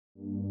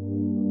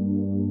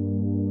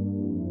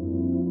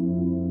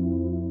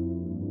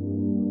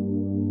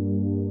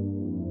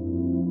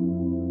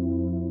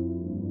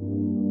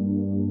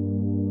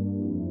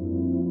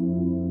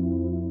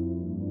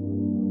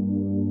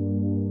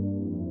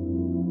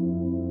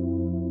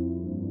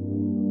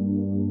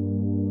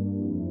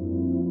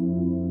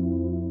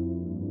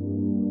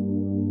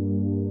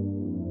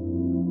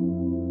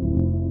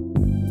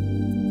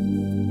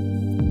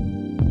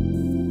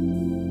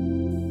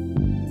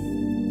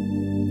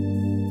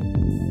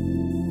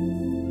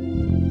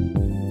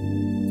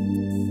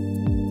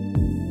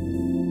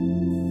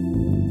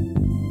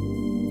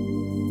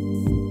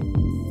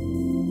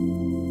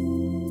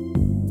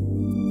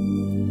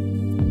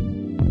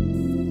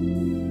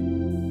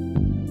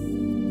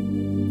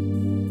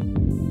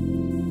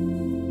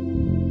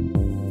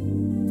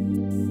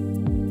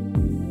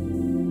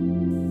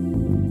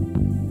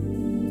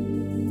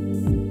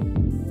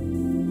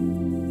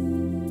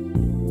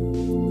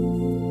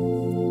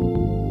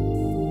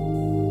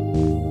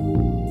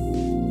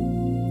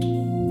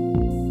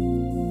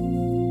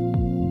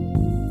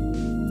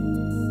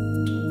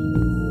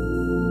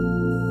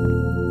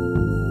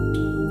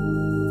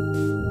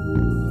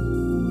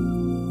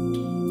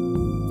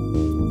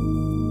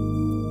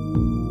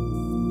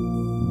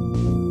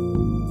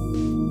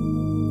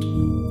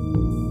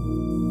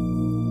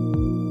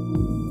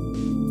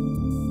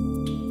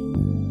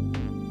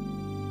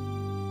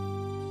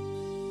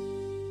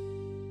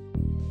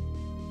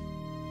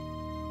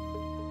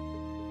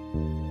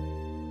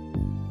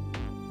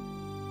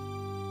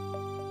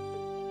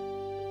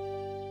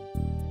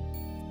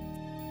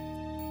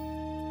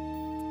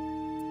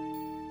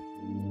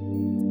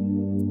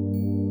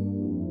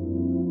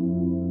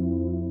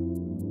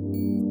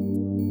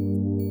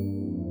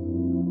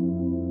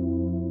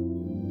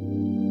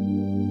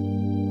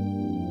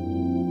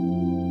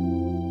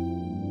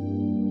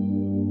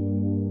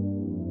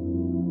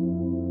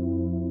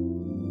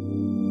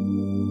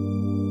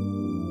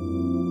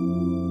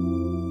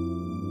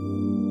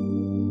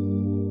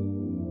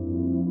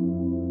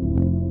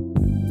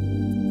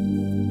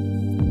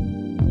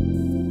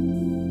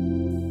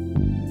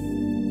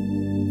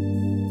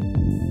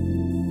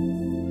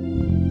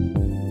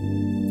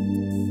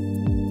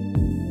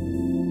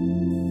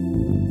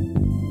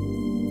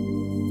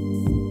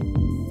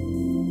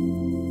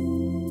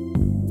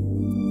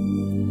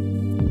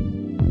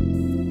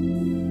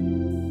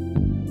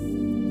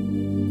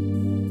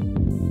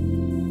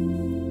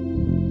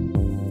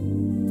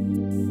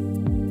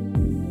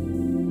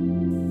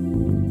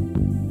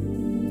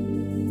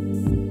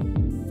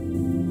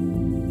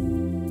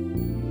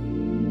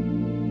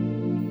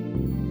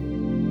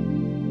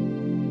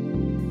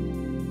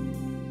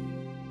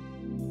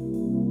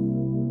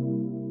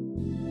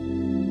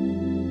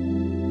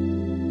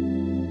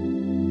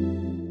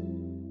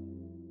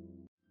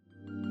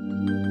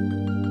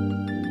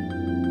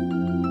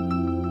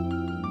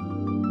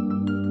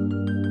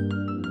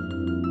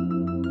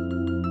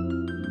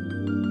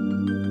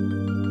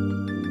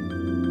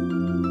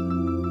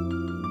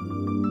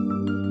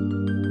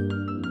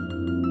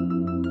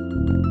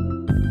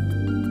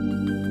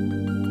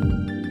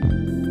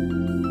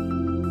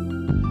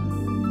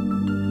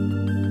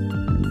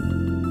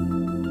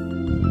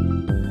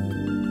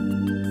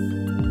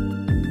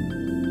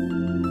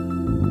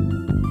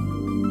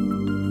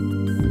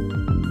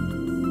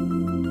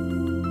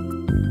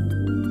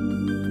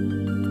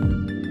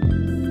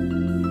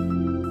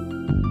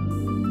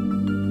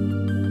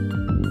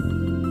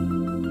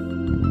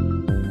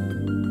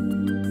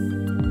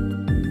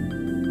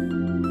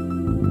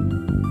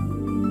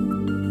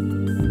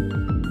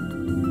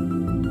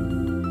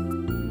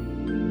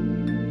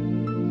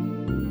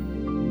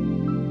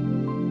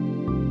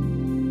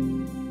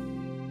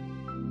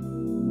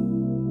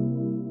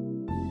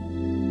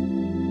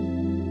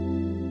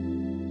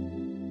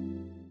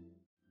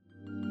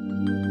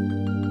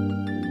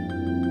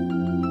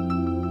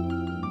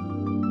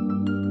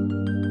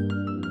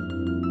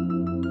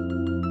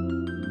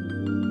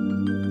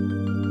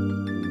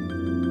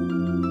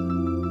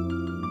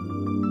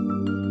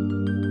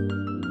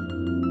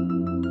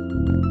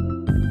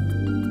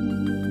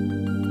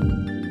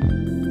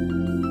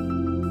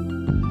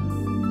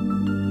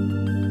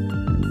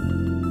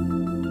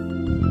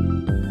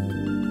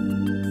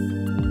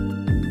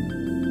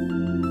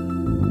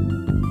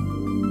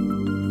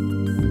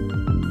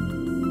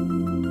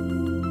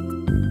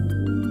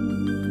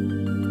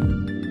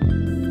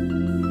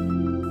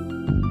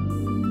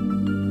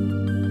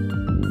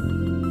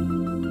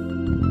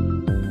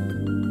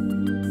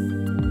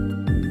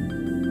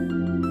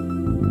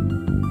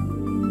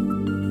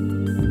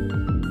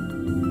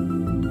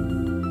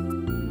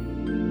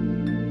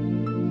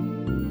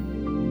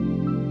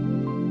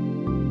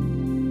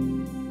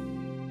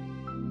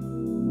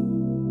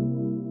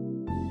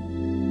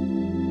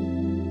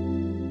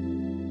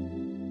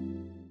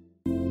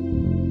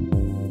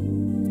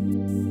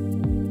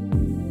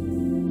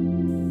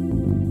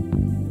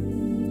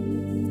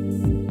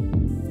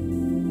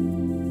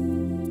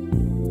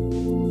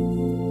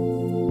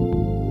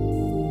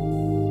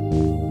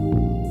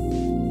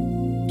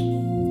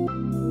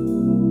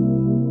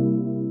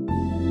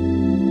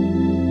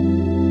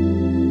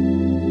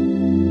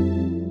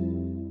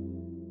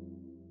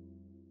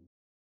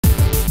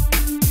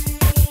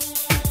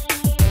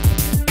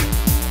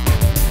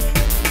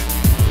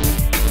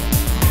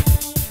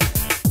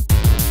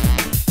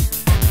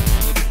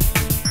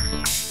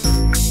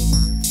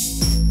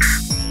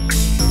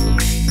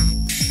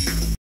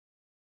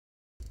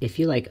If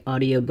you like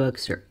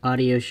audiobooks or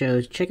audio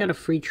shows, check out a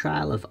free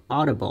trial of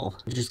Audible.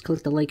 Just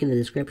click the link in the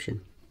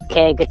description.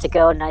 Okay, good to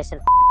go. Nice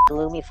and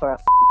gloomy for a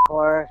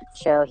horror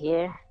show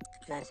here.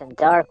 Nice and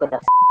dark with a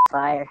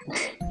fire.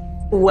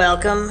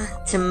 Welcome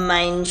to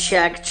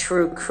MindShock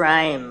True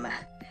Crime.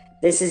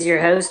 This is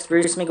your host,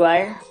 Bruce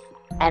McGuire.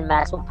 And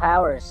Maxwell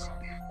Powers.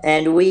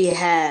 And we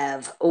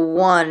have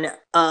one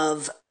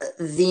of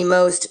the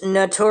most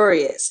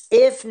notorious,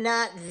 if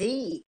not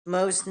the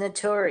most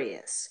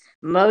notorious,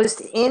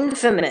 most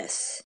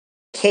infamous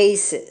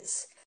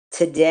cases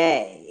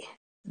today.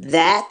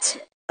 That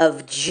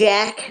of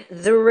Jack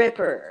the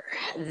Ripper.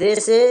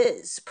 This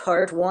is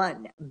part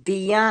one,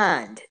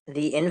 Beyond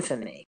the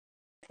Infamy.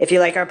 If you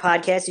like our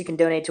podcast, you can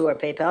donate to our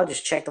PayPal.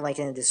 Just check the link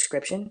in the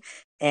description.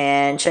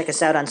 And check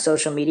us out on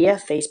social media,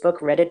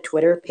 Facebook, Reddit,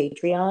 Twitter,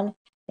 Patreon.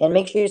 And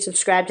make sure you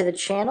subscribe to the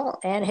channel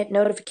and hit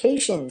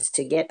notifications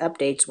to get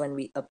updates when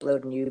we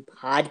upload new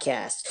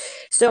podcasts.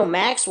 So,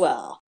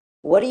 Maxwell,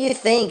 what do you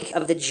think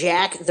of the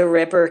Jack the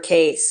Ripper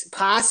case?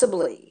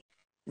 Possibly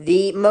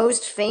the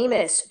most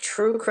famous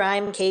true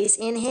crime case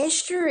in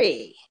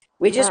history.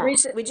 We just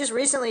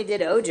recently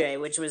did OJ,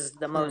 which was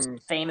the most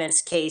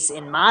famous case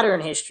in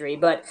modern history,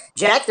 but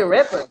Jack the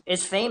Ripper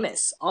is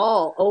famous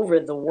all over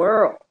the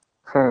world.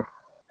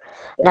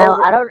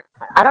 Now I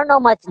don't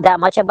know that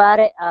much about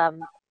it.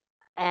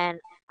 And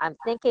I'm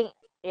thinking,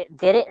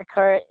 did it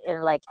occur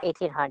in like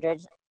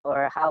 1800s,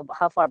 or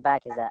how far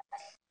back is that?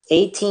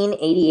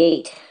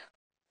 1888.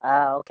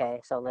 Oh,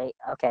 okay, so late.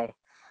 Okay.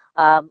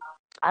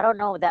 I don't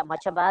know that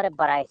much about it,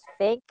 but I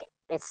think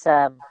it's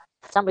for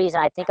some reason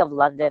I think of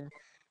London,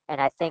 and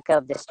I think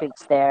of the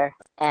streets there,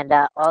 and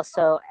I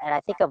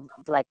think of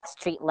like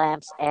street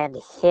lamps and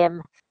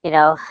him,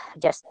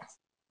 just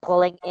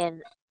pulling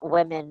in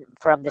women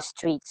from the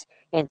streets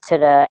into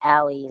the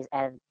alleys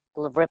and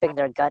ripping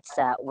their guts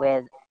out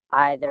with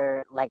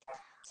either like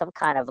some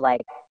kind of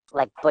like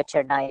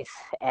butcher knife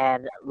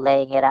and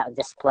laying it out on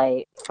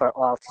display for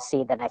all to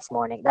see the next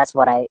morning. That's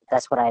what I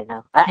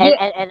know.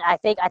 And I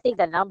think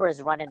the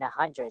numbers run in the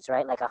hundreds,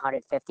 right? Like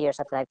 150 or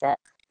something like that.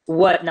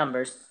 What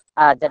numbers?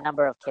 The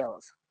number of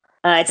kills.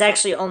 It's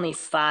actually only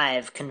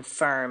 5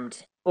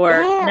 confirmed. Or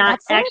Damn, not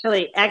that's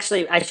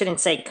actually I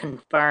shouldn't say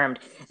confirmed.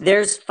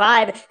 There's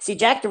 5. See,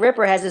 Jack the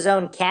Ripper has his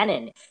own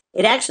canon.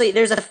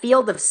 There's a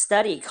field of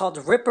study called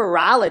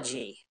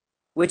Ripperology,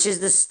 which is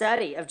the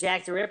study of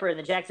Jack the Ripper and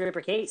the Jack the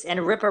Ripper case. And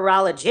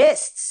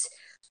Ripperologists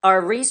are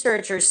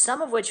researchers,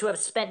 some of which who have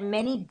spent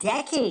many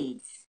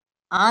decades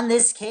on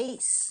this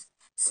case,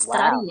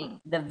 studying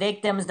the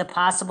victims, the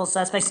possible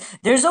suspects.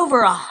 There's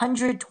over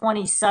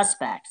 120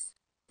 suspects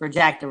for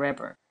Jack the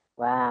Ripper.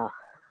 Wow,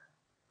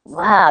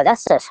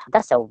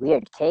 that's a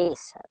weird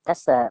case.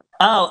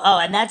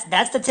 And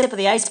that's the tip of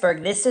the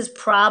iceberg. This is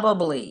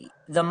probably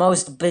the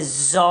most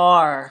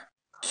bizarre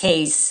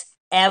case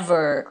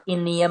ever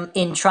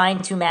in trying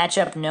to match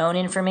up known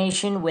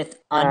information with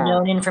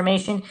unknown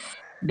information,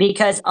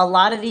 because a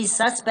lot of these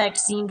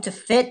suspects seem to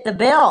fit the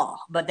bill,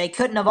 but they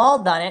couldn't have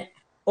all done it,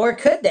 or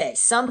could they?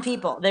 Some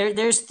people,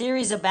 there's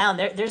theories abound.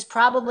 There's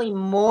probably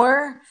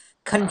more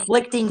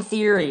conflicting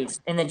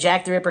theories in the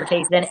Jack the Ripper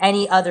case than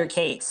any other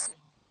case.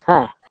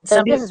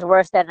 So this is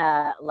worse than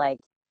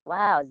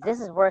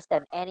this is worse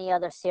than any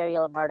other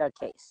serial murder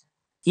case.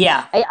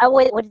 Yeah.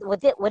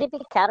 Would it be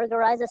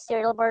categorized as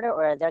serial murder,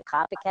 or are there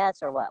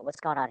copycats, or what? What's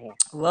going on here?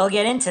 We'll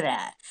get into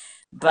that.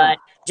 But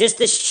just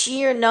the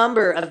sheer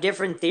number of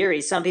different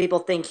theories. Some people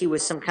think he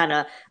was some kind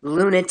of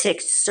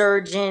lunatic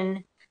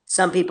surgeon.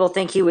 Some people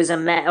think he was a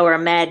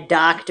mad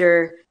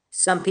doctor.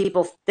 Some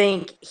people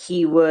think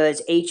he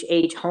was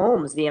H.H.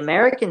 Holmes, the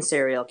American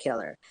serial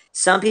killer.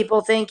 Some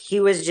people think he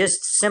was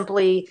just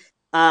simply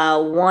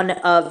one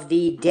of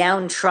the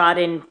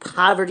downtrodden,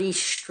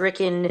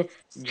 poverty-stricken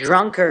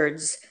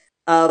drunkards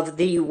of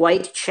the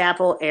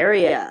Whitechapel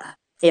area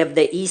of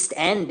the East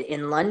End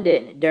in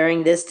London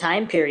during this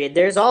time period.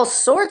 There's all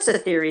sorts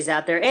of theories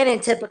out there, and in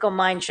typical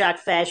MindShock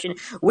fashion,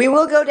 we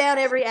will go down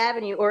every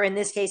avenue, or in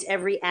this case,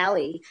 every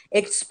alley,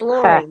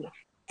 exploring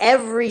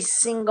every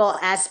single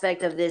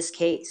aspect of this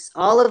case.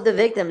 All of the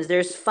victims,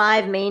 there's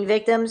 5 main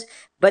victims,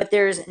 but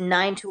there's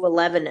 9 to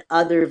 11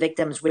 other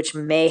victims which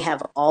may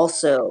have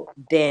also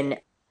been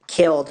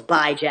killed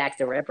by Jack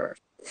the Ripper.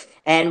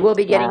 And we'll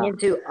be getting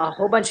into a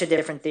whole bunch of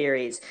different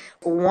theories,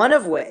 one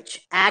of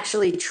which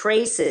actually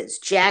traces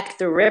Jack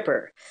the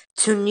Ripper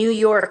to New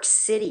York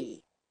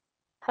City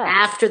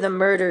after the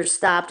murders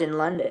stopped in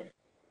London.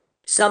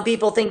 Some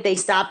people think they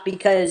stopped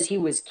because he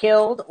was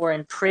killed or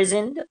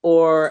imprisoned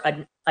or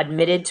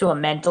admitted to a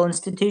mental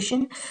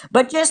institution.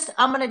 But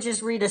I'm going to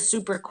just read a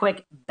super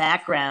quick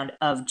background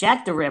of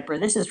Jack the Ripper.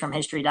 This is from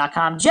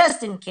history.com,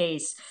 just in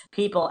case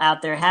people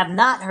out there have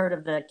not heard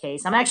of the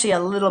case. I'm actually a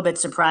little bit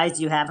surprised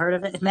you have heard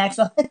of it,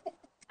 Maxwell.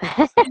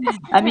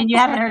 I mean, you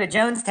haven't heard of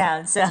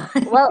Jonestown, so.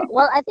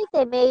 well, I think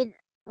they made,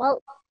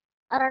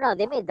 I don't know.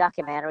 They made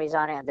documentaries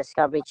on it on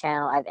Discovery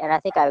Channel, and I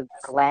think I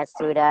glanced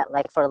through that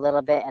like for a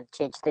little bit and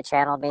changed the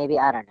channel. Maybe,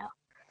 I don't know.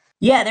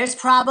 there's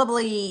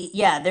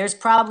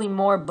probably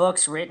more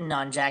books written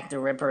on Jack the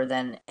Ripper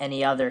than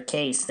any other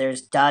case.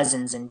 There's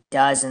dozens and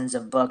dozens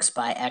of books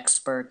by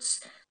experts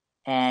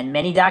and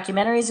many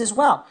documentaries as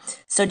well.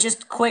 So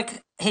just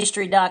quick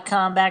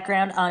history.com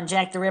background on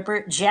Jack the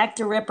Ripper. Jack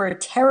the Ripper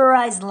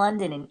terrorized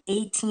London in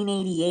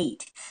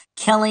 1888,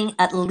 killing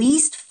at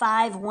least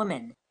 5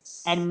 women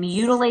and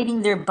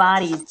mutilating their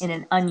bodies in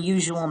an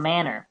unusual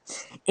manner,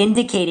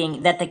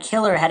 indicating that the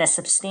killer had a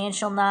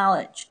substantial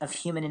knowledge of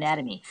human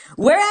anatomy.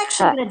 We're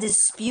actually going to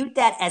dispute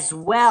that as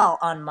well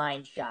on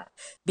MindShock,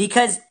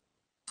 because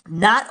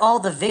not all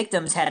the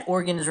victims had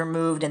organs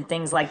removed and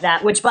things like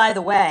that, which, by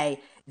the way,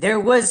 there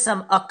was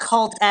some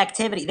occult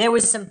activity. There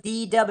was some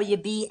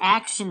DWB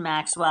action,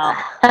 Maxwell,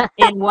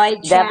 in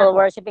Whitechapel. Devil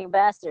worshipping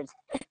bastards.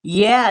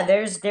 Yeah,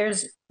 there's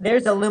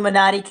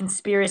Illuminati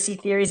conspiracy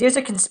theories. There's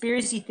a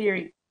conspiracy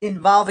theory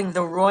involving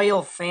the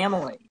royal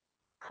family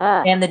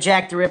and the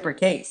Jack the Ripper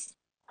case.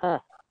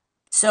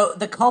 So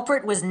the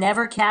culprit was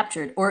never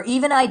captured or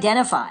even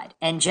identified,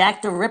 and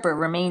Jack the Ripper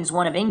remains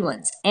one of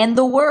England's and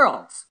the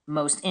world's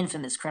most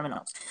infamous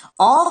criminals.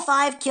 All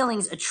 5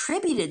 killings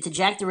attributed to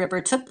Jack the Ripper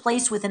took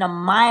place within a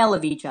mile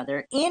of each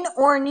other in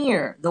or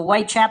near the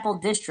Whitechapel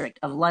district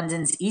of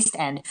London's East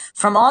End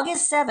from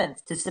August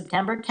 7th to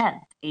September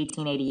 10th,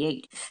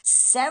 1888.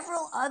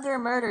 Several other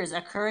murders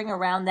occurring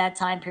around that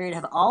time period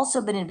have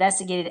also been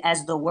investigated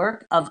as the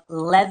work of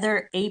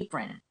Leather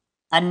Apron,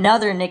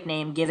 another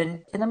nickname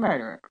given to the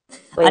murderer.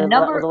 Wait,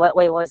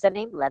 what was that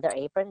name? Leather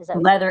Apron? Is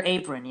that Leather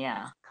Apron,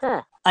 yeah.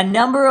 A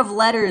number of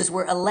letters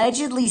were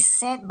allegedly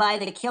sent by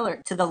the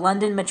killer to the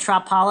London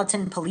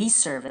Metropolitan Police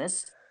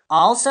Service,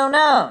 also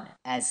known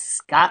as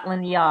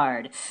Scotland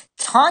Yard,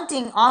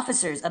 taunting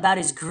officers about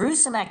his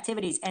gruesome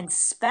activities and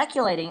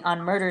speculating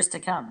on murders to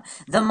come.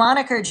 The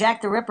moniker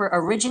Jack the Ripper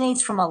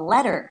originates from a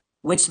letter,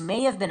 which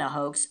may have been a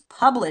hoax,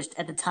 published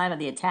at the time of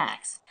the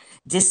attacks.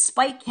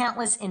 Despite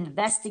countless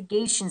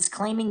investigations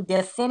claiming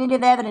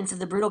definitive evidence of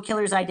the brutal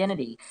killer's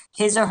identity,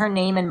 his or her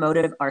name and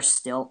motive are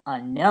still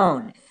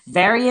unknown.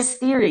 Various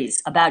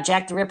theories about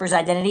Jack the Ripper's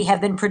identity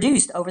have been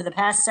produced over the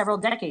past several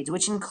decades,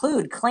 which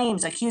include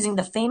claims accusing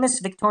the famous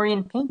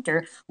Victorian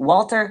painter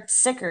Walter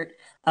Sickert,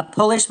 a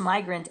Polish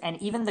migrant,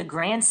 and even the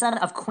grandson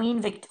of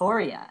Queen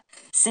Victoria.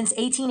 Since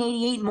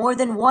 1888, more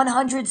than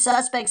 100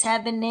 suspects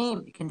have been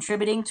named,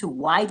 contributing to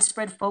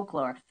widespread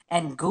folklore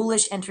and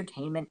ghoulish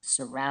entertainment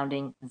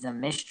surrounding the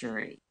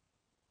mystery.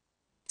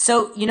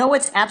 So, you know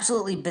what's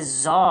absolutely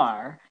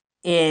bizarre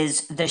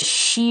is the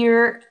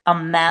sheer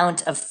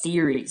amount of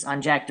theories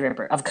on Jack the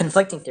Ripper, of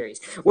conflicting theories.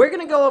 We're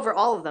going to go over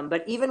all of them,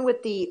 but even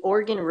with the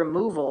organ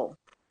removal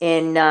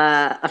in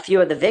a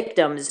few of the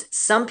victims,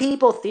 some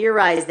people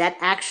theorize that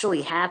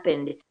actually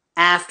happened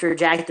after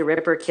Jack the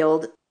Ripper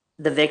killed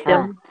the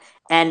victim,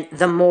 and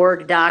the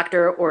morgue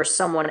doctor or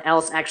someone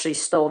else actually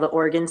stole the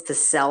organs to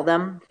sell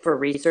them for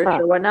research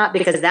or whatnot,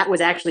 because that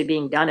was actually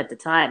being done at the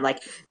time. Like,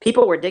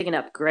 people were digging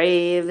up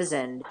graves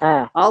and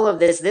all of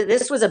this.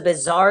 This was a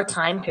bizarre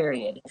time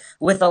period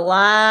with a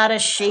lot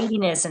of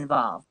shadiness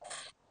involved.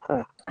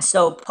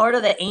 So part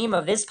of the aim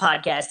of this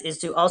podcast is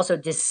to also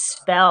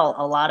dispel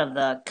a lot of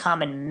the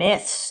common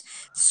myths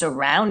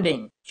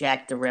surrounding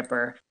Jack the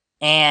Ripper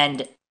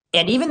and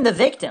even the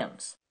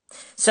victims.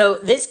 So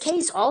this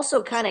case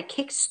also kind of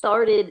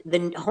kick-started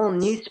the whole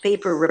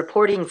newspaper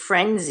reporting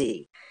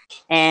frenzy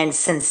and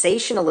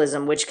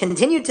sensationalism, which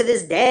continued to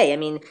this day. I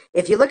mean,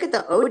 if you look at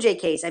the OJ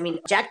case, I mean,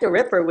 Jack the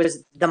Ripper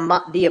was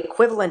the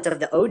equivalent of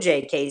the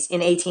OJ case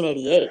in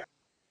 1888.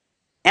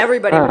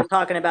 Everybody was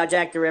talking about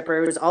Jack the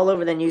Ripper. It was all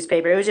over the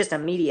newspaper. It was just a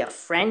media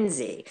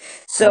frenzy.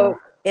 So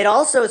it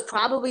also is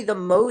probably the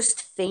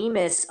most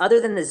famous, other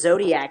than the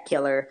Zodiac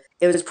killer,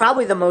 it was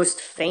probably the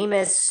most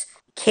famous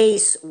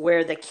case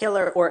where the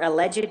killer or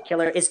alleged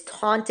killer is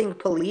taunting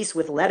police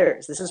with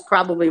letters. This is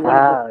probably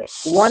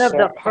one of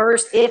the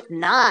first, if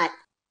not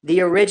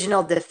the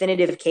original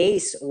definitive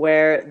case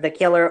where the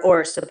killer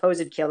or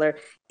supposed killer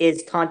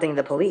is taunting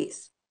the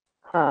police.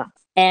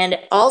 And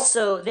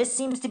also, this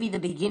seems to be the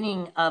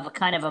beginning of a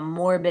kind of a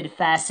morbid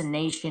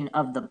fascination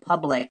of the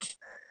public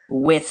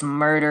with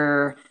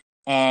murder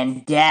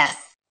and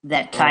death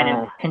that kind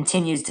of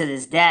continues to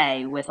this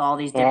day with all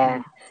these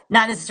different,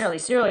 not necessarily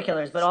serial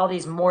killers, but all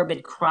these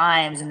morbid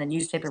crimes and the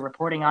newspaper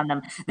reporting on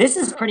them. This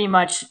is pretty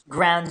much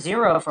ground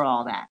zero for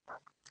all that.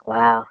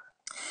 Wow.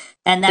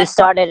 And he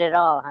started it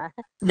all, huh?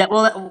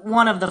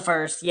 One of the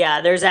first. Yeah,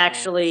 there's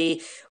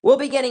actually, we'll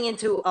be getting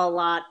into a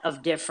lot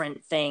of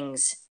different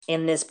things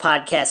in this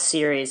podcast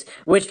series,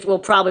 which will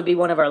probably be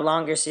one of our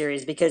longer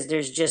series because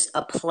there's just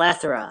a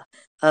plethora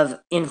of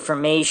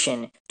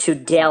information to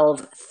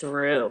delve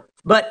through.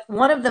 But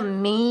one of the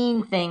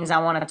main things I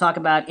want to talk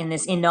about in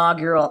this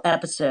inaugural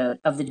episode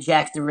of the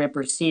Jack the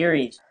Ripper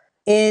series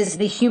is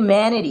the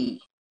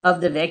humanity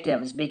of the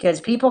victims,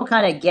 because people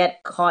kind of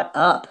get caught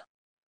up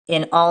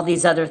in all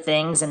these other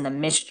things and the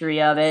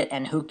mystery of it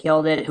and who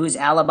killed it, whose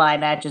alibi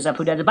matches up,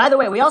 who does it. By the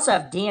way, we also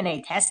have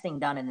DNA testing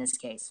done in this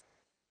case.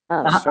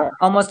 Shit.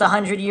 Almost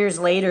 100 years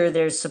later,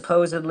 there's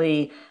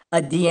supposedly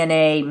a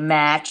DNA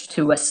match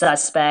to a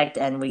suspect,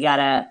 and we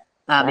got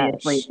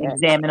obviously shit.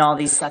 examine all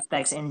these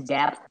suspects in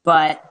depth.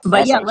 But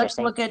That's yeah,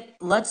 interesting.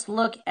 let's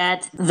look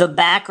at the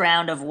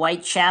background of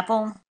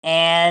Whitechapel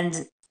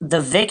and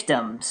the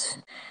victims,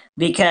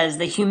 because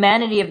the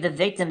humanity of the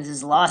victims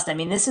is lost. I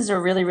mean, this is a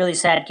really, really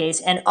sad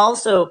case. And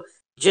also,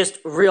 just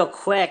real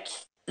quick,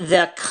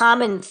 the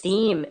common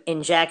theme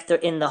in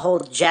in the whole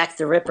Jack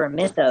the Ripper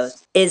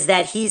mythos is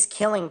that he's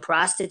killing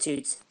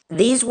prostitutes.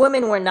 These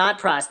women were not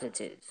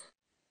prostitutes.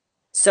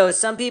 So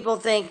some people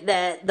think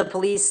that the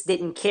police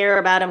didn't care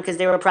about him because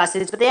they were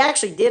prostitutes, but they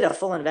actually did a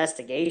full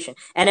investigation.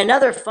 And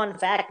another fun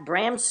fact,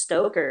 Bram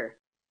Stoker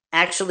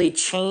actually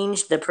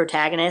changed the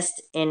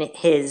protagonist in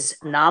his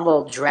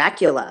novel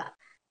Dracula.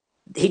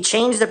 He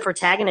changed the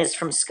protagonist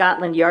from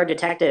Scotland Yard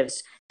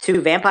detectives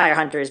to vampire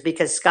hunters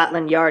because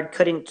Scotland Yard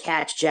couldn't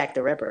catch Jack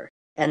the Ripper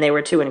and they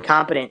were too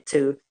incompetent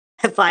to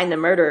find the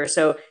murderer.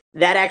 So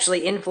that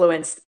actually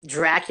influenced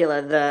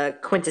Dracula, the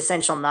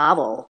quintessential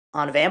novel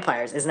on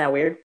vampires. Isn't that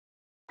weird?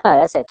 Oh,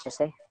 that's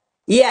interesting.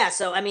 Yeah,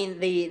 so I mean,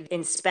 the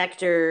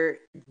inspector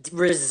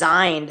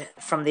resigned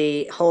from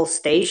the whole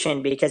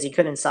station because he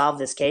couldn't solve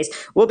this case.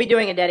 We'll be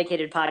doing a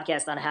dedicated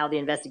podcast on how the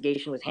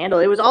investigation was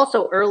handled. It was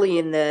also early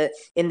in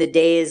the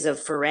days of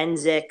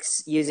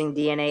forensics, using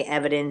DNA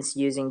evidence,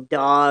 using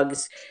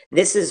dogs.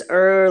 This is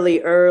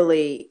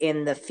early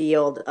in the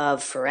field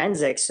of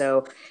forensics.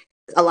 So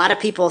a lot of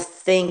people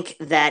think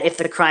that if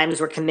the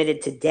crimes were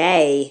committed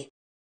today,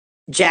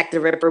 Jack the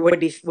Ripper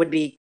would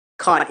be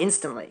caught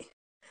instantly.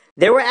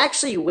 There were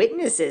actually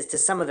witnesses to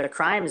some of the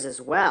crimes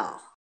as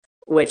well,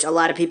 which a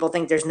lot of people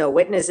think there's no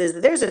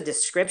witnesses. There's a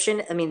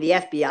description. I mean, the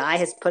FBI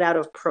has put out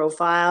a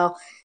profile.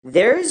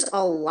 There's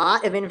a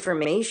lot of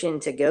information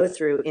to go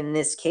through in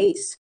this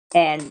case.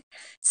 And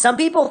some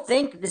people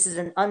think this is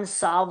an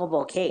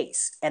unsolvable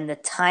case, and the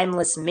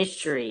timeless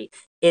mystery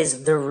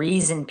is the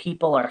reason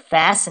people are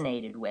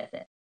fascinated with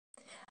it.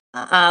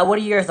 What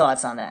are your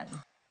thoughts on that?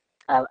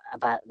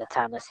 About the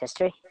timeless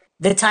history.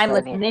 The timeless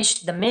What do you mean?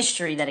 the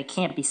mystery that it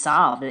can't be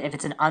solved if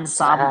it's an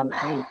Um, unsolvable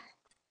case.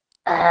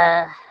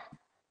 uh,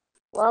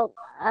 well,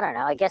 I don't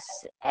know. I guess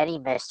any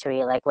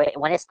mystery, like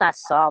when it's not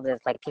solved,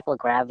 it's like people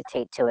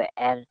gravitate to it,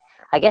 and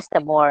I guess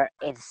the more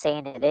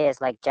insane it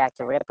is, like Jack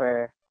the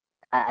Ripper,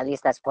 at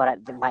least that's what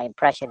my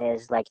impression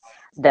is. Like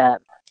the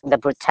the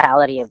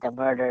brutality of the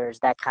murders,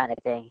 that kind of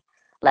thing.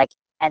 Like,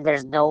 and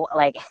there's no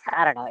like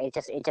I don't know. It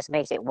just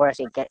makes it worse.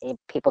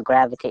 People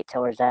gravitate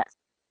towards that,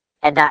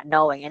 and not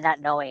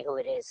knowing who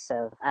it is.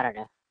 So I don't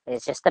know.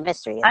 It's just a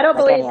mystery,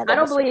 like any I other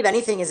don't mystery. believe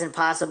anything is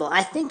impossible.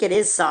 I think it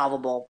is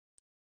solvable.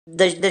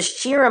 The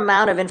sheer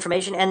amount of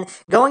information and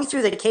going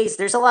through the case,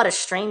 there's a lot of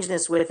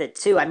strangeness with it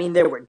too. I mean,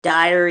 there were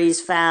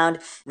diaries found,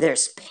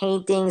 there's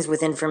paintings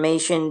with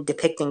information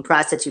depicting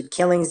prostitute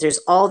killings, there's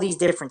all these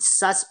different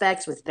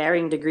suspects with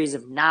varying degrees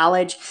of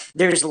knowledge,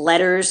 there's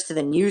letters to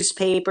the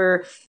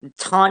newspaper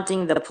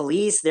taunting the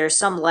police. There's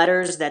some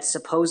letters that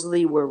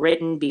supposedly were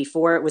written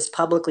before it was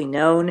publicly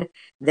known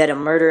that a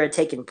murder had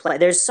taken place.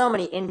 There's so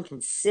many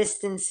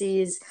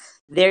inconsistencies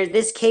there.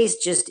 This case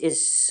just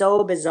is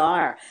so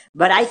bizarre,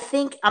 but I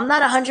think I'm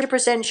not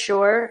 100%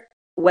 sure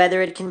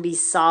whether it can be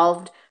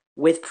solved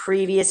with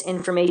previous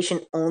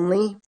information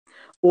only,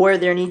 or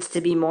there needs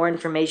to be more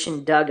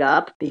information dug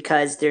up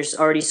because there's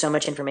already so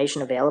much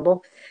information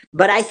available.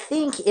 But I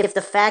think if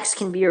the facts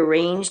can be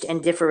arranged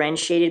and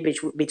differentiated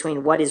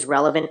between what is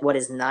relevant, what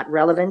is not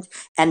relevant,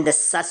 and the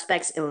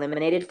suspects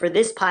eliminated, for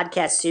this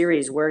podcast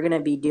series, we're going to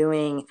be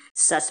doing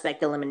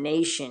suspect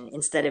elimination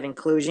instead of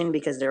inclusion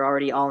because they're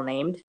already all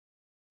named.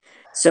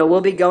 So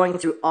we'll be going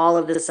through all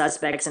of the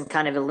suspects and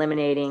kind of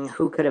eliminating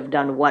who could have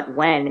done what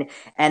when.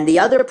 And the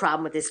other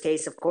problem with this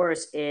case, of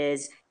course,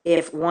 is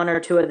if one or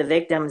two of the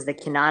victims, the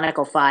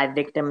canonical five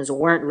victims,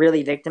 weren't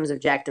really victims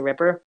of Jack the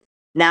Ripper,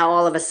 now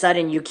all of a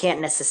sudden you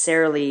can't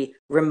necessarily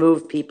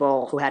remove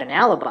people who had an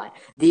alibi.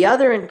 The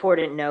other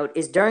important note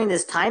is during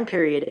this time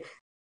period,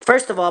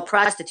 first of all,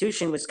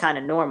 prostitution was kind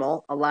of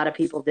normal. A lot of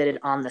people did it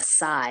on the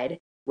side,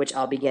 which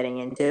I'll be getting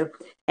into.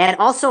 And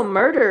also,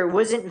 murder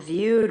wasn't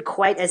viewed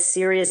quite as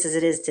serious as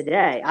it is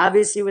today.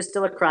 Obviously, it was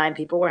still a crime.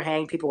 People were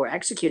hanged, people were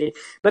executed,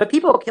 but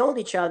people killed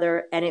each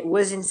other, and it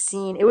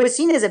was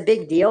seen as a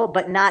big deal,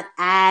 but not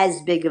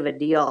as big of a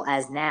deal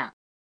as now.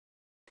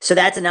 So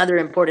that's another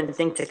important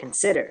thing to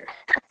consider.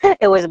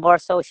 It was more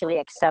socially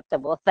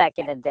acceptable back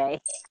in the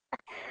day.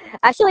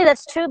 Actually,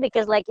 that's true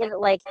because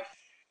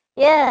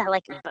yeah,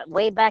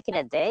 way back in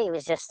the day, it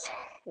was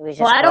Well,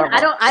 just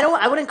normal.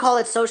 I wouldn't call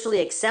it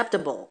socially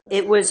acceptable.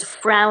 It was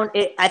frowned.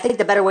 I think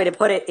the better way to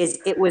put it is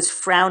it was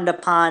frowned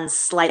upon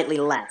slightly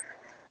less.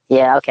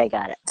 Yeah. Okay.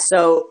 Got it.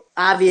 So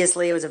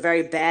obviously, it was a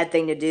very bad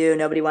thing to do.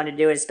 Nobody wanted to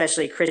do it,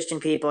 especially Christian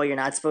people. You're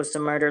not supposed to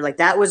murder. Like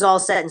that was all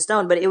set in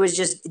stone. But it was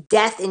just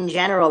death in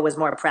general was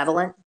more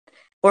prevalent,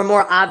 or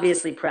more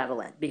obviously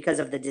prevalent because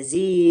of the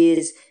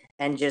disease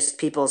and just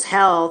people's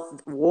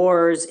health,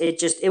 wars.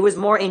 It was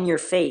more in your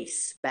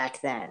face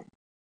back then.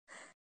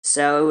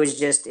 So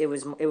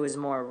it was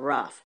more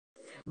rough.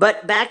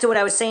 But back to what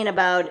I was saying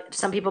about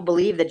some people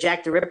believe that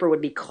Jack the Ripper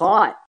would be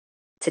caught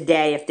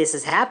today if this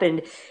has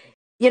happened.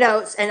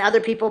 and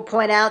other people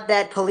point out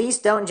that police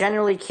don't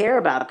generally care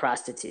about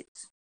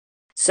prostitutes.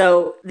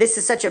 So this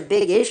is such a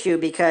big issue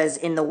because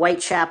in the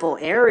Whitechapel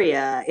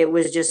area, it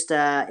was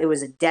it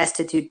was a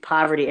destitute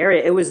poverty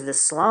area. It was the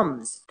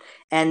slums,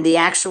 and the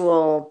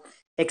actual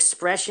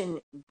expression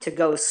to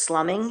go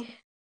slumming.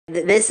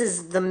 This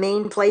is the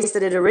main place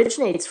that it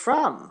originates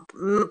from.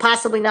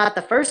 Possibly not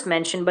the first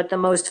mention, but the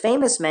most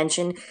famous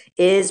mention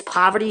is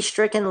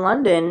poverty-stricken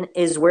London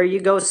is where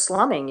you go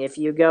slumming. If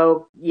you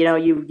go,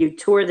 you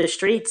tour the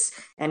streets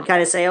and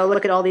kind of say, "Oh,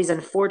 look at all these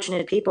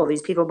unfortunate people.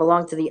 These people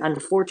belong to the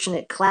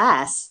unfortunate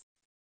class."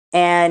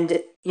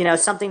 And,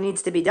 something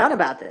needs to be done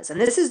about this. And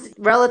this is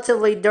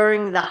relatively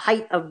during the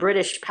height of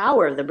British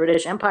power, the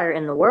British Empire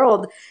in the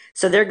world.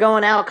 So they're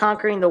going out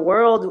conquering the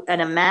world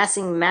and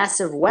amassing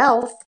massive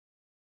wealth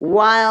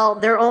while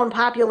their own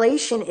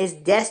population is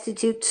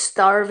destitute,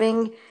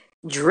 starving,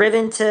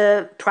 driven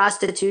to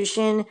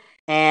prostitution.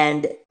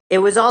 And it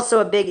was also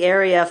a big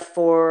area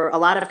for a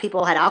lot of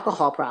people had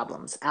alcohol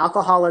problems.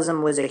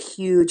 Alcoholism was a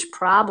huge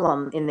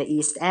problem in the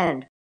East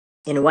End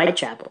in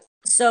Whitechapel.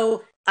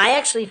 So I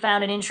actually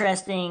found an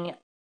interesting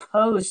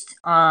post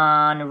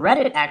on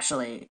Reddit,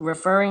 actually,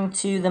 referring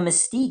to the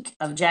mystique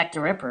of Jack the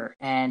Ripper.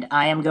 And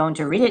I am going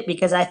to read it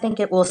because I think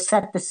it will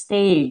set the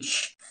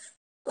stage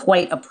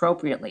quite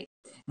appropriately.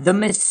 The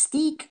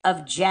mystique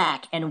of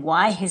Jack and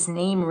why his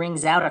name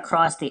rings out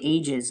across the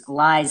ages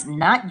lies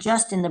not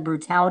just in the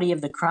brutality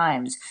of the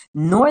crimes,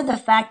 nor the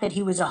fact that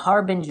he was a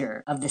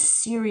harbinger of the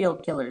serial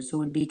killers who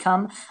would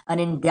become an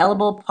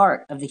indelible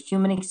part of the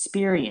human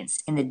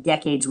experience in the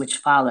decades which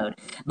followed,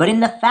 but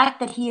in the fact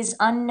that he is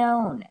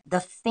unknown,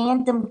 the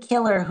phantom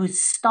killer who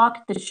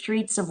stalked the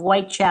streets of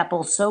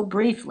Whitechapel so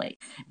briefly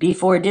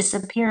before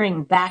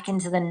disappearing back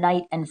into the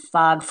night and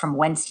fog from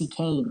whence he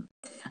came.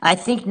 I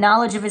think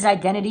knowledge of his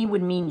identity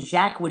would mean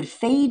Jack would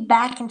fade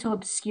back into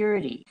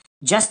obscurity,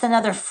 just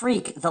another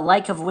freak, the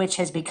like of which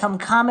has become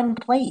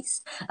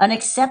commonplace, an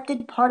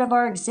accepted part of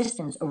our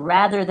existence,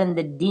 rather than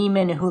the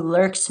demon who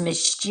lurks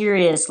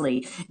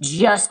mysteriously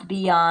just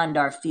beyond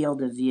our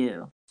field of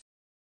view.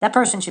 That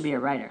person should be a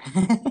writer.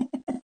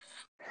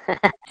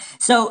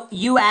 So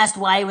you asked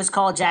why it was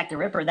called Jack the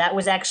Ripper. That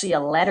was actually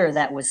a letter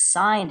that was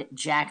signed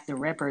Jack the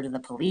Ripper to the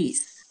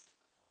police.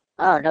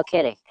 Oh, no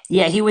kidding.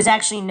 Yeah, he was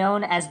actually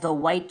known as the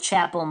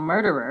Whitechapel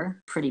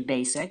Murderer. Pretty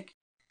basic.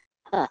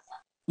 Huh.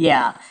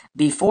 Yeah,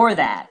 before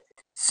that.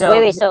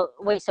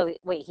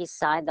 Wait, he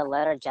signed the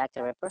letter, Jack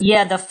the Ripper?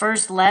 Yeah, the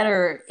first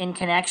letter in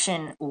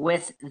connection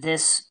with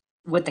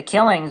the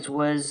killings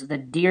was the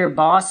Dear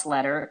Boss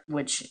letter,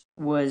 which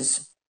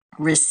was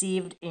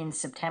received in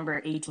September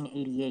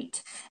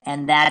 1888.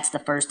 And that's the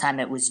first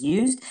time it was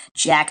used,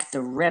 Jack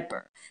the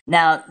Ripper.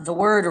 Now, the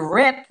word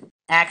rip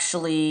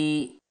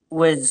actually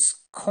was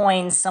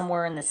coined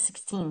somewhere in the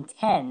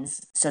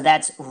 1610s. So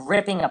that's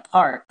ripping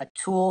apart, a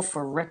tool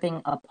for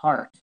ripping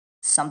apart,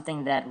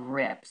 something that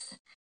rips.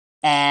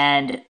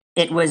 And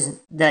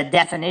the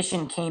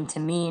definition came to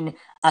mean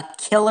a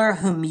killer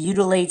who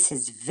mutilates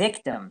his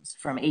victims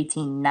from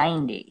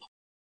 1890.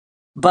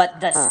 But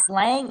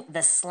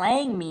the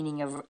slang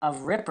meaning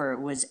of ripper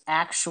was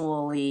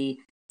actually,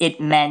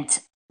 it meant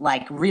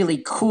like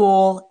really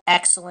cool,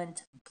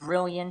 excellent,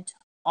 brilliant,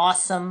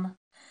 awesome.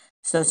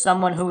 So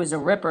someone who was a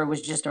ripper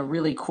was just a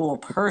really cool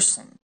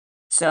person.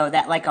 So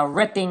that like a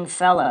ripping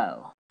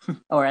fellow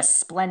or a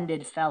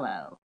splendid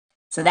fellow.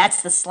 So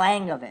that's the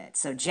slang of it.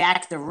 So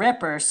Jack the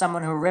Ripper,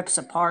 someone who rips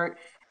apart,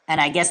 and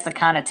I guess the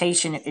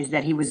connotation is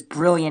that he was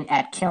brilliant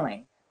at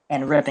killing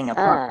and ripping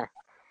apart.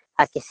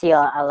 I can see a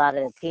lot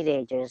of the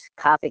teenagers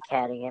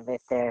copycatting him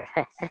if they're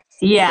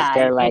Yeah, if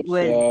they're like, it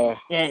was.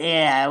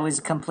 Yeah, it was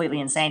completely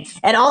insane.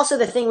 And also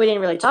the thing we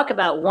didn't really talk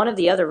about, one of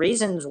the other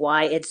reasons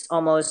why it's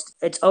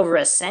over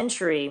a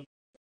century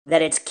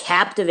that it's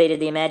captivated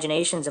the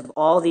imaginations of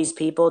all these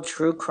people,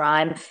 true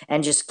crime,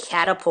 and just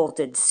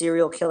catapulted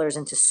serial killers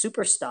into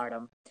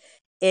superstardom,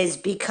 is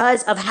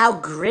because of how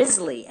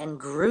grisly and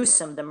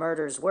gruesome the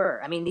murders were.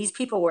 I mean, these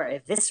people were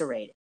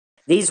eviscerated.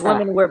 These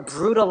women were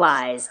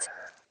brutalized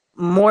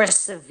more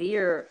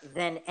severe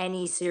than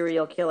any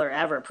serial killer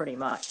ever, pretty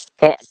much.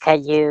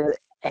 Can you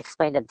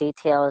explain the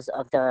details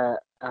of the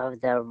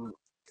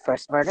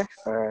first murder,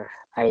 or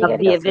are you Of gonna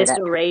the go through that?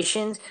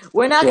 eviscerations.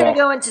 We're not going to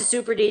go into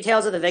super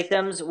details of the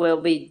victims. We'll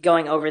be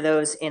going over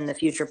those in the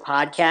future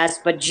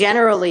podcast. But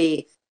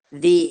generally,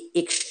 the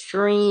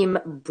extreme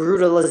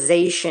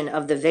brutalization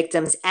of the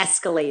victims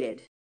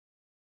escalated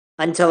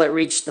until it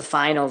reached the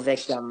final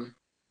victim,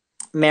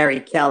 Mary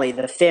Kelly,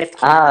 the fifth.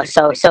 Oh,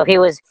 so he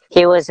was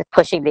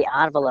pushing the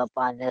envelope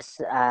on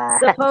this.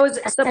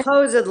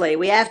 Supposedly,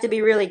 we have to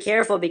be really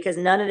careful because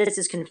none of this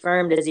is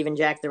confirmed as even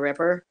Jack the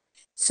Ripper.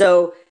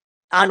 So,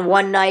 on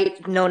one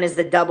night, known as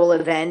the double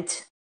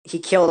event, he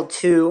killed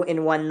two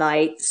in one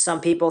night. Some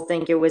people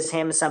think it was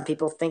him. Some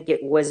people think it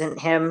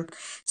wasn't him.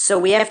 So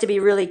we have to be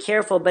really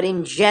careful. But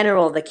in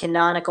general, the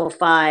canonical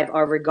five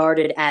are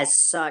regarded as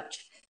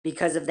such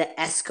because of the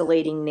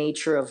escalating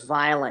nature of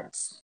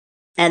violence.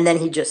 And then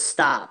he just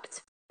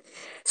stopped.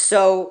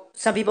 So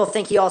some people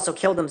think he also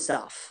killed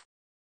himself.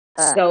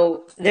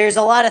 So there's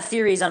a lot of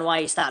theories on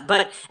why he stopped.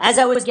 But as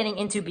I was getting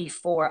into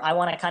before, I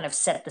want to kind of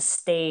set the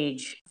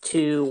stage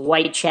to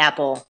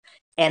Whitechapel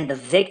and the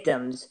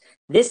victims.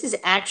 This is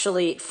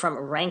actually from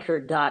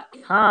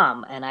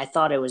ranker.com, and I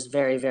thought it was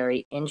very,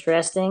 very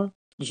interesting.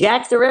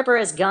 Jack the Ripper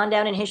has gone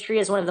down in history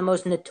as one of the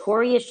most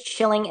notorious,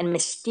 chilling, and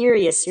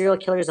mysterious serial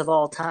killers of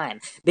all time.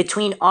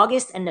 Between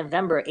August and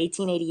November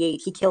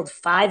 1888, he killed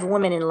 5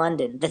 women in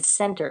London, the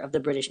center of the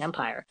British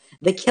Empire.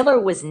 The killer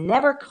was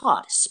never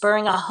caught,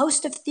 spurring a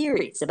host of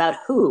theories about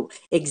who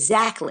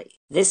exactly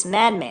this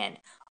madman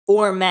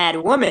or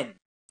madwoman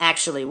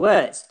actually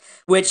was.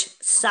 Which,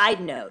 side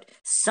note,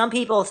 some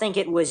people think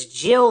it was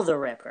Jill the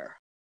Ripper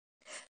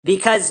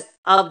because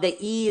of the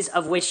ease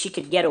of which she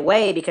could get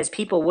away, because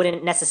people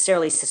wouldn't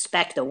necessarily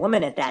suspect a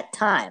woman at that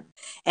time.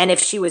 And if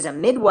she was a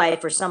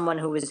midwife or someone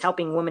who was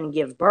helping women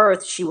give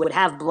birth, she would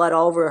have blood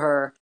over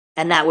her,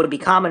 and that would be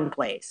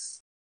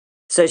commonplace.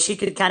 So she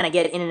could kind of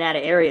get in and out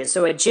of areas.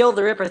 So a Jill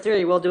the Ripper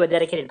theory, we'll do a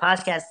dedicated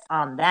podcast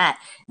on that.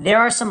 There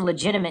are some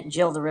legitimate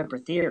Jill the Ripper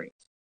theories.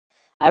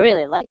 I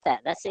really like that.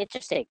 That's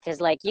interesting because,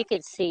 like, you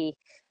can see,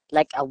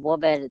 like, a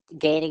woman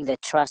gaining the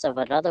trust of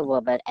another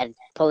woman and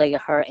pulling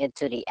her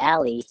into the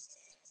alley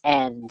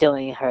and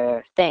doing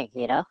her thing.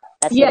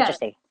 That's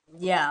interesting.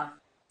 Yeah.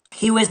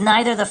 He was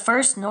neither the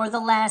first nor the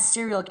last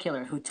serial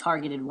killer who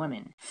targeted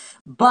women.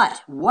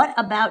 But what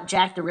about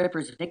Jack the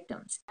Ripper's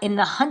victims? In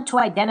the hunt to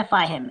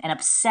identify him and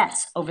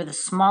obsess over the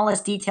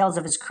smallest details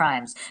of his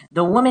crimes,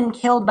 the women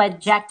killed by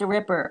Jack the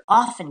Ripper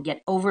often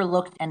get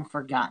overlooked and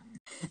forgotten.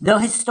 Though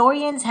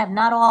historians have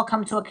not all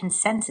come to a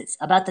consensus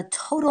about the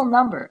total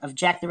number of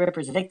Jack the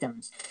Ripper's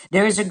victims,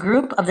 there is a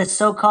group of the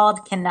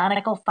so-called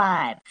Canonical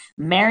Five: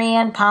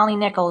 Marianne Polly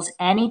Nichols,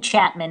 Annie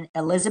Chapman,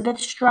 Elizabeth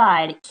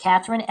Stride,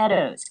 Catherine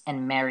Eddowes,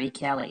 and Mary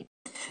Kelly.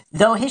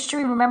 Though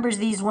history remembers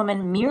these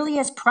women merely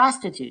as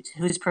prostitutes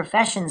whose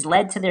professions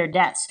led to their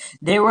deaths,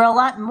 they were a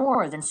lot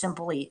more than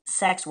simply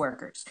sex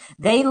workers.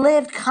 They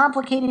lived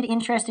complicated,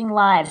 interesting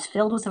lives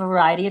filled with a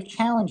variety of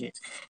challenges.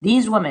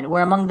 These women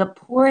were among the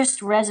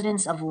poorest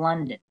residents of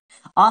London,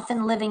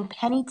 often living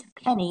penny to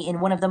penny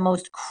in one of the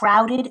most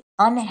crowded,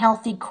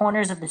 unhealthy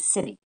corners of the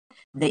city,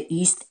 the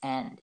East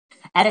End.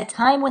 At a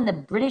time when the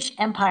British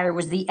Empire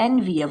was the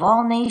envy of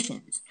all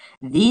nations,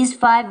 these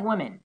 5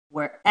 women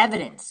were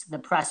evidence the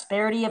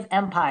prosperity of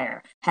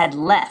empire had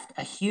left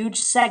a huge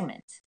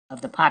segment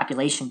of the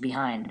population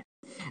behind.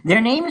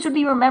 Their names would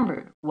be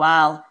remembered,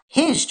 while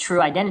his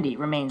true identity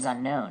remains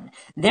unknown.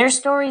 Their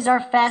stories are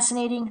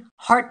fascinating,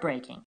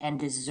 heartbreaking, and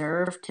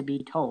deserve to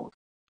be told.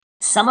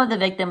 Some of the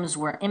victims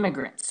were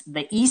immigrants.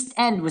 The East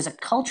End was a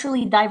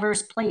culturally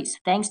diverse place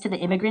thanks to the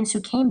immigrants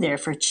who came there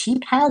for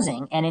cheap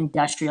housing and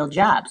industrial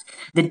jobs.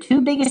 The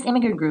 2 biggest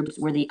immigrant groups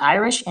were the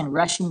Irish and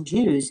Russian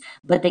Jews,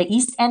 but the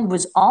East End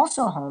was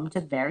also home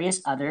to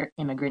various other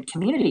immigrant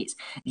communities.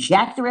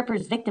 Jack the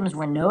Ripper's victims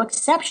were no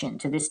exception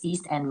to this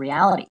East End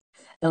reality.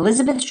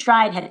 Elizabeth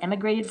Stride had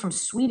emigrated from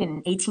Sweden in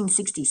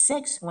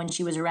 1866 when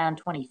she was around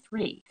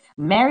 23.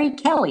 Mary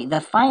Kelly,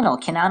 the final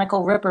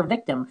canonical Ripper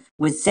victim,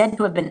 was said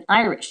to have been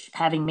Irish,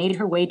 having made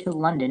her way to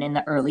London in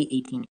the early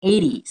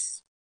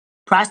 1880s.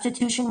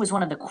 Prostitution was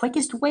one of the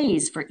quickest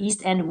ways for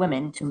East End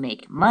women to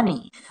make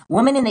money.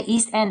 Women in the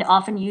East End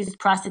often used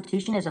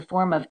prostitution as a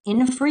form of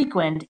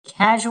infrequent,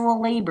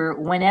 casual labor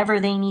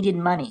whenever they needed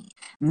money.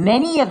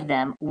 Many of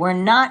them were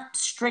not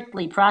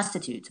strictly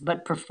prostitutes,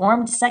 but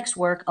performed sex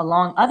work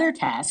along other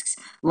tasks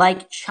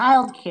like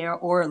childcare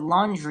or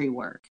laundry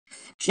work.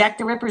 Jack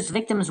the Ripper's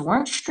victims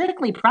weren't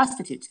strictly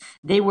prostitutes.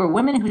 They were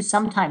women who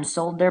sometimes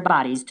sold their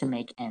bodies to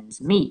make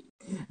ends meet.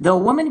 Though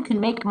women could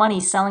make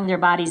money selling their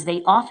bodies,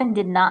 they often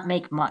did not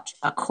make much.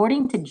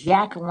 According to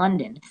Jack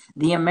London,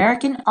 the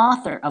American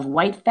author of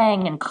White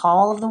Fang and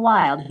Call of the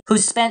Wild, who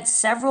spent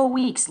several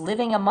weeks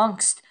living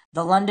amongst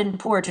the London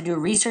poor to do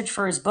research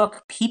for his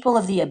book, People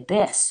of the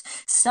Abyss,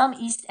 some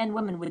East End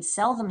women would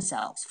sell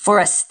themselves for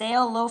a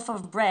stale loaf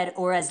of bread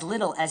or as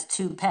little as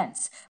 2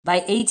 pence. By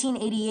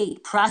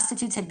 1888,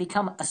 prostitutes had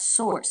become a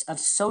source of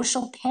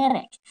social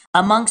panic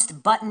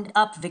amongst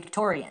buttoned-up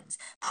Victorians.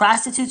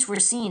 Prostitutes were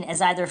seen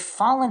as either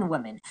fallen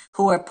women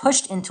who were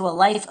pushed into a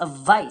life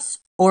of vice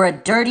or a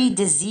dirty,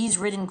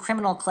 disease-ridden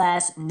criminal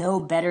class no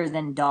better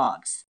than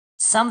dogs.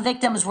 Some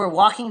victims were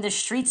walking the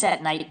streets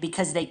at night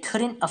because they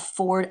couldn't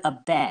afford a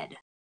bed.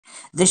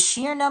 The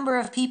sheer number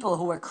of people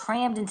who were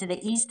crammed into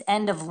the East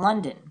End of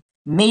London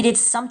made it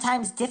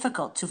sometimes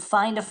difficult to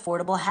find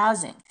affordable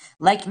housing.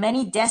 Like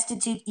many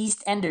destitute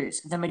East Enders,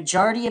 the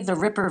majority of the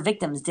Ripper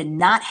victims did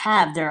not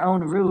have their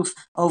own roof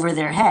over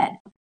their head.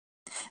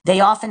 They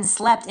often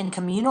slept in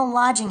communal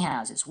lodging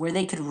houses where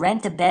they could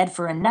rent a bed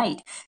for a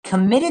night,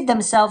 committed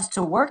themselves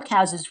to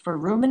workhouses for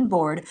room and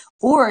board,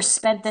 or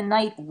spent the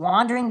night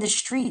wandering the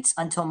streets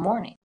until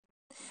morning.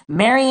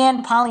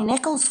 Marianne Polly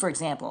Nichols, for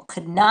example,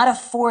 could not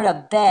afford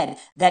a bed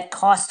that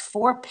cost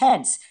 4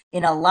 pence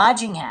in a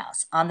lodging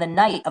house on the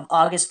night of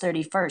August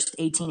 31st,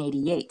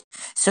 1888.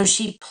 So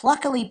she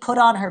pluckily put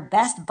on her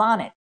best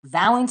bonnet,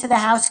 vowing to the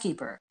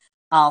housekeeper,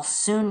 "I'll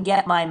soon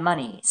get my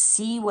money.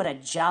 See what a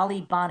jolly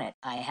bonnet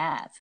I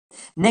have."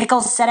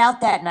 Nichols set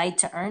out that night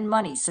to earn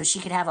money so she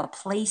could have a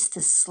place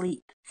to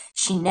sleep.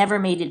 She never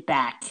made it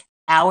back.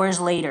 Hours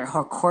later,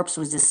 her corpse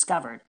was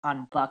discovered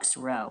on Bucks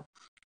Row.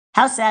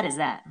 How sad is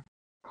that?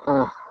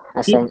 Oh,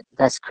 Pe-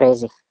 that's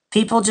crazy.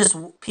 people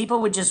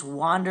would just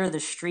wander the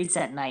streets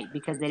at night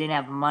because they didn't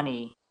have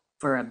money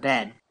for a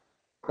bed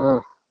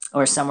Oh,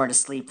 or somewhere to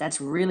sleep.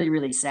 That's really,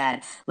 really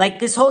sad. Like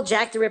this whole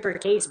Jack the Ripper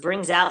case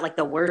brings out like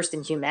the worst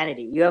in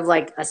humanity. You have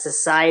like a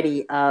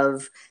society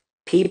of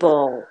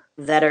people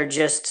that are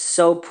just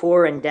so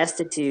poor and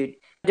destitute,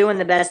 doing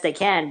the best they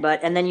can, but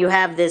and then you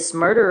have this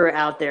murderer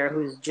out there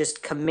who's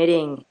just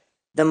committing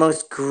the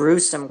most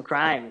gruesome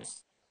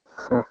crimes.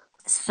 huh.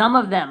 Some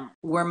of them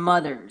were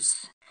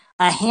mothers.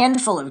 A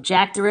handful of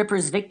Jack the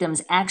Ripper's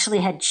victims actually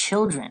had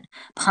children.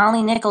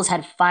 Polly Nichols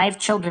had 5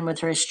 children with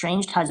her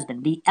estranged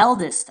husband, the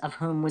eldest of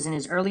whom was in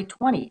his early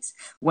 20s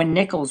when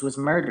Nichols was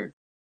murdered.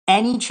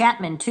 Annie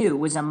Chapman, too,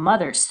 was a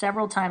mother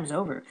several times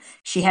over.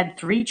 She had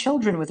 3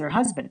 children with her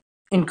husband,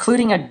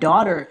 including a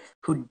daughter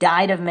who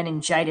died of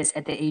meningitis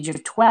at the age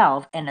of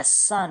 12 and a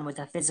son with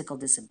a physical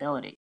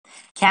disability.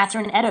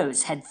 Catherine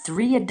Eddowes had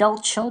 3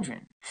 adult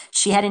children.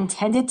 She had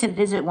intended to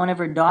visit one of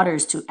her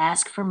daughters to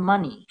ask for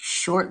money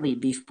shortly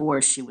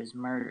before she was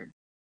murdered.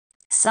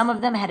 Some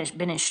of them had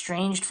been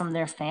estranged from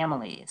their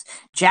families.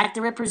 Jack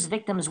the Ripper's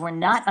victims were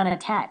not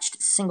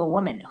unattached single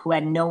women who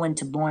had no one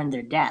to mourn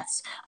their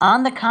deaths.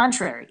 On the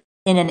contrary,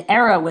 in an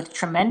era with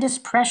tremendous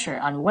pressure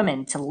on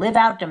women to live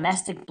out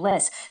domestic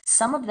bliss,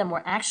 some of them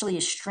were actually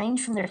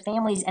estranged from their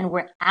families and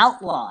were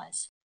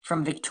outlaws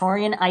from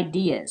Victorian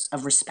ideas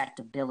of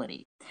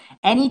respectability.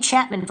 Annie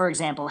Chapman, for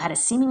example, had a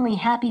seemingly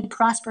happy,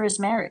 prosperous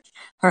marriage.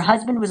 Her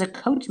husband was a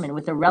coachman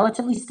with a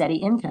relatively steady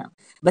income.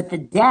 But the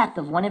death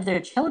of one of their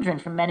children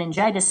from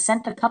meningitis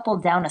sent the couple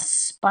down a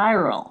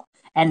spiral,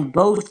 and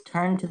both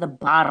turned to the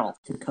bottle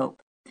to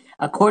cope.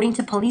 According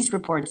to police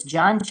reports,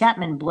 John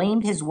Chapman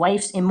blamed his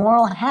wife's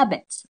immoral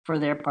habits for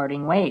their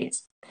parting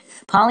ways.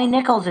 Polly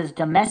Nichols'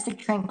 domestic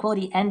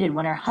tranquility ended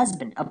when her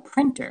husband, a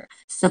printer,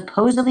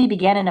 supposedly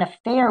began an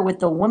affair with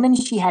the woman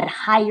she had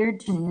hired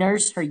to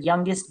nurse her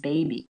youngest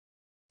baby.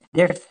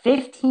 Their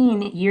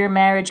 15-year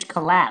marriage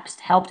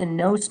collapsed, helped in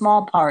no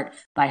small part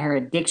by her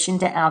addiction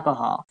to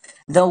alcohol.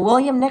 Though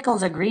William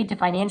Nichols agreed to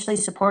financially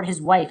support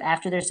his wife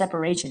after their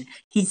separation,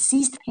 he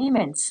ceased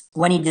payments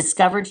when he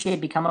discovered she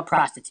had become a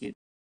prostitute.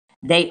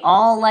 They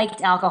all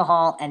liked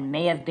alcohol and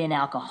may have been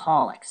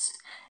alcoholics.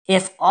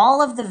 If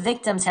all of the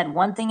victims had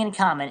one thing in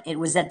common, it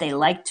was that they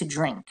liked to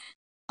drink.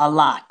 A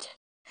lot.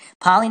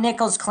 Polly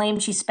Nichols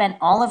claimed she spent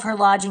all of her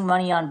lodging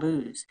money on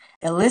booze.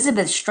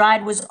 Elizabeth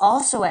Stride was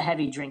also a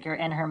heavy drinker,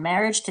 and her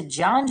marriage to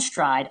John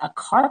Stride, a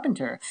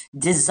carpenter,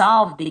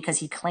 dissolved because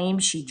he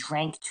claimed she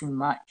drank too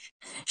much.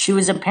 She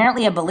was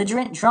apparently a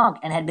belligerent drunk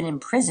and had been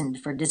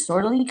imprisoned for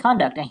disorderly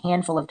conduct a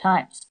handful of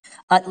times.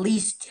 At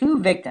least 2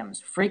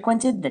 victims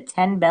frequented the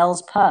 10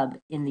 Bells pub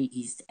in the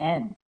East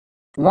End.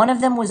 One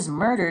of them was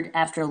murdered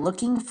after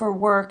looking for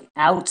work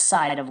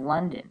outside of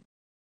London.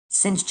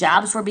 Since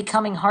jobs were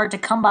becoming hard to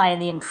come by in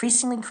the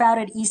increasingly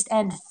crowded East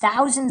End,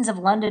 thousands of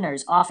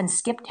Londoners often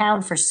skipped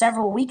town for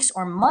several weeks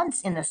or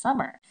months in the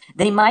summer.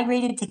 They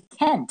migrated to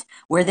Kent,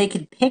 where they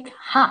could pick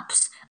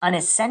hops, an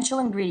essential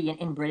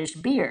ingredient in British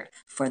beer,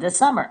 for the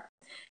summer.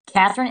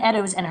 Catherine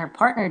Eddowes and her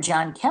partner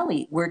John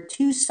Kelly were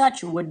 2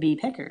 such would-be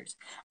pickers.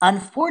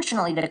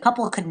 Unfortunately, the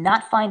couple could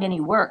not find any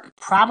work,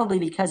 probably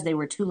because they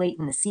were too late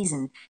in the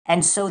season,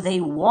 and so they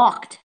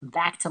walked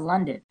back to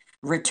London,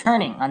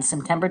 returning on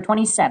September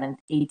 27th,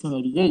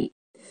 1888.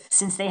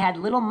 Since they had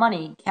little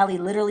money, Kelly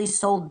literally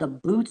sold the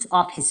boots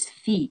off his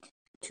feet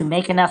to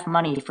make enough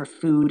money for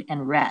food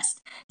and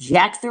rest.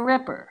 Jack the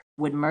Ripper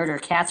would murder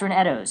Catherine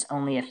Eddowes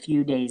only a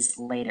few days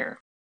later.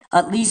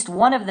 At least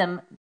one of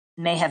them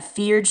may have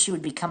feared she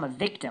would become a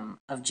victim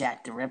of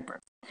Jack the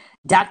Ripper.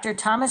 Dr.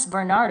 Thomas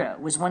Bernardo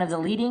was one of the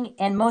leading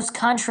and most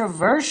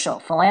controversial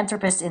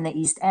philanthropists in the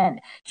East End.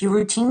 He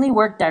routinely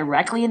worked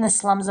directly in the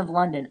slums of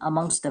London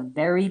amongst the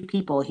very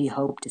people he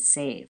hoped to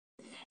save.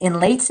 In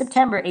late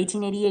September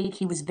 1888,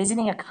 he was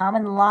visiting a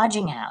common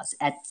lodging house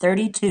at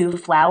 32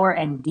 Flower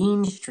and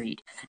Dean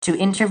Street to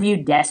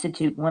interview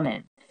destitute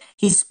women.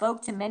 He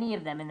spoke to many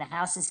of them in the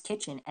house's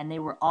kitchen, and they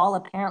were all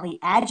apparently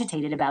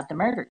agitated about the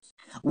murders.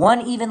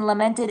 One even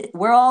lamented,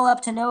 "We're all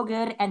up to no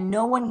good, and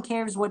no one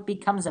cares what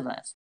becomes of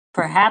us.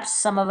 Perhaps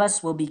some of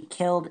us will be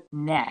killed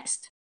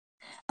next."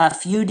 A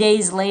few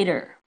days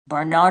later,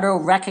 Bernardo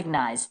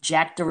recognized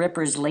Jack the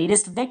Ripper's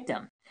latest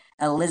victim,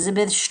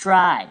 Elizabeth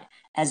Stride,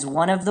 as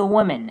one of the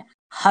women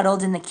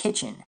huddled in the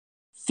kitchen,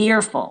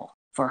 fearful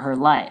for her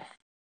life.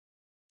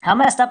 How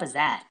messed up is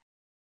that?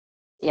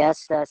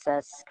 Yes,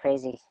 that's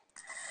crazy.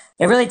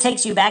 It really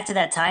takes you back to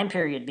that time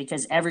period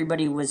because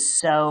everybody was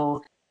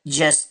so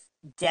just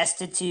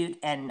destitute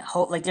and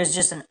like there's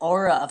just an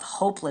aura of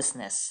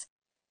hopelessness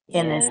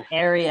in this Yeah.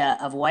 area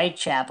of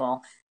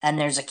Whitechapel, and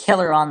there's a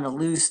killer on the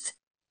loose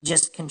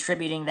just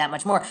contributing that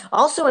much more.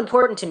 Also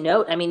important to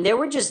note, I mean, there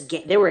were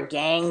there were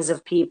gangs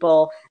of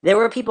people. There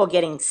were people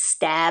getting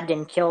stabbed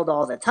and killed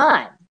all the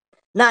time.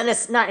 Not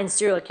in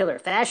serial killer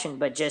fashion,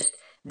 but just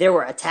There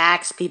were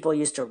attacks. People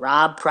used to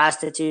rob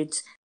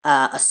prostitutes,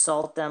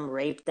 assault them,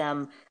 rape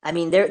them. I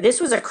mean, this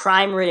was a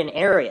crime-ridden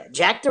area.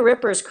 Jack the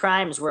Ripper's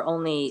crimes were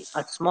only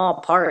a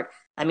small part.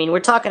 I mean, we're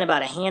talking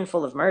about a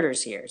handful of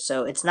murders here,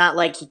 so it's not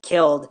like he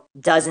killed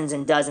dozens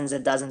and dozens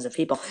and dozens of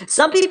people.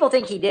 Some people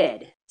think he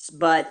did,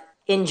 but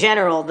in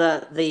general,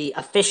 the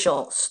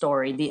official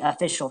story, the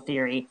official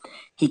theory,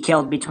 he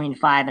killed between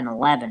 5 and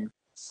 11.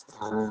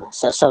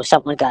 So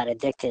someone got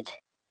addicted.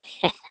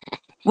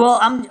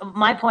 Well,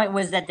 my point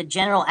was that the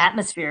general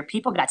atmosphere,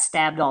 people got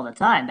stabbed all the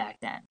time back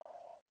then.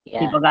 Yeah.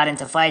 People got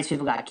into fights,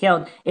 people got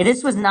killed.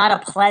 This was not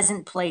a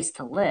pleasant place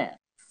to live.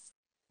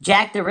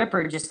 Jack the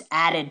Ripper just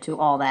added to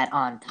all that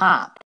on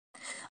top.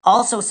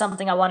 Also,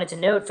 something I wanted to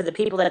note for the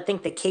people that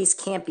think the case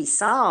can't be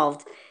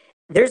solved,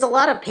 there's a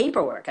lot of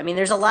paperwork. I mean,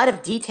 there's a lot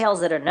of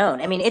details that are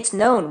known. I mean, it's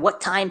known what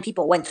time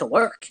people went to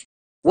work,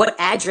 what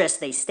address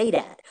they stayed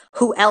at,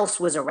 who else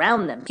was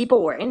around them.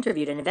 People were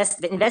interviewed and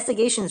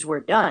investigations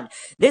were done.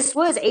 This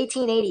was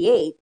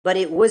 1888, but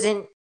it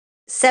wasn't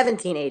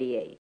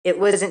 1788. It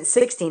wasn't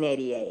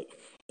 1688.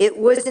 It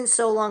wasn't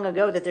so long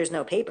ago that there's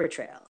no paper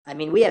trail. I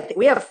mean, we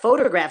have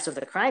photographs of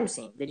the crime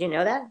scene. Did you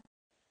know that?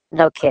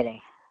 No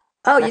kidding.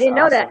 Oh, you That's didn't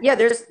know that? awesome. Yeah,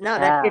 there's no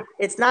that Yeah.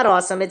 it's not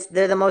awesome.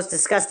 They're the most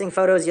disgusting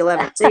photos you'll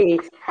ever see,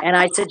 and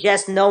I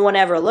suggest no one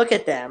ever look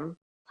at them.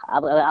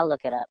 I'll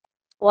look it up.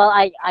 Well,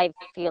 I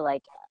feel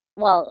like,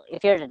 well,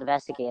 if you're an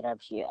investigator,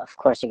 of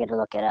course you're going to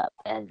look it up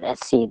and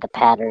see the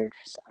patterns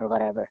or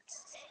whatever.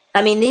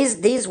 I mean,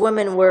 these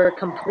women were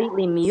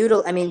completely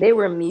I mean, they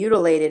were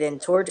mutilated and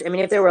tortured. I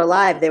mean, if they were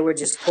alive, they were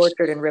just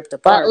tortured and ripped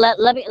But apart.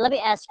 let me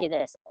ask you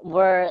this: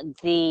 were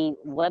the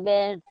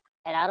women,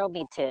 and I don't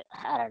mean to,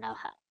 I don't know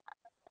how.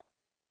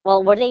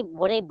 Well, were they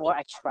more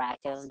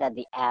attractive than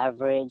the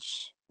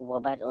average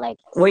woman? Like,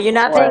 Were you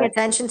not paying or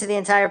attention to the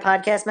entire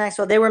podcast,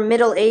 Maxwell? They were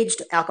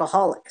middle-aged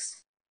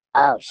alcoholics.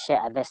 oh shit,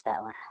 I missed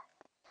that one.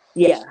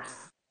 Yeah.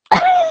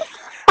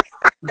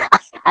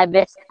 I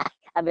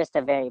missed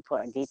a very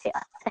important detail.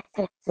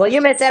 Well,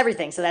 you missed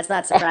everything, so that's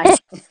not surprising.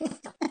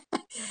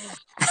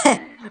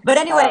 But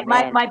anyway, Oh,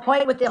 man. my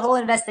point with the whole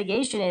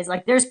investigation is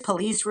like there's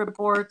police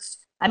reports.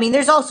 I mean,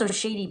 there's also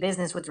shady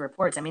business with the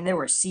reports. I mean, there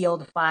were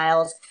sealed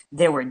files,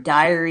 there were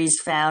diaries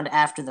found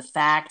after the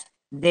fact,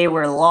 there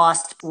were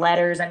lost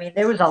letters. I mean,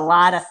 there was a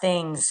lot of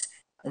things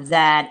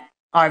that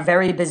are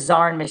very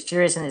bizarre and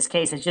mysterious in this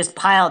case. It's just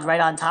piled right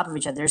on top of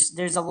each other.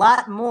 There's a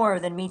lot more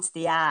than meets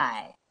the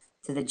eye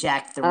to the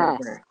Jack the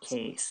Ripper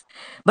case.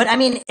 But I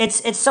mean,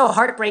 it's so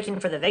heartbreaking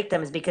for the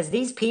victims because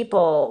these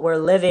people were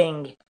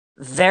living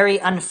very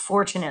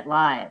unfortunate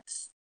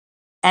lives.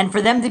 And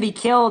for them to be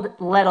killed,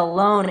 let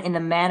alone in the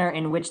manner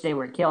in which they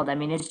were killed, I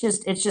mean, it's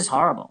just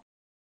horrible.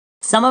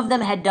 Some of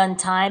them had done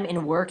time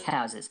in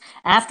workhouses.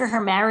 After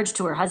her marriage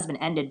to her husband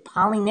ended,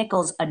 Polly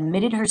Nichols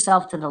admitted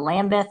herself to the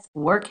Lambeth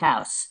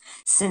workhouse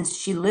since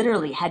she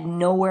literally had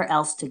nowhere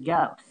else to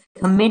go.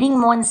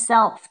 Committing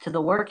oneself to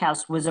the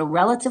workhouse was a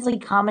relatively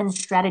common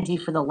strategy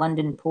for the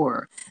London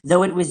poor,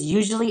 though it was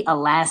usually a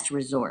last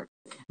resort.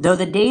 Though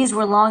the days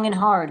were long and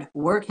hard,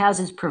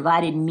 workhouses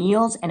provided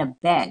meals and a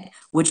bed,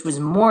 which was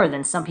more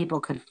than some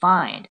people could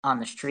find on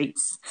the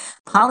streets.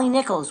 Polly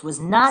Nichols was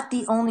not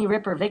the only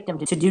Ripper victim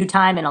to do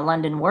time in a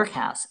London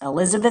workhouse.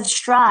 Elizabeth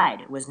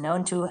Stride was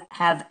known to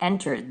have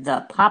entered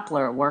the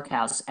Poplar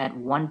workhouse at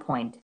one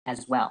point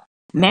as well.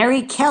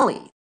 Mary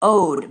Kelly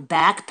owed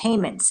back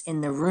payments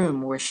in the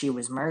room where she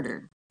was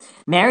murdered.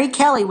 Mary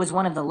Kelly was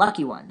one of the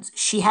lucky ones.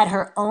 She had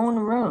her own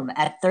room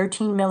at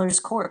 13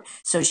 Miller's Court,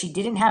 so she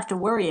didn't have to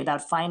worry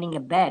about finding a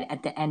bed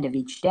at the end of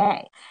each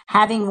day.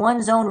 Having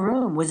one's own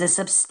room was a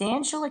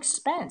substantial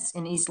expense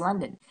in East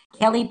London.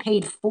 Kelly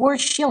paid 4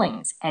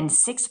 shillings and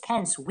 6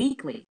 pence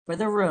weekly for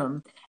the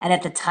room, and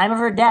at the time of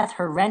her death,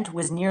 her rent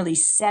was nearly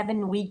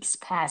 7 weeks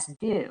past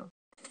due.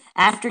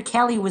 After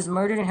Kelly was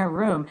murdered in her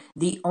room,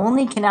 the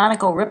only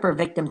canonical Ripper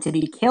victim to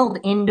be killed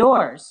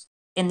indoors,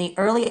 in the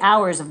early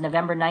hours of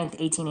November 9th,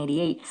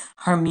 1888,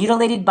 her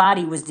mutilated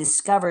body was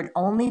discovered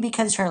only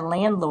because her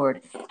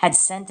landlord had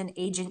sent an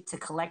agent to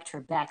collect her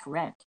back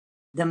rent.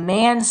 The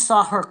man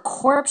saw her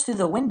corpse through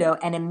the window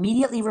and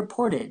immediately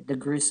reported the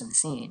gruesome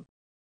scene.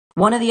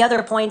 One of the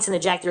other points in the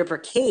Jack the Ripper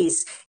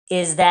case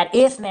is that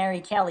if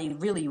Mary Kelly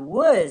really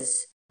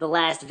was the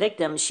last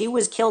victim, she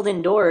was killed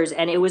indoors,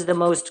 and it was the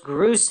most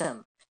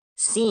gruesome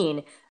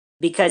scene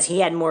because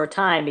he had more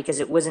time, because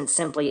it wasn't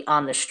simply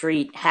on the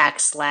street, hack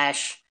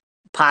slash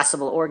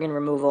possible organ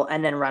removal,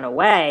 and then run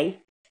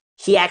away.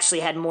 He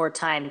actually had more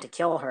time to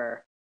kill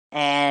her,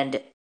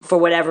 and for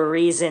whatever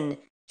reason,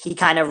 he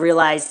kind of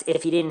realized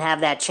if he didn't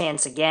have that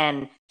chance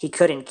again, he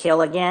couldn't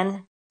kill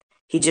again.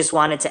 He just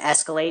wanted to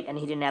escalate, and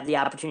he didn't have the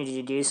opportunity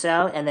to do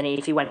so. And then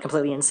if he went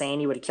completely insane,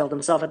 he would have killed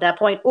himself at that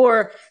point.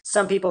 Or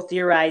some people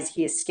theorize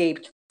he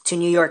escaped to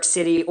New York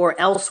City or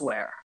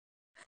elsewhere.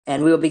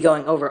 And we will be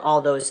going over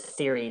all those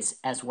theories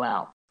as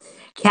well.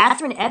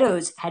 Catherine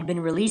Eddowes had been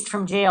released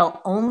from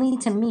jail only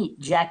to meet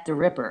Jack the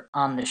Ripper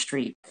on the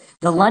street.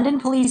 The London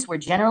police were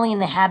generally in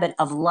the habit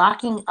of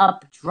locking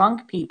up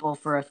drunk people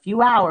for a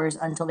few hours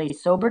until they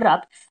sobered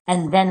up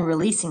and then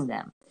releasing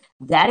them.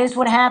 That is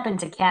what happened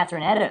to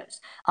Catherine Eddowes.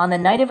 On the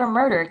night of her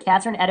murder,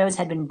 Catherine Eddowes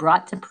had been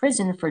brought to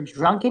prison for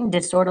drunken,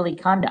 disorderly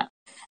conduct.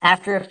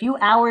 After a few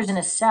hours in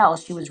a cell,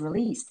 she was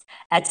released.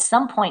 At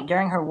some point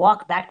during her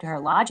walk back to her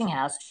lodging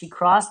house, she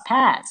crossed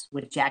paths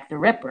with Jack the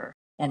Ripper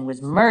and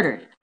was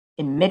murdered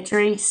in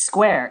Mitre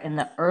Square in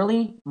the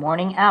early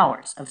morning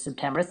hours of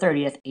September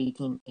 30th,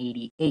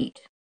 1888.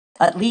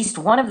 At least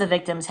one of the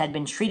victims had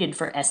been treated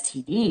for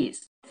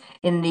STDs.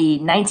 In the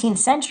 19th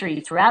century,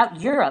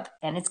 throughout Europe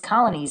and its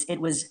colonies, it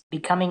was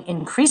becoming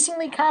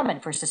increasingly common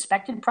for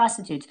suspected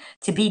prostitutes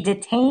to be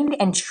detained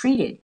and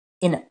treated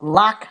in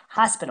lock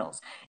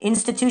hospitals,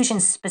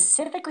 institutions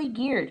specifically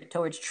geared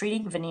towards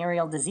treating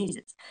venereal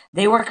diseases.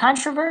 They were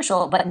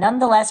controversial, but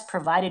nonetheless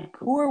provided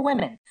poor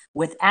women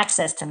with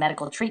access to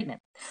medical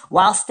treatment.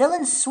 While still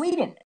in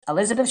Sweden,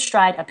 Elizabeth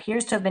Stride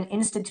appears to have been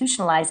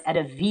institutionalized at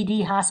a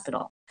VD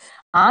hospital.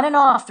 On and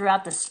off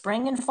throughout the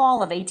spring and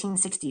fall of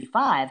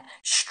 1865,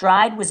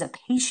 Stride was a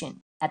patient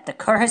at the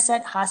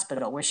Courcelles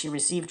Hospital, where she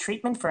received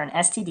treatment for an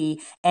STD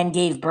and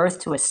gave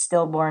birth to a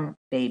stillborn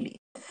baby.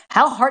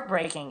 How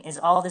heartbreaking is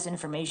all this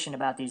information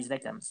about these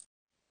victims?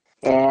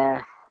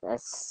 Yeah,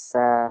 that's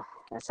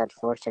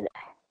unfortunate.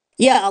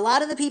 Yeah, a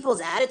lot of the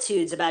people's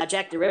attitudes about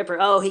Jack the Ripper,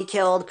 oh, he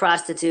killed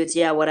prostitutes,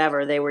 yeah,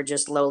 whatever, they were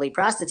just lowly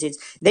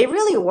prostitutes. They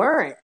really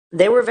weren't.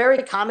 They were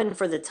very common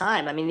for the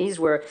time. I mean, these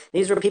were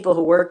people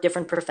who worked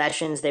different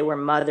professions. They were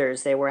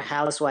mothers, they were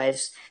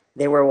housewives,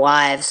 they were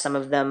wives. Some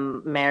of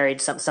them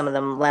married, some of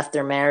them left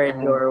their marriage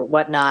or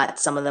whatnot.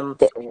 Some of them,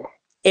 Did,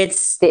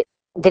 it's did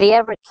he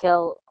ever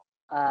kill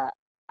a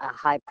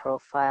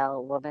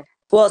high-profile woman?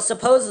 well,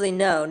 supposedly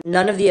no.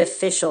 None of the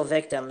official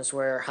victims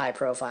were high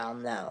profile,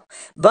 no.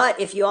 But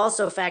if you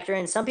also factor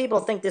in, some people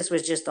think this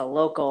was just a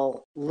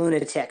local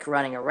lunatic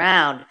running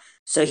around,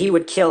 so he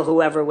would kill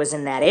whoever was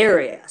in that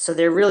area. So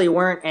there really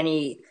weren't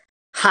any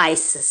high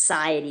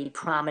society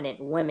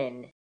prominent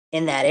women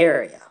in that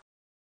area.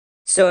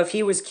 So if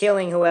he was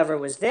killing whoever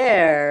was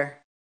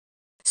there,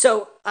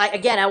 so I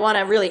want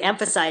to really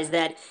emphasize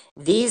that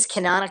these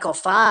canonical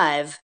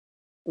five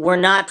were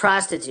not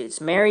prostitutes.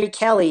 Mary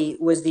Kelly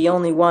was the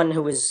only one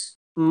who was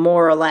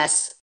more or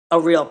less a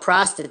real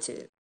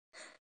prostitute.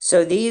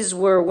 So these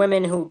were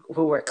women who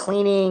were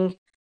cleaning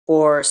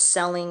or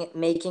selling,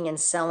 making and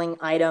selling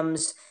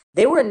items.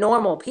 They were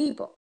normal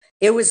people.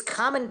 It was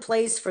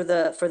commonplace for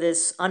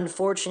this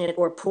unfortunate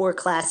or poor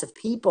class of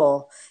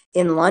people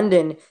in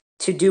London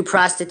to do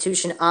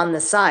prostitution on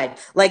the side.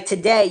 Like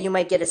today, you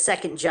might get a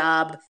second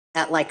job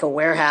at like a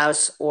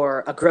warehouse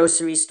or a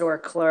grocery store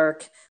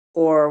clerk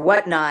or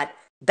whatnot.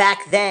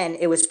 Back then,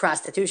 it was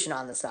prostitution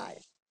on the side.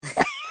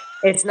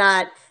 It's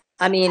not.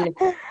 I mean,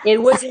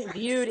 it wasn't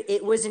viewed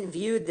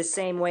the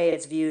same way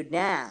it's viewed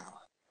now.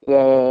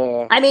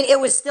 Yeah. I mean,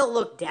 it was still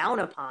looked down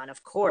upon,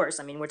 of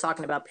course. I mean, we're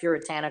talking about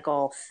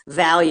puritanical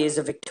values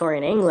of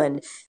Victorian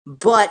England,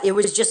 but it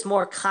was just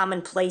more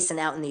commonplace and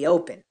out in the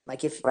open,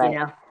 like if Right. you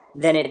know,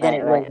 than it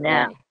was Right.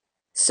 now.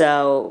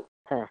 So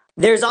Huh.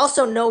 there's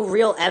also no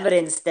real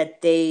evidence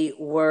that they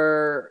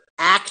were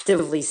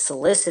actively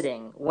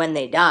soliciting when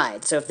they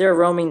died. So if they're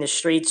roaming the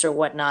streets or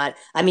whatnot,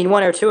 I mean,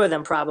 one or two of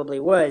them probably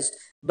was,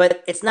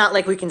 but it's not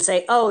like we can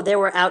say, oh, they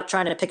were out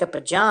trying to pick up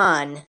a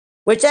John.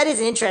 Which that is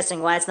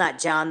interesting. Why it's not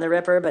John the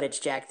Ripper, but it's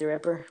Jack the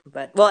Ripper.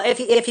 But well,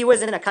 if he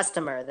wasn't a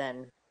customer,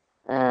 then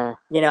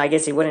I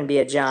guess he wouldn't be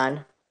a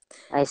John.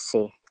 I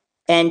see.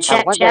 And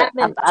I wonder.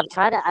 Chapman, I'm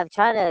trying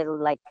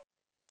to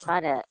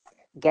trying to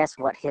guess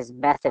what his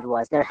method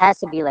was. There has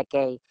to be like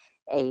a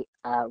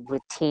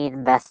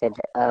routine method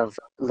of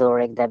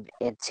luring them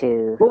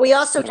into. well, we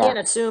also You know. can't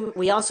assume.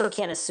 We also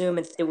can't assume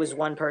it was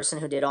one person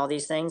who did all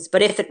these things.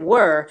 But if it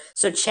were,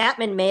 so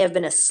Chapman may have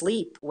been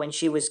asleep when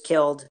she was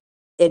killed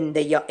in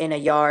a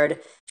yard.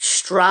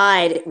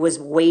 Stride was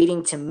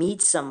waiting to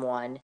meet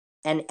someone,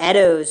 and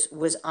Eddowes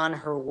was on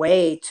her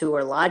way to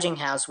her lodging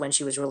house when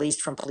she was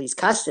released from police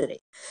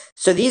custody.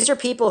 So these are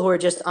people who are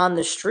just on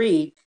the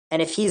street,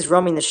 and if he's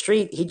roaming the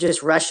street, he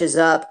just rushes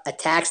up,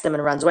 attacks them,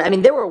 and runs away. I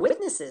mean, there were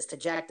witnesses to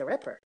Jack the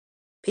Ripper.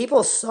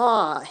 People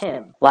saw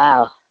him.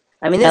 Wow.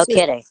 I mean, No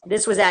kidding.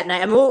 This was at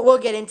night. I mean, we'll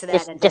get into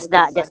that. Just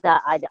not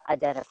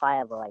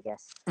identifiable, I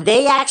guess.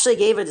 They actually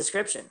gave a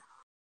description.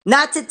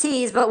 Not to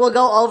tease, but we'll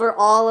go over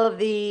all of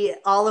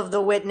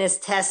the witness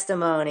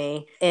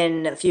testimony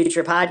in a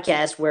future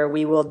podcast where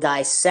we will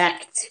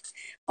dissect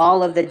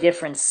all of the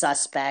different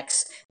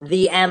suspects,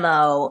 the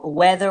MO,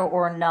 whether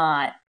or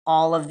not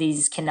all of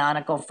these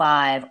canonical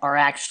five are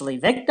actually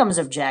victims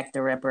of Jack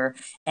the Ripper,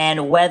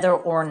 and whether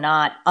or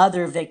not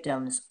other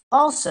victims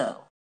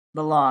also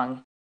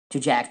belong to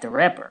Jack the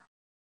Ripper.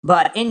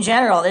 But in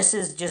general, this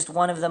is just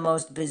one of the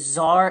most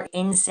bizarre,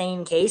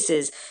 insane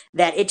cases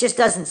that it just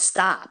doesn't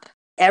stop.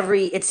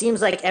 It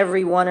seems like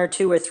every 1 or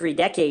 2 or 3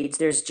 decades,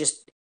 there's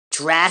just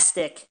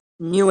drastic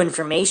new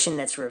information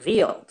that's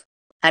revealed.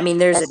 I mean,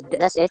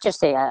 that's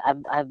interesting.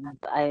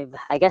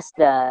 I guess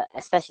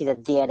especially the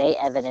DNA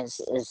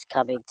evidence is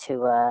coming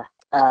to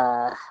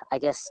I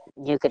guess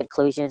new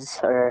conclusions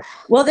or.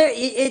 Well,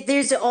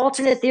 there's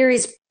alternate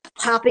theories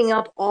popping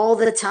up all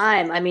the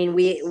time. I mean,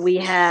 we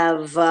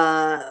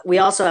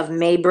also have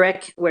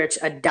Maybrick, which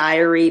a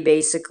diary,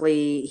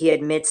 basically he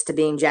admits to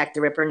being Jack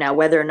the Ripper. Now,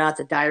 whether or not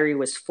the diary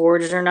was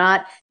forged or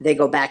not, they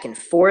go back and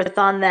forth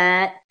on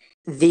that.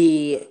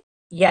 It's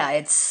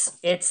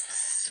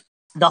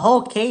the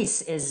whole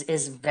case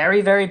is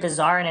very, very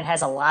bizarre, and it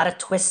has a lot of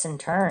twists and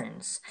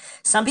turns.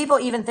 Some people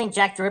even think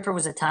Jack the Ripper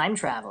was a time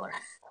traveler.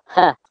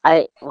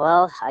 I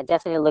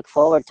definitely look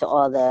forward to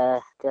all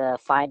the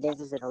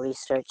findings and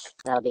research.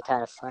 That'll be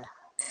kind of fun.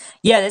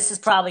 Yeah, this is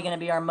probably going to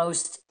be our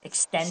most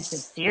extensive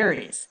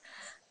series.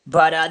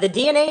 But the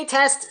DNA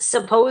test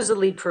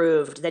supposedly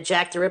proved that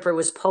Jack the Ripper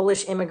was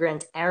Polish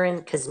immigrant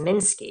Aaron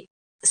Kosminski.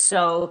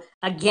 So,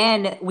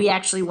 again, we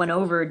actually went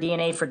over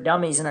DNA for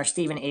Dummies in our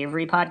Stephen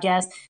Avery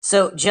podcast.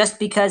 So, just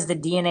because the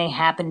DNA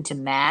happened to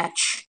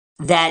match,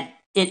 that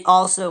it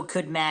also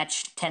could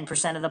match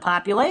 10% of the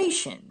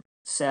population.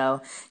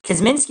 So,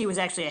 Kosminski was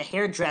actually a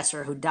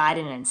hairdresser who died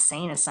in an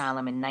insane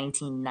asylum in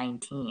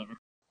 1919.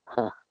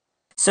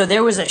 So,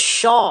 there was a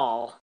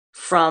shawl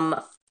from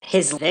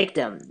his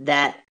victim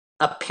that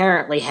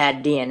apparently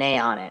had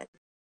DNA on it.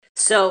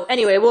 So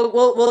anyway,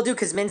 we'll do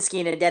Kosminski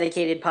in a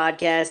dedicated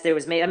podcast.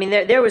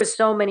 There was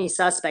so many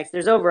suspects.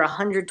 There's over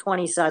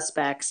 120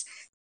 suspects,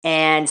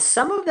 and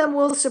some of them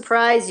will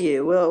surprise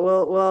you.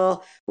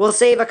 We'll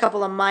save a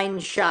couple of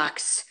mind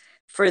shocks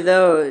for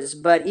those.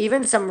 But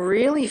even some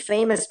really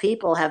famous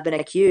people have been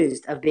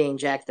accused of being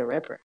Jack the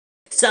Ripper.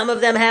 Some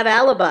of them have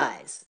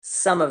alibis.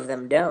 Some of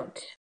them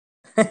don't.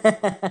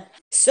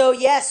 So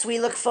yes, we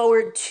look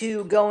forward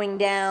to going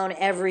down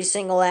every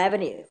single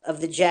avenue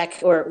of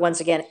the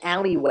once again,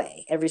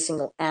 alleyway, every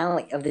single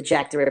alley of the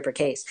Jack the Ripper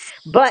case.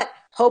 But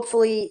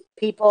hopefully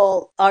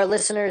our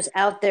listeners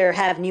out there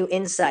have new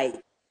insight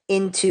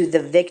into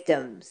the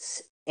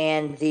victims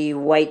and the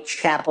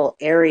Whitechapel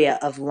area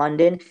of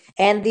London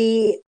and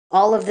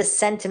all of the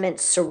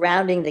sentiment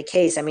surrounding the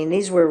case. I mean,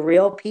 these were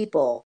real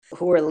people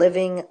who were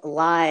living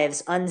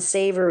lives,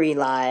 unsavory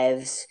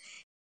lives,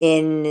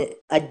 in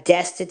a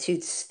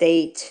destitute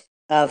state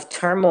of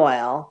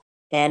turmoil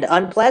and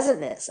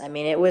unpleasantness. I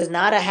mean, it was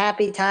not a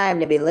happy time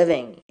to be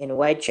living in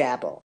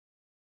Whitechapel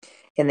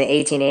in the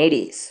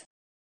 1880s.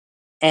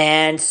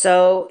 And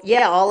so,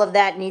 yeah, all of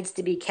that needs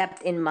to be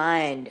kept in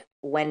mind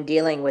when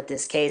dealing with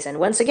this case. And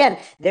once again,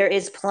 there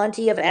is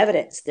plenty of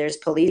evidence. There's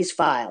police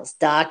files,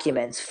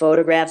 documents,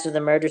 photographs of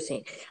the murder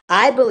scene.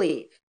 I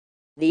believe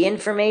the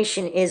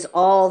information is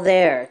all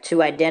there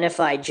to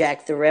identify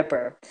Jack the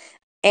Ripper.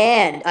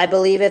 And I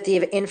believe if the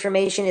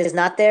information is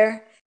not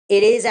there,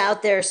 it is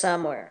out there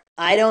somewhere.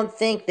 I don't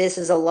think this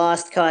is a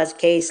lost cause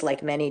case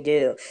like many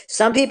do.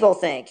 Some people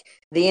think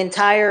the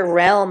entire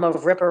realm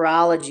of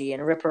ripperology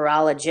and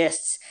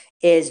ripperologists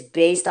is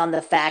based on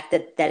the fact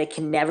that it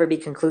can never be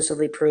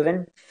conclusively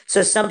proven.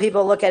 So some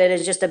people look at it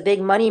as just a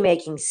big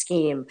money-making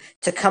scheme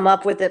to come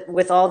up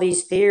with all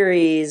these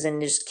theories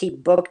and just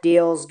keep book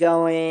deals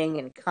going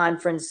and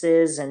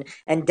conferences and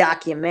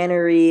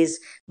documentaries.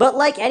 But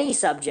like any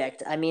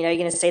subject, I mean, are you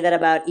going to say that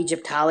about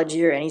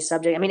Egyptology or any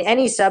subject? I mean,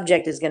 any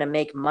subject is going to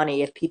make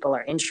money if people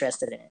are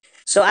interested in it.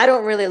 So I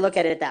don't really look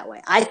at it that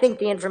way. I think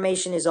the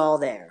information is all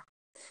there.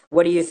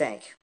 What do you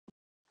think?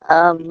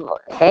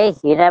 Hey,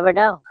 you never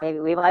know. Maybe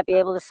we might be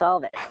able to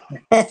solve it.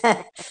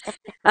 All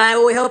right,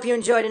 well, we hope you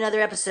enjoyed another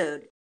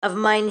episode of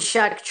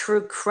MindShock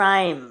True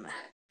Crime.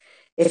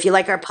 If you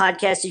like our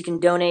podcast, you can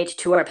donate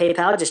to our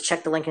PayPal. Just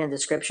check the link in the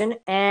description.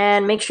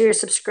 And make sure you're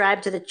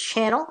subscribed to the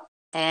channel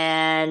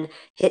and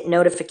hit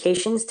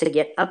notifications to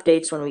get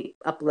updates when we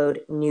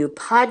upload new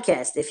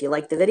podcasts. If you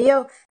like the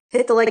video,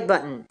 hit the like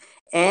button.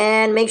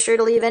 And make sure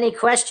to leave any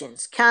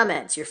questions,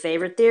 comments, your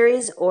favorite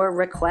theories, or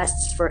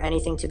requests for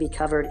anything to be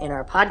covered in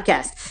our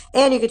podcast.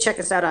 And you can check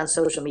us out on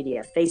social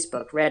media,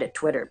 Facebook, Reddit,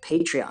 Twitter,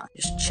 Patreon.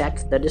 Just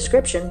check the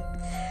description.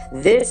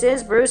 This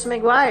is Bruce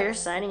McGuire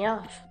signing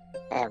off.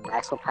 And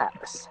Maxwell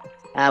Powers.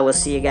 I will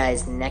see you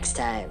guys next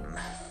time.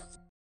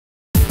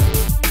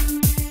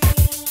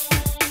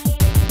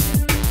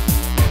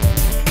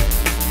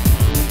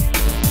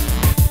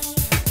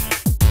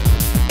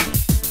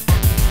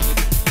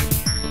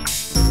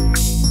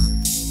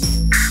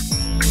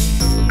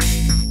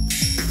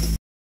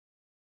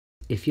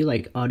 If you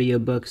like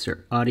audiobooks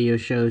or audio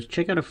shows,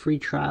 check out a free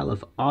trial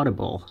of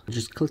Audible.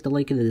 Just click the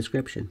link in the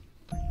description.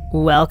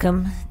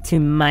 Welcome to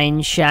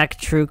MindShock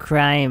True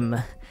Crime.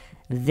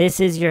 This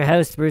is your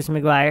host, Bruce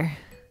McGuire.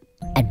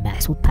 And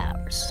Maxwell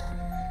Powers.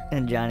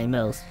 And Johnny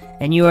Mills.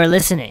 And you are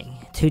listening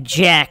to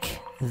Jack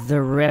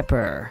the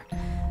Ripper,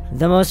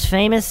 the most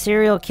famous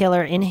serial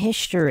killer in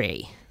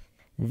history.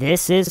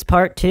 This is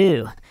part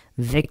 2,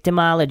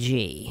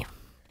 Victimology.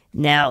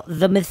 Now,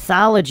 the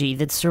mythology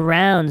that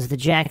surrounds the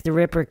Jack the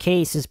Ripper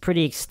case is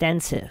pretty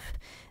extensive.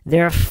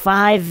 There are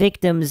 5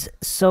 victims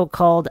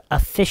so-called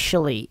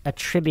officially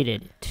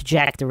attributed to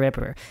Jack the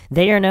Ripper.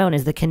 They are known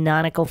as the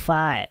Canonical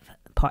 5,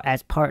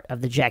 as part of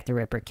the Jack the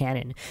Ripper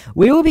canon.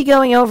 We will be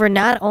going over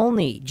not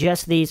only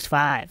just these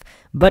 5,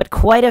 but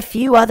quite a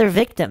few other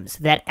victims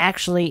that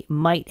actually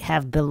might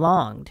have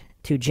belonged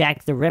to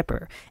Jack the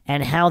Ripper,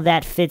 and how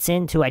that fits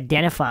into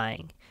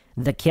identifying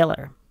the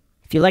killer.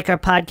 If you like our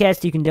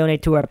podcast, you can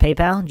donate to our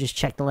PayPal. Just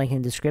check the link in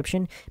the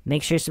description.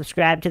 Make sure you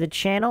subscribe to the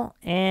channel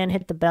and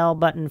hit the bell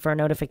button for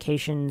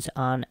notifications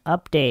on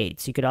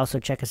updates. You could also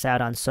check us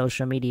out on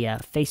social media,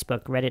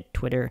 Facebook, Reddit,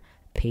 Twitter,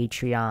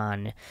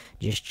 Patreon.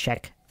 Just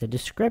check the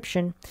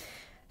description.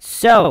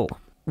 So,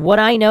 what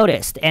I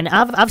noticed, and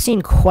I've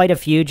seen quite a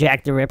few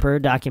Jack the Ripper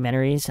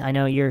documentaries. I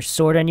know you're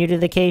sort of new to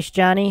the case,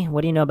 Johnny.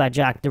 What do you know about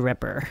Jack the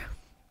Ripper?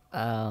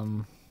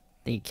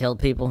 He killed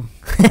people.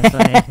 That's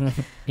what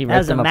he That ripped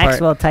was a them apart.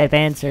 Maxwell-type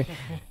answer.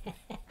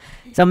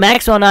 So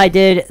Maxwell and I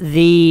did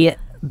the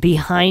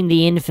Behind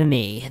the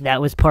Infamy. That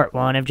was part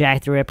 1 of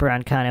Jack the Ripper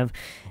on kind of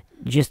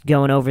just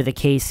going over the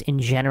case in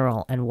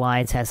general and why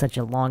it's had such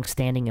a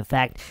long-standing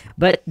effect.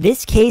 But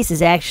this case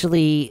is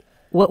actually,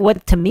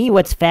 what to me,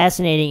 what's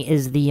fascinating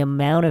is the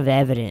amount of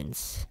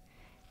evidence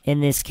in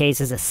this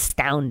case is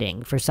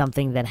astounding for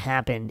something that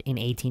happened in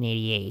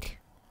 1888.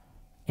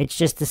 It's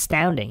just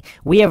astounding.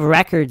 We have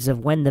records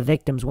of when the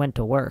victims went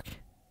to work,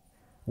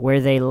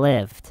 where they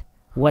lived,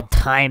 what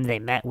time they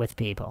met with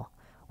people.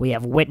 We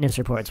have witness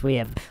reports. We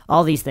have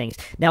all these things.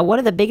 Now, one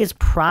of the biggest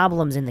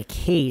problems in the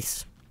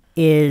case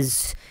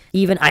is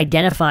even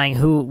identifying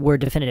who were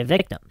definitive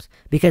victims,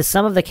 because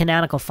some of the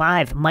canonical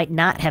 5 might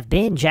not have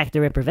been Jack the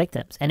Ripper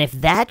victims. And if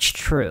that's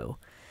true,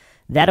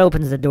 that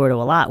opens the door to a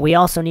lot. We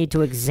also need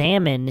to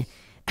examine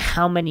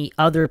how many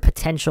other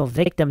potential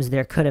victims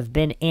there could have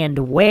been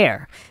and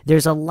where.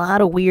 There's a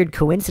lot of weird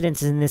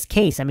coincidences in this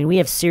case. I mean, we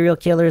have serial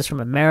killers from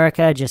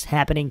America just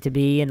happening to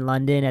be in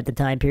London at the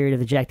time period of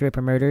the Jack the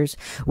Ripper murders.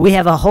 We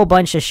have a whole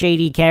bunch of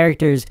shady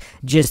characters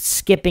just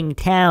skipping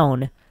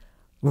town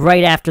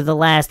right after the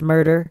last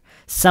murder.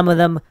 Some of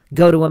them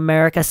go to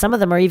America. Some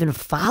of them are even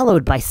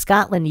followed by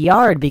Scotland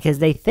Yard because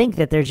they think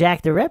that they're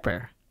Jack the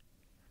Ripper.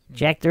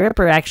 Jack the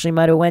Ripper actually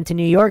might have went to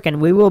New York,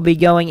 and we will be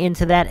going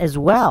into that as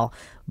well.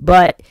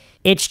 But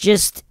it's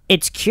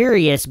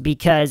curious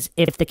because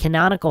if the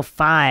canonical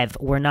 5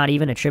 were not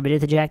even attributed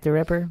to Jack the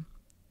Ripper,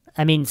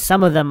 I mean,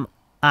 some of them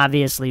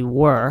obviously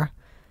were.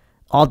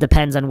 All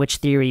depends on which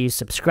theory you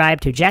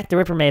subscribe to. Jack the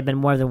Ripper may have been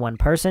more than one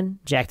person.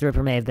 Jack the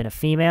Ripper may have been a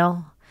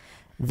female.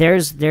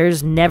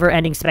 There's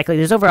never-ending speculation.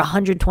 There's over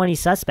 120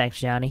 suspects,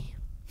 Johnny.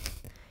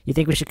 You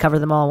think we should cover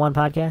them all in one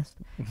podcast?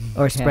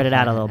 Or spread it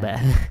out a little bit?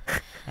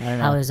 I don't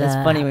know. It's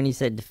funny when you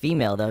said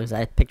female, though, because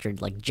I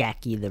pictured, like,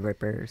 Jackie the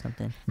Ripper or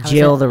something.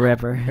 Jill the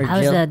Ripper.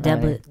 How's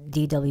the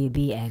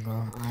DWB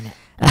angle on it?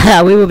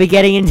 We will be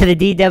getting into the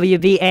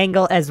DWB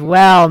angle as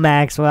well,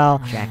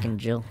 Maxwell. Jack and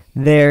Jill.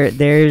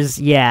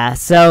 Yeah.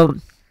 So,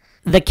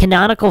 the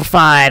canonical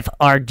 5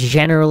 are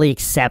generally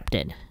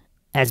accepted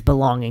as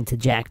belonging to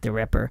Jack the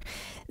Ripper.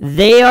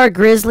 They are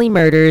grisly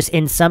murders.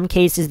 In some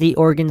cases, the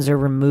organs are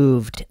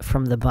removed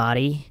from the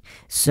body.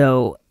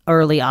 So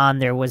early on,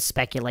 there was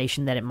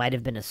speculation that it might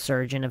have been a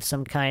surgeon of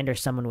some kind or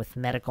someone with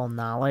medical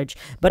knowledge.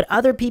 But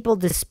other people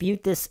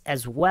dispute this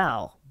as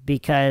well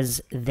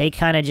because they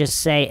kind of just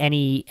say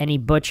any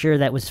butcher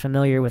that was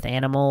familiar with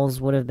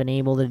animals would have been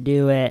able to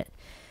do it.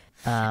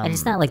 And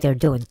it's not like they're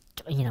doing,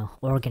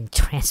 organ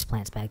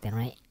transplants back then,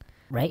 right?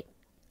 Right?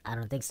 I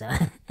don't think so.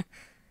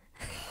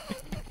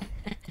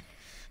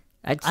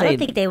 I don't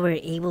think they were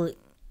able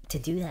to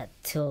do that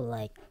till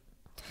like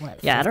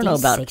what? Yeah, 50s, I don't know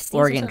about 60s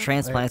organ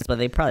transplants, but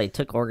they probably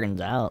took organs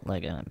out,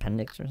 like an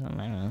appendix or something.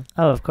 I don't know.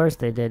 Oh, of course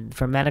they did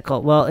for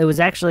medical. Well, it was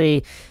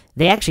they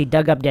actually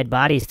dug up dead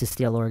bodies to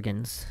steal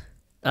organs.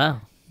 Oh,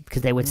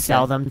 because they would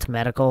sell them to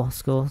medical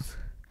schools.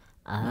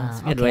 That's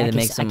a good way to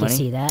make some money. I can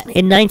see that.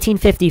 In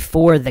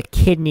 1954, the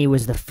kidney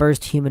was the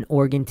first human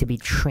organ to be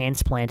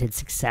transplanted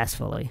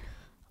successfully.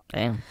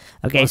 Damn.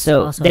 Okay,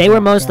 so they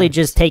were mostly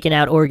just taking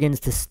out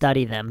organs to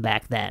study them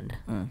back then.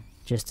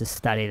 Just to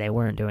study. They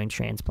weren't doing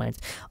transplants.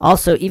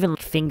 Also, even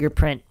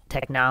fingerprint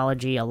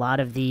technology, a lot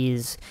of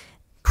these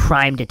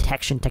crime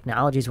detection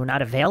technologies were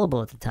not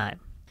available at the time.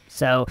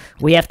 So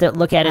we have to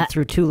look at it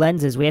through two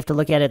lenses. We have to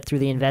look at it through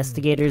the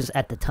investigators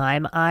at the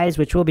time eyes,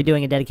 which we'll be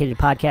doing a dedicated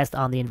podcast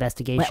on the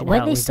investigation.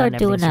 When they start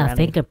doing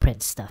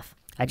fingerprint stuff?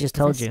 I just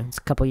told you. It's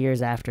a couple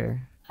years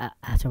after.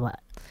 After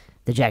what?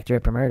 The Jack the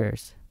Ripper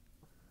murders.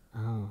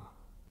 Oh.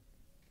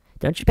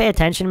 Don't you pay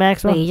attention,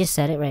 Maxwell? Wait, you just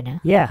said it right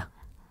now? Yeah.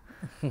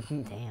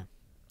 Damn.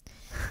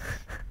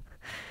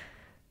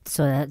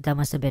 So that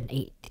must have been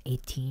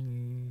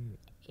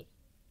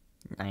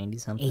 1890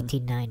 something.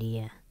 1890,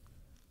 yeah.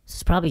 So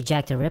it's probably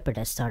Jack the Ripper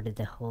that started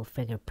the whole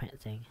fingerprint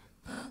thing.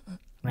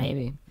 Right?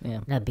 Maybe,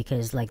 yeah. No,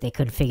 because like they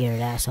couldn't figure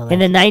it out. So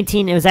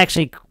it was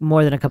actually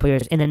more than a couple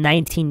years. In the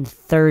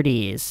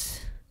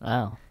 1930s,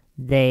 wow,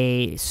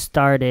 they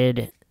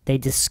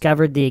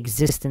discovered the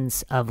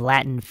existence of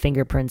Latin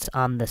fingerprints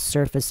on the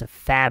surface of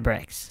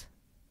fabrics.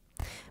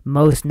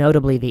 Most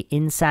notably, the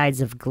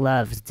insides of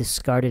gloves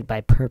discarded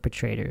by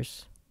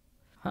perpetrators.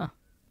 Huh.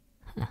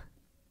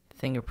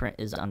 Fingerprint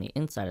is on the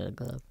inside of the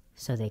glove.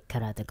 So they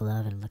cut out the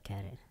glove and look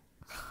at it.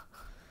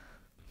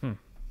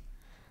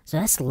 So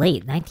that's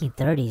late,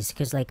 1930s,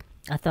 because, like,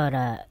 I thought,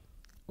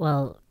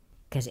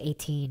 because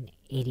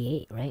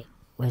 1888, right,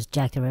 was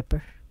Jack the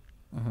Ripper?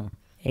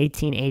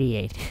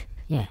 1888.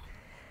 Yeah,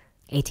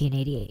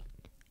 1888.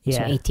 So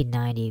Yeah.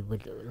 1890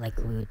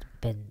 would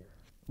been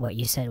what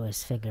you said was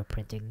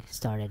fingerprinting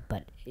started,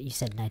 but you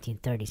said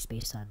 1930s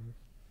based on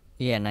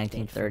Yeah, the 1930s.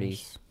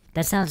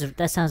 information.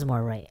 That sounds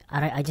more right.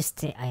 I just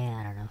think I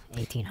don't know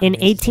 1800s. In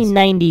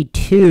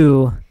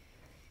 1892,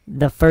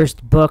 the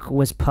first book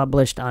was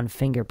published on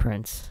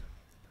fingerprints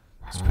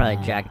It's probably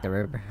Jack the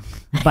Ripper.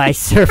 by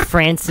Sir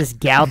Francis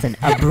Galton,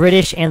 a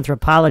British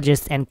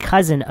anthropologist and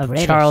cousin of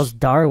British. Charles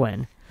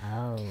Darwin.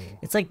 Oh,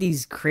 It's like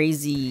these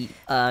crazy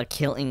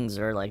killings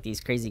or like these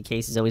crazy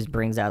cases always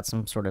brings out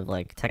some sort of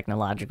like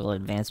technological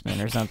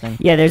advancement or something.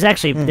 Yeah,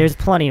 there's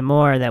plenty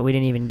more that we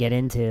didn't even get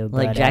into.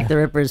 Like but, Jack the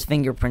Ripper's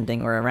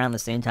fingerprinting were around the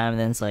same time, and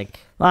then it's like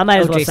Well, I might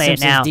as well O.J. say it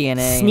Simpson's now.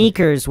 DNA.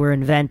 Sneakers were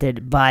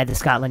invented by the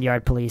Scotland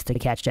Yard police to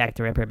catch Jack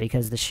the Ripper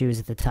because the shoes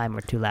at the time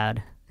were too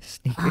loud.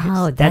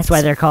 oh, That's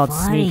why they're called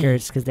funny.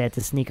 sneakers, because they had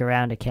to sneak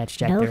around to catch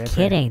Jack the No Ripper.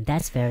 kidding.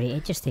 That's very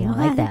interesting.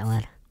 I like that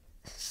one.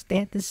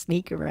 stand to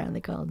sneak around.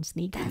 They call them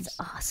sneakers. That's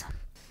awesome.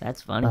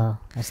 That's funny. Oh,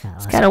 that's not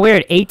awesome. Kind of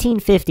weird.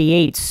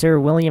 1858, Sir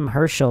William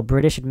Herschel,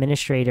 British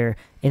administrator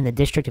in the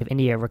District of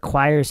India,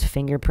 requires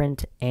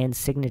fingerprint and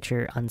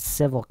signature on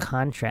civil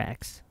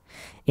contracts.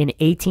 In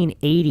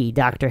 1880,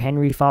 Dr.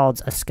 Henry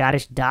Faulds, a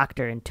Scottish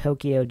doctor in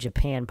Tokyo,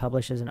 Japan,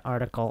 publishes an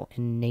article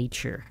in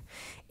Nature.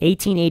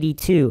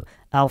 1882,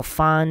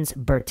 Alphonse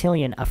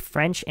Bertillon, a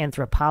French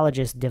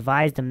anthropologist,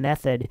 devised a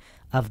method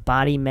of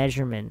body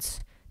measurements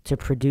to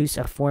produce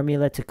a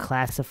formula to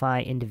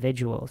classify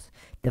individuals.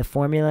 The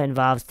formula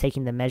involves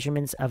taking the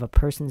measurements of a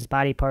person's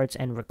body parts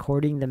and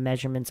recording the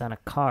measurements on a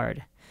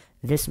card.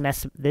 This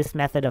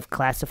method of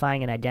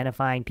classifying and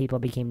identifying people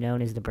became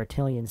known as the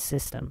Bertillon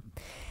system.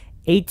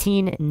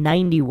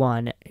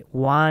 1891,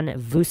 Juan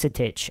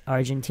Vucetich,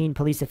 Argentine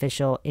police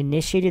official,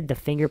 initiated the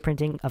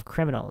fingerprinting of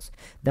criminals.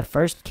 The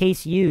first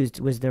case used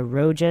was the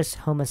Rojas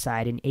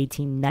homicide in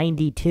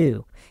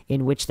 1892,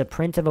 in which the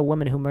print of a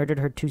woman who murdered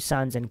her two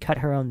sons and cut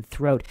her own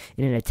throat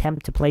in an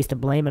attempt to place the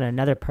blame on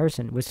another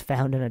person was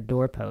found on a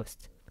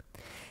doorpost.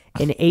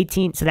 So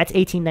that's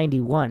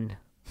 1891,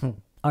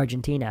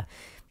 Argentina.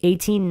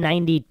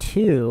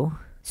 1892,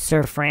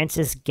 Sir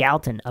Francis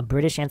Galton, a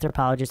British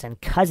anthropologist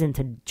and cousin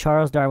to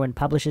Charles Darwin,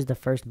 publishes the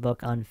first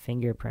book on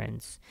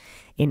fingerprints.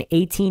 In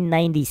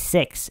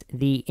 1896,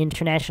 the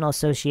International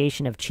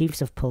Association of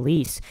Chiefs of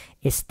Police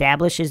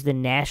establishes the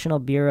National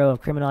Bureau of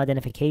Criminal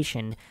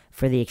Identification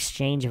for the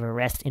exchange of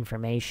arrest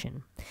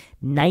information.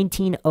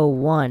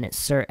 1901,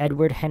 Sir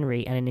Edward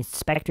Henry, an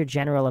Inspector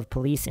General of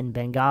Police in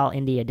Bengal,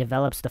 India,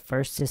 develops the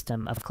first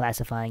system of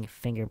classifying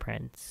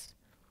fingerprints.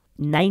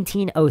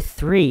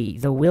 1903,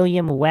 the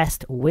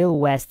Will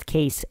West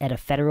case at a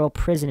federal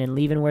prison in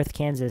Leavenworth,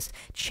 Kansas,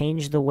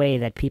 changed the way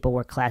that people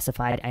were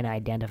classified and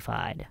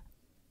identified.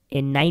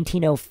 In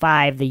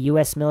 1905, the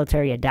U.S.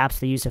 military adopts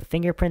the use of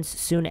fingerprints.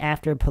 Soon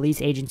after,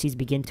 police agencies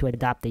begin to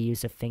adopt the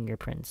use of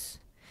fingerprints.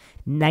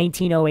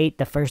 1908,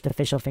 the first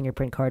official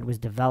fingerprint card was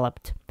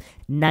developed.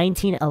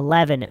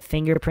 1911,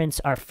 fingerprints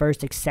are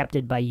first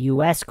accepted by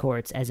U.S.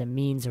 courts as a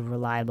means of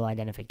reliable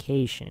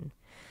identification.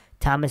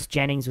 Thomas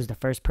Jennings was the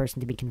first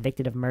person to be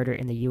convicted of murder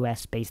in the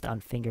U.S. based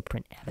on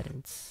fingerprint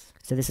evidence.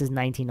 So this is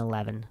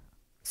 1911.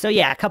 So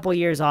yeah, a couple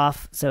years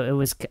off. So it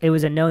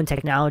was a known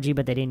technology,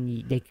 but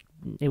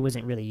it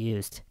wasn't really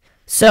used.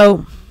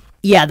 So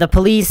yeah, the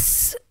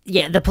police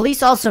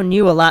also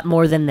knew a lot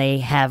more than they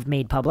have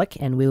made public,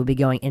 and we will be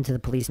going into the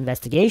police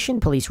investigation,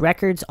 police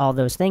records, all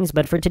those things.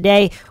 But for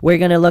today, we're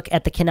going to look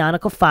at the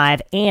Canonical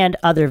Five and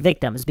other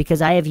victims,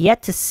 because I have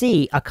yet to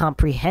see a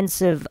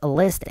comprehensive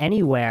list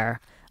anywhere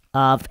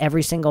of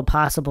every single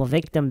possible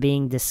victim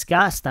being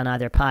discussed on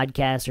either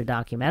podcasts or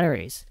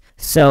documentaries.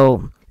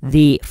 So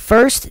the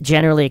first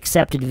generally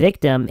accepted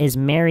victim is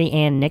Mary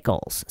Ann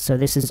Nichols. So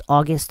this is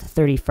August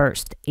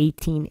 31st,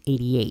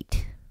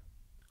 1888.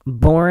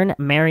 Born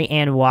Mary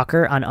Ann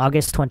Walker on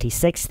August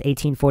 26,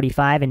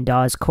 1845 in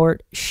Dawes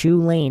Court,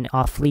 Shoe Lane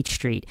off Fleet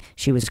Street.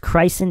 She was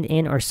christened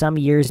in or some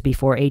years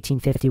before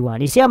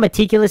 1851. You see how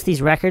meticulous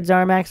these records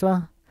are,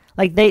 Maxwell?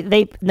 Like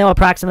they know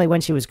approximately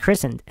when she was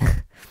christened.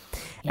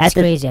 It's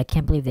crazy. I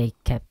can't believe they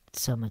kept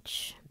so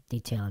much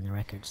detail in the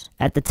records.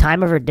 At the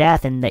time of her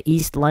death, in the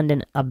East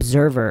London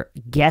Observer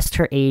guessed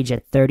her age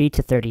at 30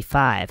 to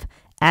 35.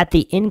 At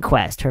the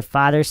inquest, her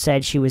father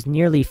said she was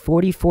nearly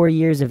 44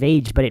 years of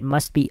age, but it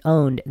must be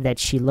owned that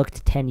she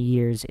looked 10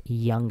 years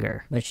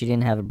younger. But she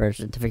didn't have a birth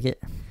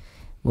certificate.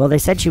 Well, they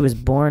said she was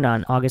born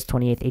on August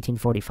 28th,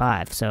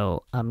 1845,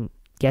 so I'm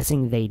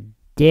guessing they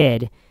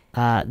did.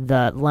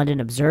 The London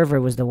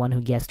Observer was the one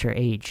who guessed her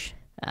age.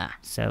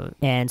 So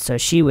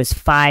she was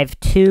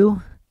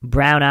 5'2",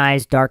 brown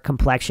eyes, dark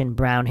complexion,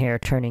 brown hair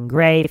turning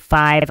gray,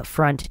 5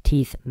 front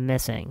teeth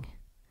missing,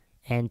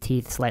 and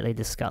teeth slightly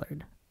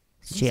discolored.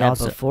 She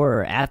also before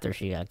or after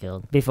she got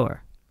killed?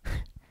 Before.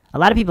 A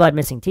lot of people had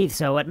missing teeth.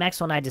 So what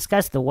Maxwell and I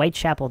discussed, the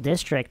Whitechapel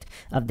district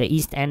of the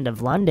East End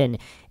of London,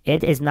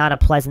 it is not a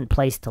pleasant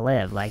place to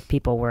live. Like,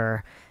 people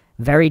were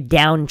very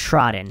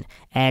downtrodden,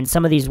 and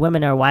some of these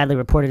women are widely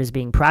reported as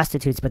being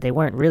prostitutes, but they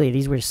weren't really.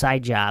 These were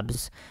side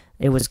jobs.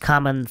 It was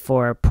common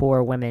for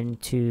poor women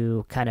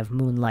to kind of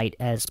moonlight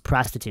as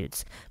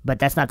prostitutes, but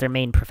that's not their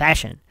main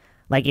profession.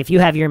 Like, if you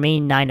have your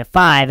main 9 to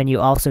 5 and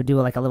you also do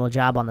like a little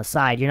job on the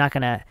side, you're not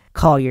going to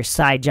call your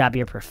side job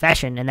your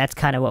profession, and that's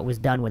kind of what was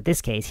done with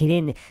this case.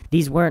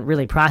 These weren't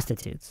really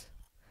prostitutes.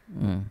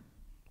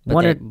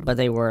 But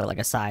they were like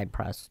a side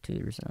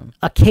prostitute or something.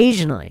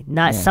 Occasionally.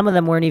 Some of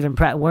them weren't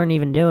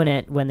even doing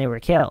it when they were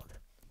killed.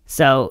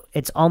 So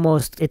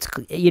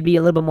you'd be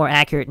a little bit more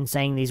accurate in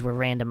saying these were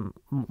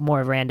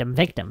more random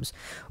victims.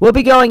 We'll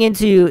be going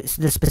into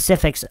the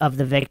specifics of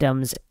the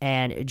victims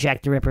and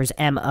Jack the Ripper's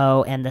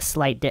MO and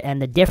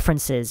the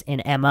differences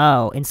in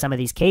MO in some of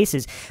these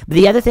cases. But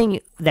the other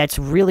thing that's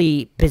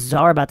really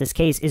bizarre about this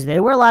case is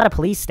there were a lot of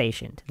police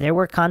stationed. There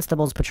were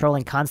constables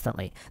patrolling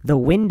constantly. The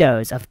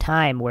windows of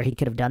time where he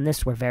could have done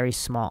this were very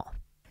small.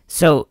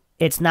 So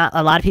it's not,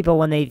 a lot of people,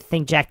 when they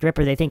think Jack the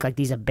Ripper, they think like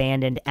these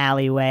abandoned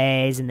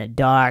alleyways in the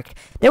dark.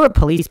 There were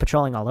police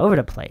patrolling all over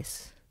the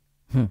place.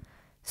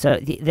 So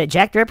the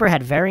Jack the Ripper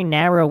had very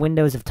narrow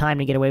windows of time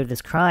to get away with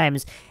his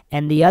crimes.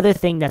 And the other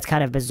thing that's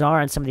kind of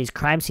bizarre on some of these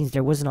crime scenes,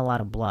 there wasn't a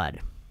lot of blood.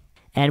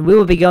 And we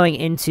will be going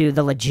into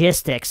the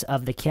logistics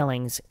of the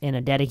killings in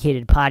a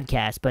dedicated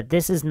podcast, but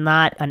this is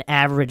not an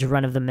average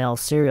run-of-the-mill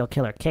serial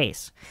killer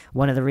case.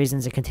 One of the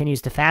reasons it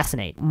continues to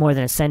fascinate more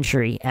than a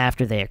century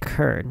after they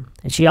occurred.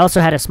 And she also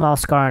had a small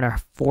scar on her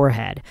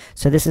forehead.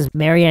 So this is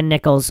Marianne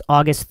Nichols,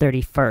 August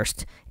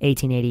 31st,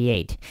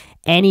 1888.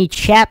 Annie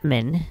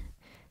Chapman,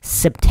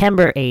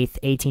 September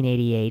 8th,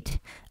 1888.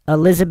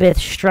 Elizabeth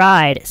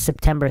Stride,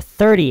 September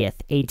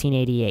 30th,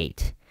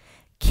 1888.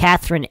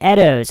 Catherine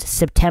Eddowes,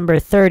 September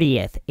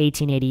 30th,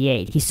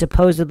 1888. He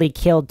supposedly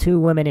killed 2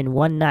 women in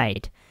one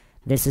night.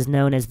 This is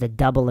known as the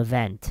double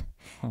event.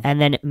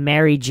 And then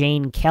Mary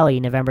Jane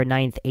Kelly, November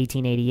 9th,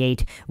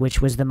 1888,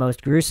 which was the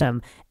most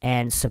gruesome,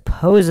 and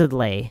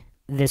supposedly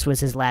this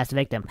was his last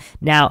victim.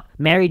 Now,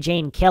 Mary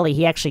Jane Kelly,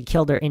 he actually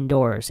killed her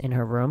indoors in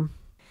her room.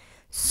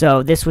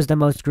 So this was the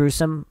most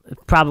gruesome,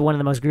 probably one of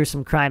the most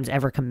gruesome crimes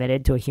ever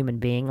committed to a human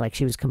being. Like,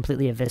 she was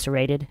completely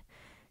eviscerated.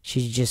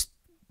 She's just...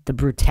 The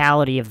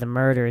brutality of the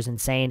murder is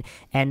insane,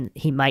 and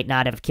he might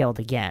not have killed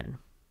again.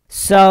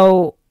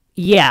 So,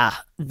 yeah,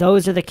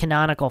 those are the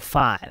canonical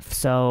 5.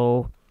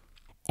 So,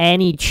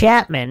 Annie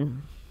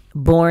Chapman,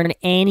 born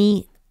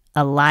Annie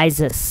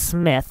Eliza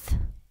Smith,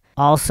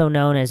 also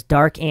known as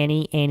Dark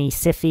Annie, Annie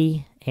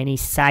Siffy, Annie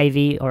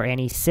Sivey, or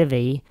Annie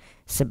Civey,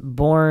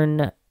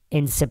 born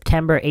in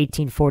September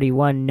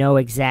 1841, no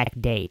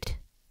exact date.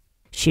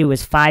 She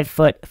was 5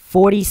 foot,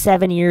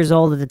 47 years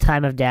old at the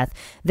time of death.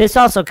 This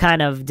also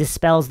kind of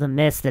dispels the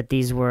myth that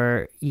these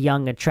were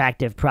young,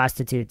 attractive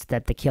prostitutes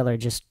that the killer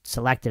just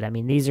selected. I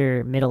mean, these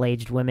are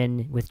middle-aged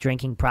women with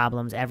drinking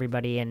problems.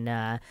 Everybody in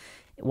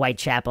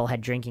Whitechapel had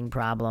drinking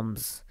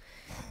problems.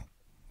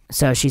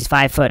 So she's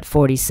 5 foot,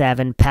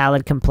 47,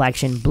 pallid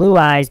complexion, blue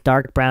eyes,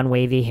 dark brown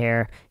wavy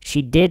hair.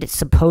 She did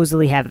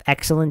supposedly have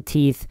excellent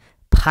teeth,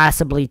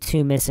 possibly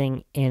 2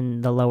 missing in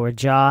the lower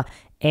jaw,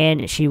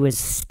 and she was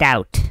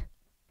stout.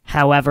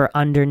 However,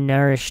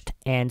 undernourished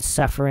and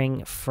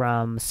suffering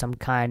from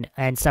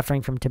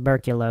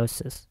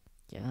tuberculosis.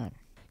 God.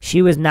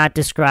 She was not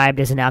described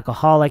as an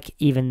alcoholic,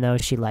 even though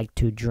she liked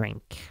to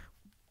drink.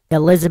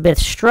 Elizabeth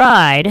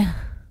Stride,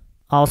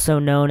 also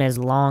known as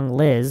Long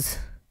Liz,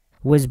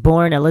 was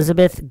born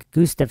Elizabeth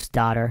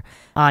Gustafsdotter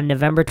on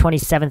November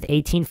 27,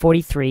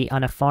 1843,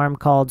 on a farm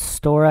called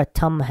Stora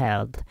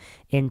Tumheld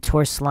in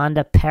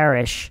Torslanda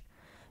Parish,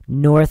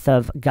 north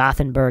of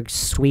Gothenburg,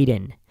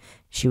 Sweden.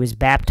 She was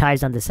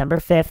baptized on December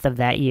 5th of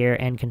that year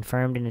and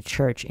confirmed in a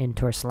church in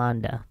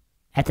Torslanda.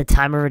 At the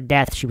time of her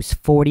death, she was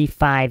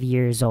 45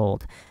 years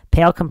old.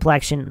 Pale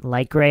complexion,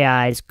 light gray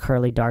eyes,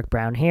 curly dark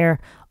brown hair.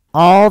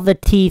 All the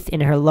teeth in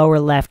her lower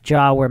left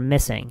jaw were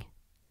missing.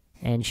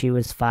 And she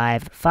was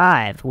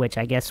 5'5", which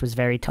I guess was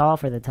very tall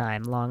for the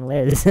time. Long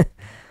Liz.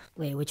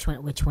 Wait, which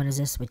one is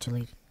this? Which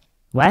lady?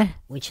 What?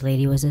 Which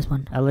lady was this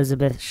one?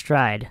 Elizabeth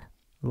Stride.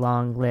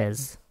 Long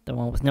Liz. The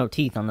one with no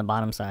teeth on the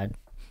bottom side.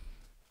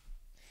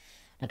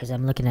 Because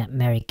I'm looking at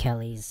Mary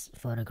Kelly's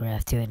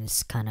photograph too, and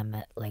it's kind of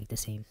like the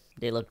same.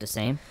 They look the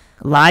same.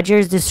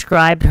 Lodgers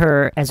described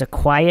her as a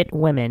quiet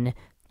woman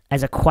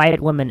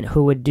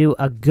who would do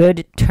a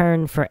good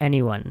turn for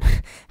anyone.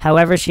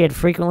 However, she had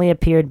frequently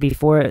appeared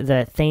before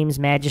the Thames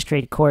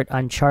Magistrate Court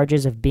on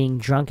charges of being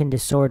drunk and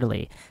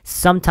disorderly,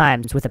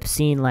 sometimes with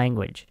obscene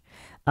language.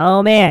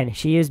 Oh man,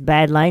 she used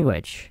bad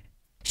language.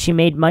 She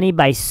made money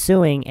by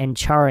suing and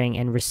charring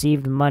and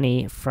received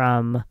money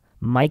from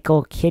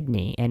Michael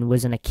Kidney and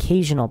was an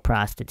occasional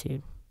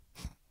prostitute.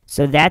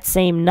 So that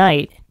same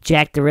night,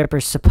 Jack the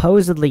Ripper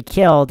supposedly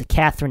killed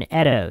Catherine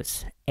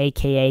Eddowes,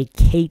 a.k.a.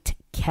 Kate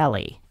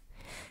Kelly.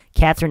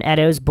 Catherine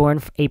Eddowes,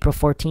 born April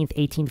 14th,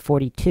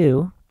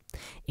 1842,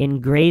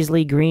 in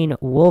Graiseley Green,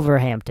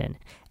 Wolverhampton.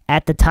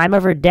 At the time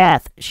of her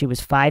death, she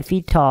was 5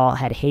 feet tall,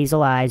 had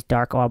hazel eyes,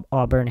 dark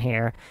auburn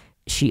hair.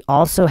 She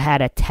also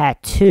had a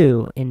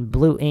tattoo in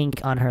blue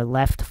ink on her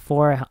left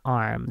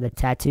forearm. The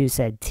tattoo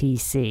said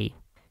TC.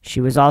 She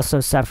was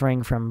also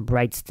suffering from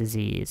Bright's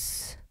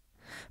disease.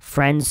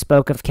 Friends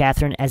spoke of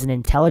Catherine as an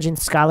intelligent,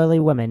 scholarly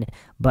woman,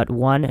 but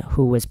one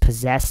who was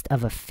possessed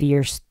of a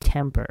fierce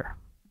temper.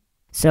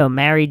 So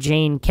Mary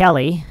Jane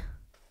Kelly,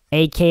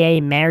 a.k.a.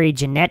 Mary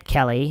Jeanette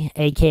Kelly,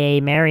 a.k.a.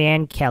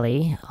 Marianne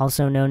Kelly,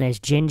 also known as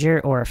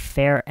Ginger or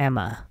Fair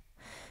Emma.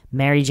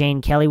 Mary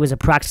Jane Kelly was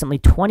approximately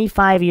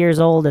 25 years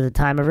old at the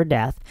time of her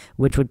death,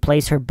 which would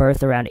place her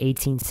birth around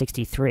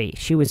 1863.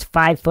 She was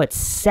 5 foot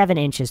 7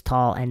 inches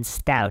tall and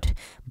stout,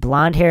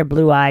 blonde hair,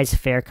 blue eyes,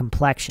 fair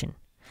complexion.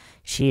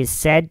 She is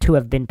said to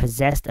have been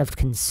possessed of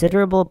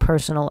considerable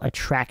personal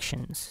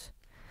attractions,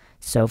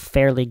 so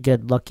fairly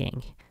good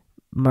looking.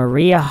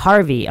 Maria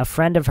Harvey, a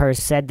friend of hers,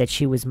 said that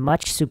she was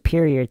much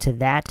superior to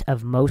that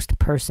of most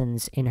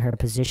persons in her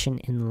position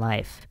in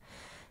life.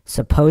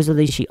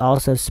 Supposedly, she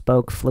also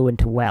spoke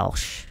fluent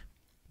Welsh.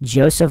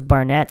 Joseph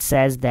Barnett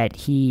says that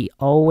he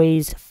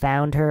always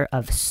found her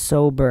of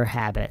sober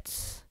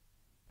habits.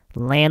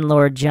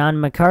 Landlord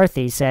John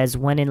McCarthy says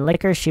when in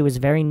liquor she was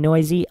very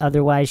noisy,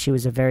 otherwise she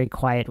was a very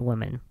quiet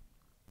woman.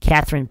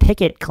 Catherine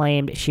Pickett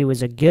claimed she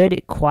was a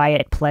good,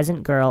 quiet,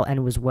 pleasant girl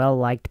and was well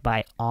liked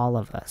by all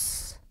of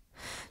us.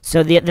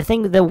 So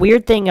the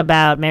weird thing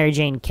about Mary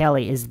Jane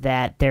Kelly is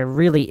that there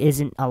really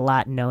isn't a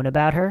lot known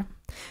about her,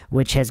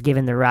 which has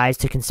given the rise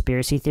to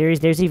conspiracy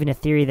theories. There's even a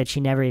theory that she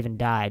never even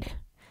died,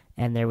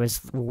 and there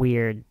was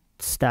weird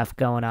stuff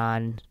going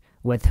on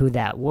with who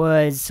that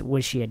was.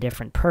 Was she a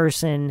different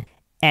person?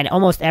 And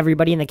almost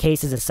everybody in the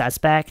case is a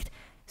suspect.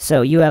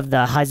 So you have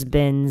the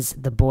husbands,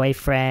 the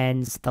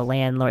boyfriends, the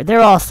landlord.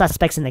 They're all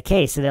suspects in the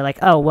case. So they're like,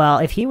 oh, well,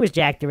 if he was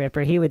Jack the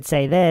Ripper, he would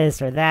say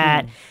this or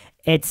that.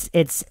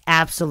 It's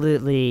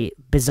absolutely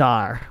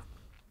bizarre.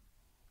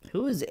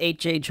 Who is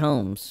H.H.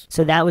 Holmes?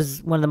 So that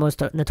was one of the most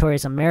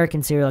notorious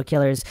American serial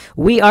killers.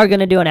 We are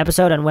going to do an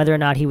episode on whether or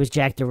not he was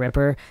Jack the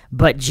Ripper,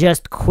 but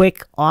just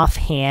quick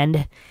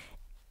offhand,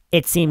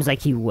 it seems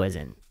like he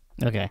wasn't.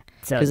 Okay.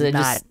 So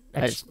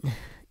it's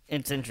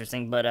it's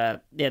interesting,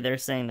 but yeah, they're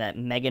saying that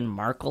Meghan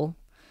Markle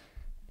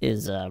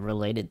is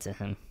related to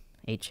him,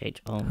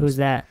 H.H. Holmes. Who's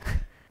that?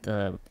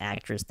 The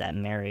actress that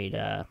married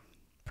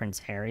Prince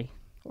Harry,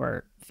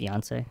 or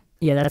fiance.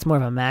 Yeah, that's more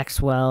of a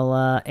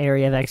Maxwell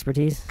area of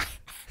expertise.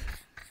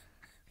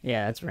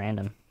 Yeah, that's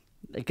random.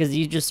 Because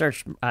you just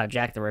search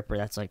Jack the Ripper,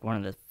 that's like one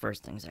of the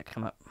first things that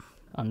come up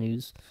on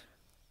news.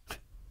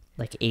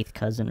 Like 8th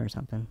cousin or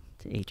something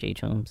to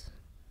H.H. Holmes.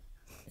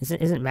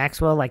 Isn't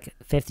Maxwell like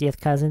 50th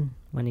cousin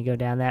when you go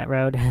down that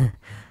road?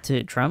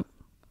 To Trump?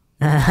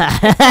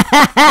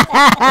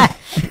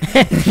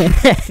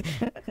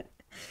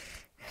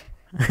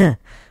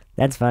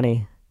 That's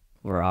funny.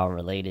 We're all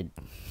related.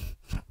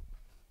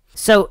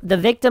 So the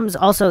victims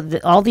also,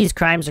 all these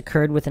crimes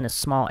occurred within a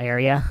small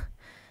area.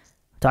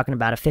 Talking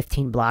about a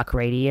 15-block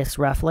radius,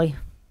 roughly.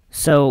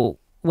 So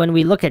when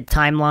we look at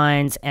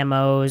timelines,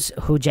 MOs,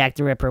 who Jack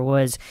the Ripper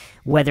was,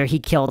 whether he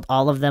killed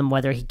all of them,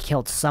 whether he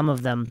killed some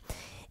of them,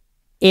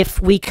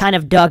 if we kind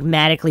of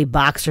dogmatically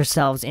box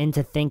ourselves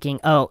into thinking,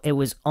 oh, it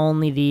was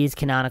only these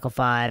canonical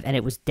 5, and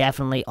it was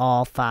definitely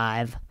all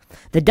 5.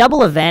 The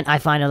double event I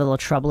find a little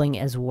troubling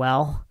as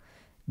well,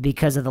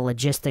 because of the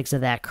logistics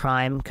of that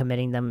crime,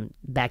 committing them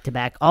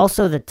back-to-back.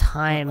 Also the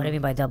time... What do you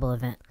mean by double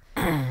event?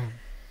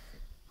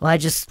 Well, I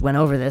just went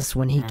over this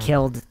when he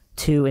killed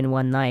 2 in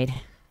one night.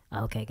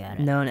 Okay, got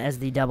it. Known as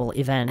the double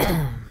event.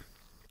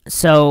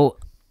 So,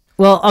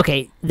 well,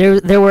 okay,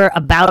 there were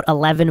about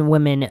 11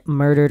 women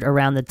murdered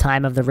around the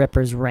time of the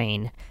Ripper's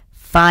reign.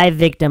 5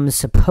 victims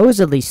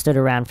supposedly stood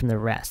around from the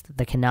rest,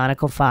 the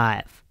canonical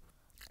 5.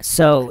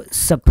 So,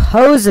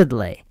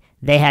 supposedly,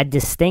 they had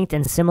distinct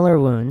and similar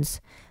wounds,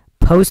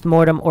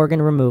 post-mortem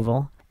organ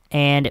removal,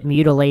 and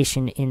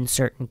mutilation in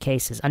certain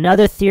cases.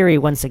 Another theory,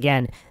 once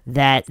again,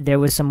 that there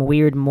was some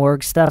weird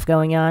morgue stuff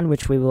going on,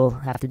 which we will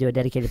have to do a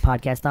dedicated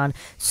podcast on.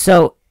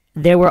 So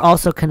there were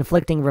also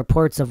conflicting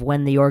reports of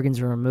when the organs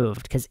were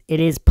removed, because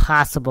it is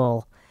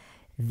possible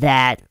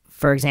that,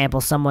 for example,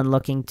 someone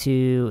looking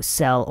to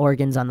sell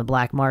organs on the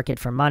black market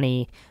for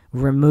money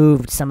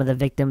removed some of the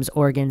victims'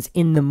 organs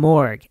in the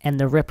morgue, and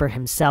the Ripper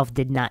himself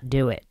did not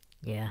do it.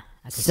 Yeah.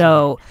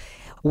 So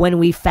when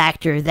we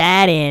factor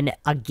that in,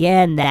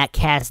 again, that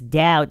casts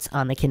doubts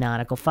on the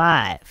canonical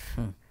 5.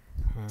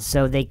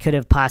 So they could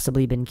have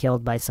possibly been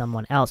killed by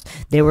someone else.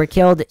 They were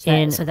killed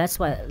in... So that's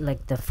why,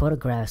 like, the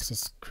photographs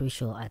is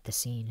crucial at the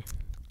scene.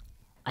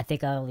 I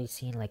think I only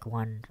seen, like,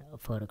 one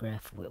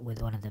photograph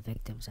with one of the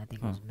victims. I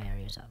think it was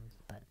Mary or something.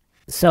 But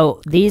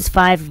So these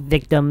 5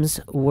 victims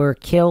were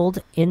killed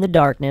in the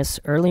darkness,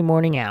 early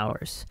morning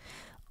hours.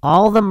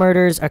 All the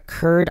murders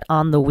occurred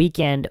on the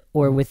weekend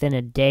or within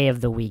a day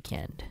of the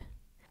weekend,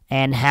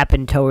 and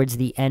happened towards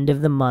the end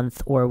of the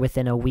month or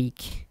within a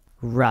week,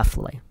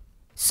 roughly.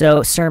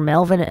 So Sir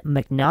Melvin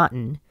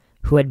McNaughton,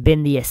 who had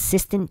been the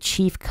Assistant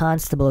Chief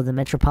Constable of the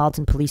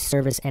Metropolitan Police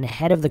Service and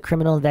head of the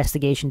Criminal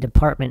Investigation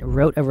Department,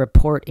 wrote a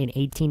report in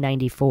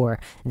 1894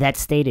 that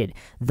stated,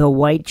 the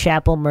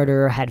Whitechapel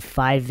murderer had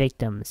 5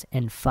 victims,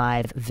 and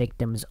 5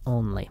 victims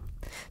only.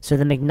 So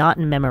the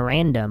McNaughton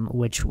Memorandum,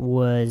 which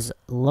was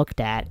looked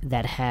at,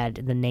 that had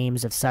the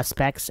names of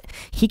suspects,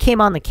 he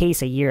came on the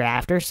case a year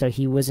after, so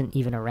he wasn't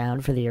even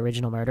around for the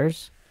original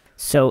murders.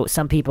 So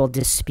some people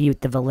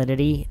dispute the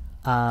validity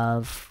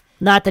of,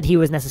 not that he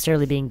was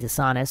necessarily being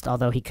dishonest,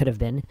 although he could have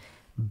been,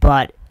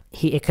 but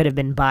it could have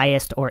been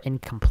biased or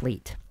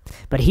incomplete.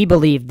 But he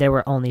believed there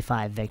were only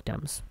 5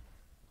 victims.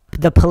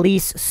 The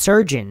police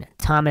surgeon,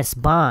 Thomas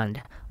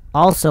Bond,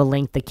 also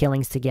linked the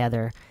killings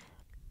together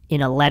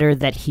in a letter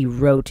that he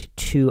wrote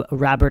to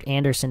Robert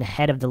Anderson,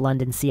 head of the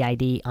London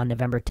CID, on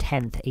November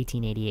 10th,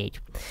 1888.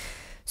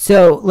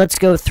 So let's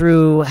go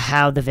through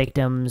how the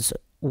victims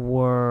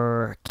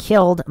were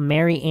killed.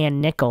 Mary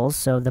Ann Nichols,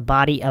 so the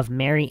body of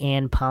Mary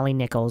Ann Polly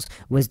Nichols,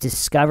 was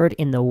discovered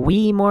in the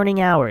wee morning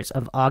hours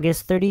of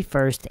August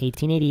 31st,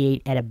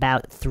 1888 at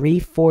about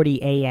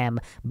 3:40 a.m.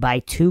 by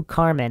 2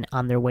 carmen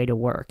on their way to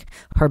work.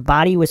 Her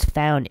body was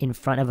found in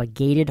front of a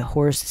gated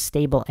horse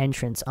stable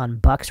entrance on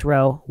Bucks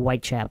Row,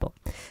 Whitechapel.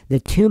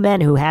 The 2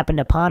 men who happened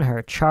upon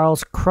her,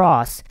 Charles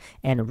Cross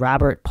and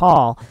Robert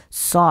Paul,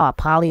 saw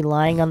Polly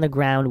lying on the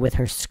ground with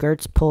her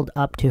skirts pulled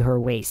up to her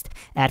waist.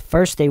 At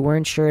first they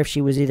weren't sure if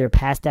she was either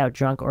passed out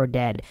drunk or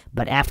dead,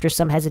 but after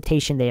some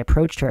hesitation they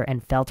approached her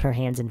and felt her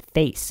hands and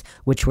face,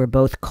 which were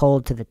both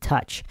cold to the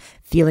touch.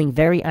 Feeling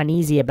very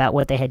uneasy about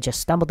what they had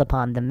just stumbled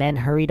upon, the men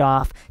hurried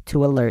off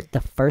to alert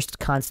the first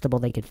constable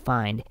they could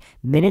find.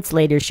 Minutes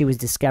later she was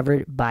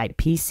discovered by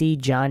P.C.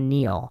 John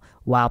Neal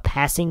while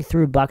passing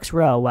through Bucks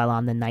Row while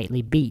on the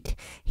nightly beat.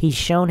 He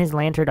shone his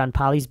lantern on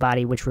Polly's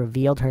body, which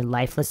revealed her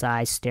lifeless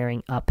eyes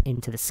staring up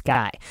into the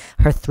sky.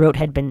 Her throat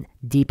had been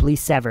deeply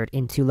severed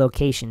in 2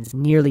 locations,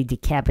 nearly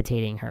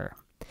decapitating her,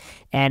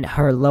 and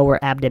her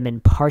lower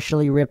abdomen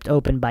partially ripped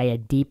open by a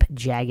deep,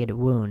 jagged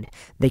wound.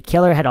 The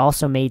killer had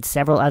also made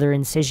several other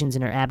incisions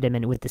in her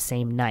abdomen with the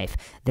same knife.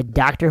 The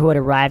doctor who had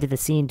arrived at the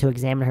scene to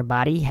examine her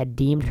body had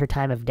deemed her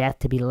time of death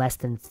to be less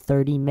than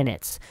 30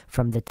 minutes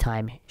from the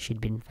time she'd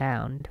been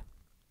found.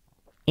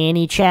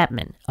 Annie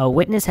Chapman. A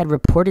witness had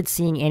reported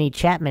seeing Annie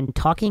Chapman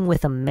talking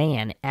with a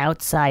man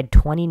outside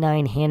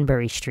 29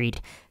 Hanbury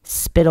Street,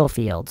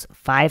 Spitalfields,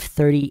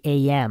 5:30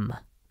 a.m.,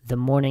 the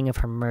morning of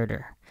her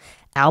murder.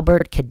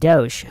 Albert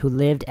Kadosh, who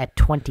lived at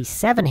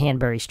 27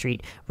 Hanbury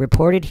Street,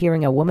 reported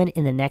hearing a woman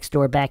in the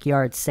next-door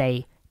backyard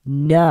say,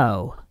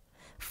 "No,"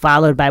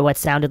 followed by what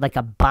sounded like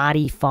a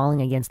body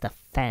falling against the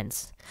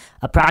fence.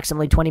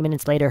 Approximately 20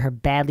 minutes later, her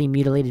badly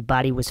mutilated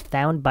body was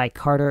found by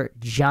Carter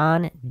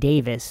John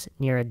Davis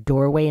near a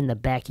doorway in the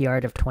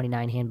backyard of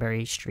 29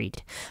 Hanbury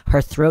Street.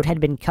 Her throat had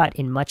been cut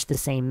in much the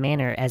same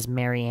manner as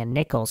Mary Ann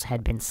Nichols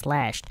had been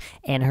slashed,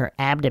 and her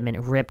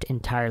abdomen ripped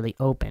entirely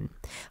open.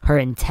 Her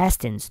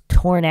intestines,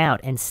 torn out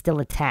and still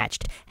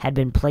attached, had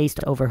been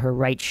placed over her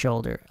right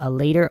shoulder. A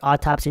later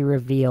autopsy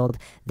revealed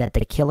that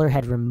the killer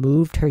had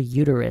removed her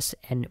uterus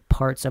and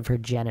parts of her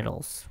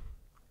genitals.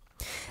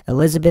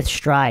 Elizabeth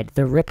Stride.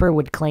 The Ripper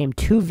would claim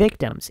 2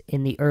 victims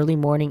in the early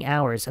morning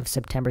hours of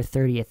September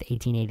 30th,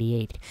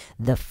 1888,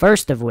 the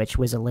first of which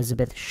was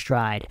Elizabeth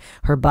Stride.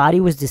 Her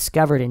body was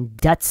discovered in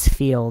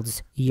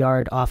Dutsfield's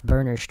yard off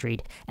Burner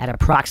Street at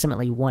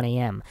approximately 1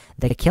 a.m.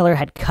 The killer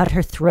had cut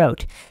her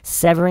throat,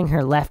 severing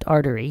her left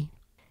artery,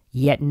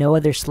 yet no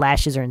other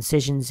slashes or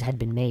incisions had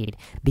been made.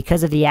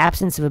 Because of the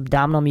absence of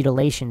abdominal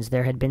mutilations,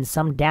 there had been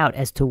some doubt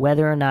as to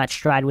whether or not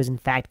Stride was in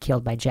fact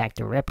killed by Jack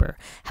the Ripper.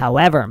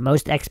 However,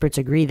 most experts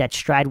agree that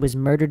Stride was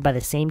murdered by the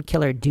same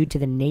killer due to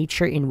the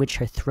nature in which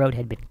her throat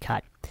had been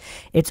cut.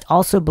 It's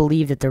also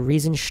believed that the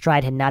reason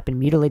Stride had not been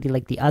mutilated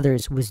like the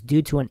others was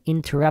due to an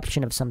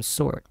interruption of some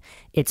sort.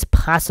 It's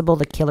possible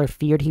the killer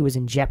feared he was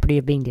in jeopardy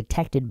of being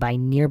detected by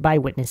nearby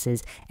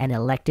witnesses and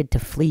elected to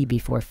flee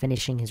before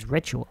finishing his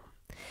ritual.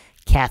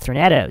 Catherine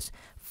Eddowes.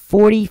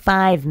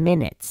 45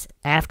 minutes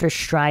after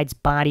Stride's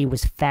body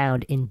was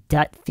found in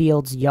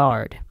Dutfield's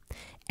yard,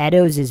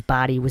 Eddowes'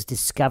 body was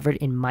discovered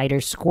in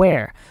Mitre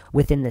Square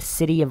within the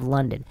City of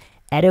London.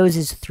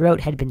 Eddowes' throat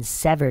had been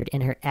severed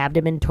and her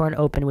abdomen torn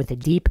open with a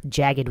deep,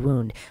 jagged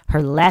wound.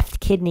 Her left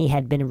kidney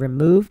had been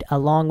removed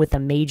along with a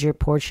major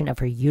portion of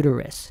her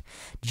uterus.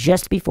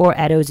 Just before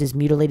Eddowes'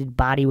 mutilated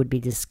body would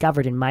be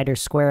discovered in Mitre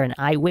Square, an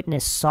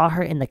eyewitness saw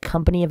her in the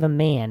company of a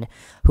man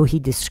who he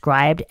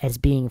described as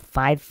being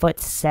 5 foot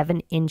 7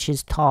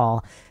 inches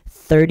tall,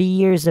 30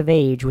 years of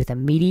age, with a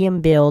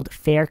medium build,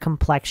 fair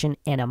complexion,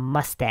 and a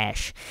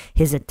mustache.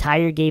 His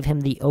attire gave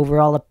him the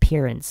overall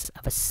appearance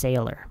of a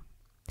sailor.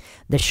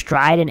 The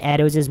Stride and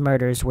Eddowes'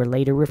 murders were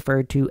later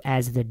referred to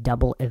as the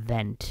double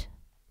event.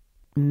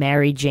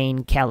 Mary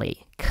Jane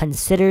Kelly.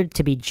 Considered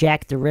to be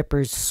Jack the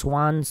Ripper's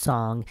swan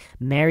song,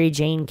 Mary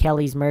Jane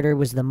Kelly's murder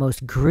was the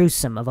most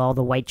gruesome of all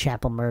the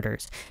Whitechapel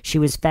murders. She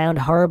was found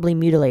horribly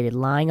mutilated,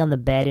 lying on the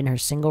bed in her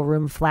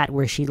single-room flat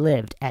where she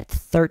lived at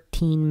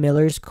 13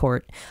 Miller's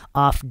Court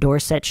off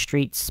Dorset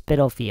Street,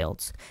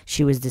 Spitalfields.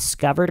 She was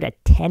discovered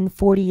at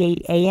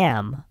 10:48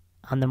 a.m.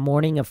 on the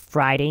morning of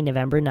Friday,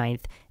 November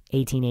 9th,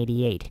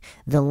 1888.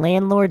 The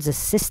landlord's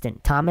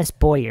assistant, Thomas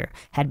Boyer,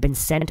 had been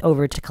sent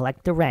over to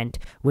collect the rent,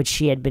 which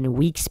she had been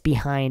weeks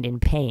behind in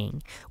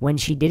paying. When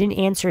she didn't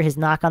answer his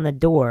knock on the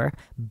door,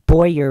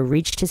 Boyer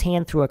reached his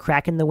hand through a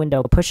crack in the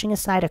window, pushing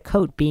aside a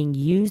coat being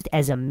used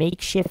as a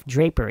makeshift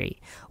drapery.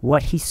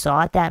 What he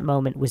saw at that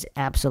moment was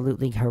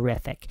absolutely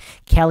horrific.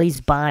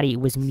 Kelly's body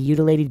was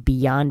mutilated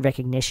beyond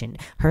recognition.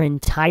 Her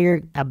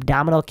entire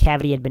abdominal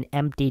cavity had been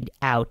emptied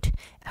out,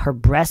 her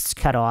breasts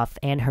cut off,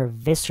 and her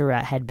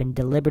viscera had been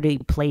deliberately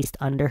placed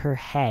under her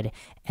head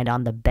and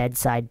on the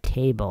bedside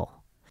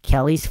table.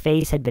 Kelly's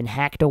face had been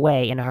hacked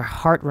away and her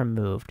heart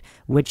removed,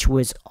 which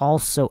was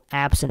also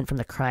absent from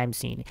the crime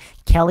scene.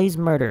 Kelly's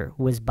murder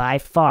was by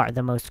far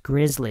the most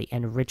grisly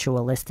and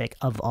ritualistic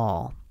of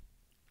all.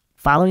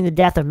 Following the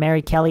death of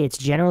Mary Kelly, it's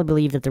generally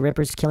believed that the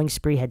Ripper's killing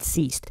spree had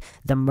ceased.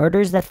 The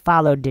murders that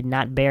followed did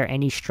not bear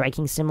any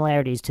striking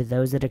similarities to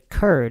those that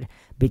occurred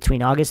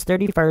between August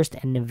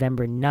 31st and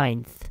November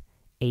 9th,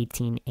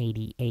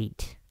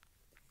 1888.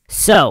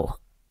 So,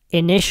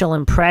 initial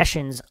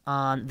impressions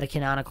on the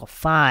Canonical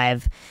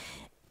Five.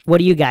 What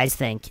do you guys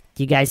think?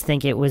 Do you guys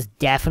think it was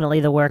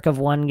definitely the work of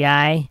one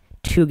guy?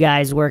 Two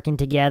guys working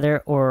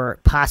together? Or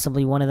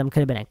possibly one of them could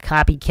have been a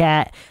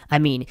copycat? I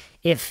mean,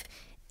 if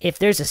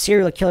there's a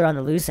serial killer on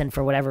the loose and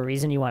for whatever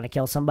reason you want to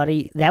kill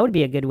somebody, that would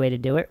be a good way to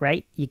do it,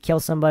 right? You kill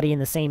somebody in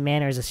the same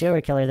manner as a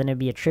serial killer, then it'd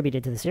be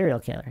attributed to the serial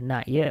killer,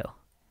 not you.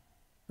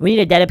 We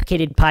need a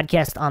dedicated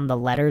podcast on the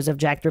letters of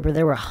Jack the Ripper.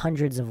 There were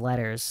hundreds of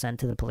letters sent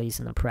to the police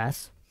and the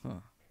press.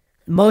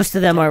 Most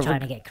of them are trying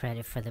to get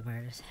credit for the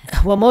murders.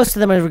 Well, most of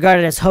them are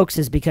regarded as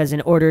hoaxes because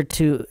in order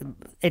to,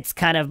 it's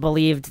kind of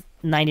believed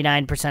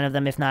 99% of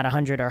them, if not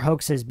 100, are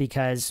hoaxes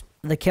because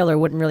the killer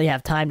wouldn't really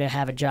have time to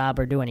have a job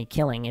or do any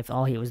killing if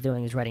all he was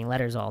doing is writing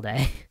letters all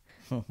day.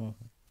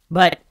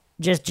 But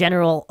just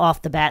general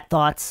off-the-bat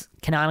thoughts,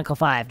 Canonical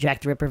Five,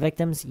 Jack the Ripper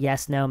victims,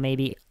 yes, no,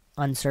 maybe,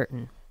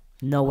 uncertain.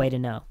 No way to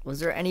know. Was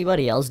there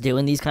anybody else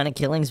doing these kind of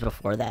killings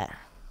before that?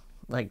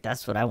 Like,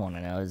 that's what I want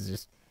to know is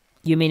just...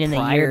 You mean in the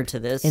prior year to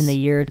this? In the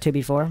year or two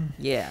before?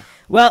 Yeah.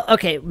 Well,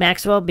 okay,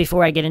 Maxwell,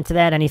 before I get into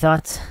that, any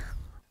thoughts?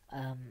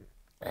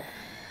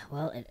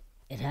 Well,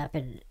 it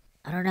happened.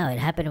 I don't know. It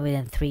happened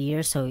within 3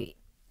 years, so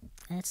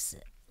that's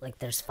like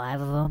there's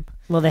 5 of them.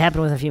 Well, they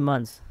happened within a few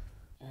months.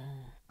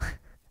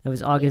 It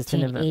was August to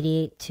November.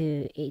 1888 to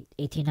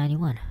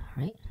 1891,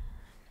 right?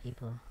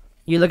 April.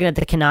 You're looking at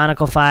the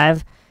Canonical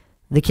Five.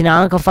 The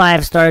Canonical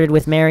Five started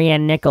with Mary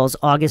Ann Nichols,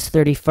 August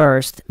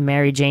 31st.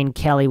 Mary Jane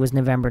Kelly was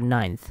November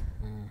 9th.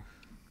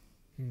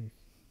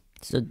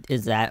 So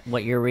is that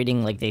what you're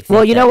reading? Like they think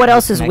Well, you know that what he's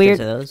else is connected weird?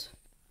 to those?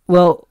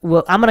 Well,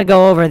 I'm going to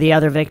go over the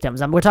other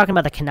victims. We're talking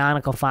about the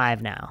Canonical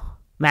Five now.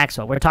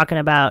 Maxwell, we're talking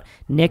about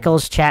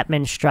Nichols,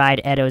 Chapman,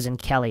 Stride, Eddowes, and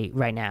Kelly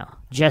right now.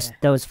 Just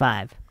those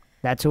 5.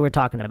 That's who we're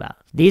talking about.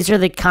 These are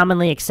the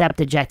commonly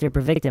accepted Jack the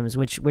Ripper victims,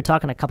 which we're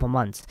talking a couple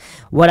months.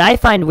 What I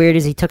find weird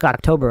is he took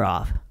October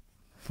off.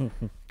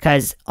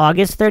 Because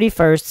August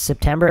 31st,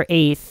 September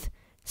 8th,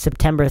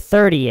 September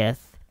 30th,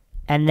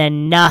 and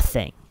then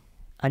nothing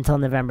until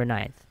November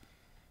 9th.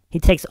 He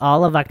takes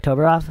all of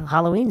October off.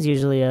 Halloween's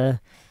usually a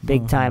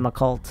big-time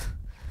occult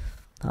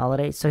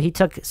holiday. So he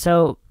took...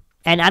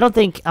 And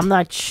I'm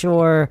not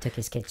sure... Took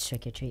his kids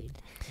trick-or-treating.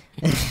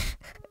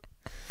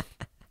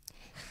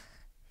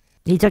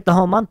 He took the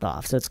whole month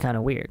off, so it's kind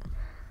of weird.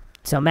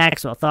 So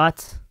Maxwell,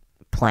 thoughts?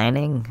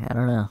 Planning? I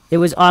don't know. It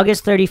was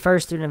August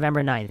 31st through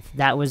November 9th.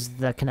 That was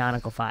the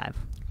Canonical Five.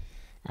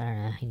 I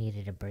don't know. He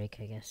needed a break,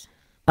 I guess.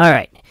 All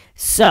right.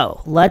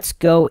 So let's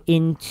go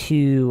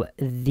into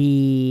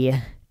the...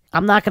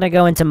 I'm not going to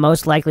go into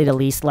most likely to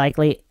least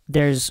likely.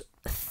 There's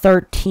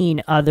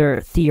 13 other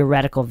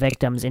theoretical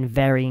victims in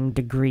varying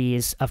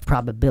degrees of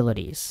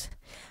probabilities.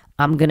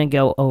 I'm going to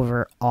go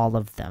over all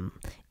of them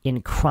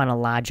in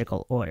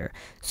chronological order.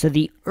 So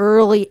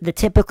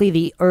typically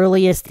the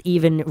earliest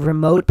even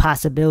remote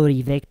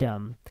possibility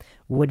victim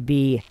would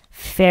be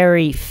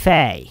Fairy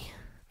Faye.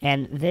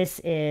 And this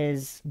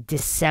is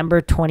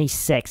December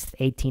 26th,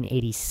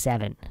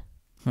 1887.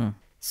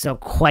 So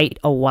quite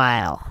a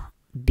while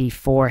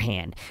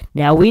beforehand.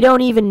 Now, we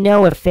don't even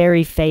know if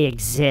Fairy Faye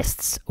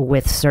exists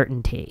with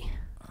certainty.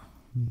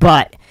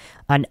 But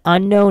an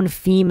unknown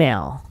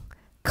female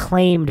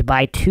claimed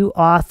by 2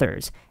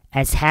 authors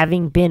as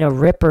having been a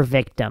Ripper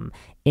victim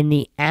in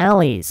the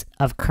alleys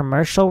of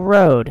Commercial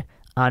Road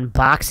on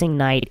Boxing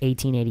Night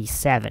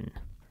 1887.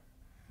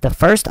 The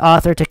first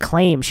author to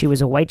claim she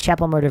was a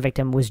Whitechapel murder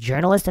victim was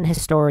journalist and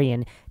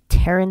historian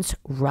Terence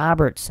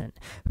Robertson,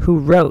 who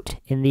wrote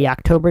in the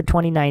October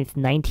 29,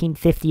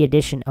 1950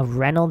 edition of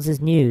Reynolds'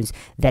 News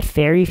that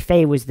Fairy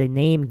Faye was the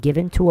name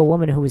given to a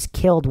woman who was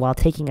killed while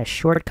taking a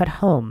shortcut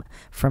home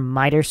from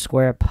Mitre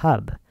Square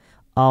pub,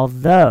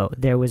 although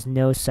there was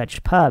no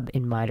such pub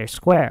in Mitre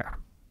Square.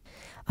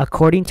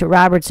 According to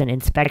Robertson,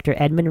 Inspector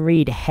Edmund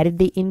Reed headed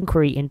the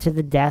inquiry into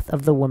the death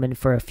of the woman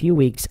for a few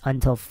weeks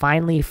until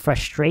finally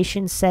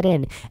frustration set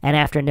in and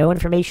after no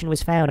information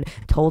was found,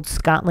 told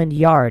Scotland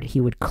Yard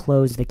he would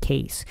close the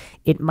case.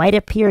 It might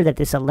appear that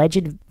this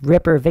alleged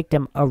Ripper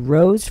victim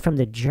arose from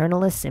the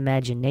journalist's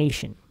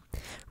imagination.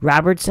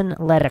 Robertson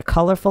led a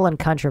colorful and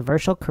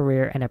controversial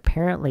career and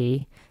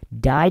apparently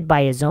died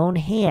by his own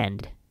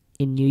hand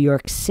in New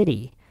York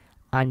City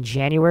on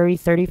January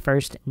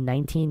 31st,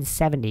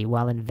 1970,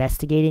 while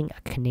investigating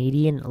a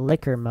Canadian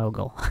liquor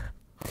mogul.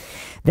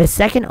 The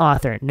second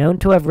author known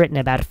to have written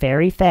about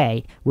Fairy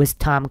Faye was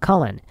Tom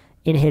Cullen.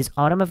 In his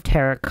Autumn of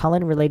Terror,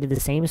 Cullen related the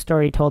same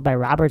story told by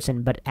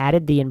Robertson, but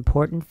added the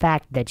important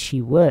fact that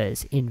she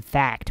was, in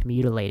fact,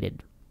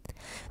 mutilated.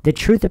 The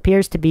truth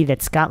appears to be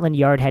that Scotland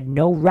Yard had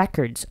no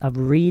records of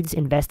Reed's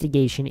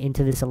investigation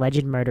into this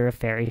alleged murder of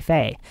Fairy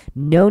Faye.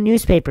 No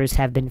newspapers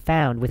have been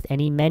found with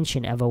any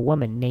mention of a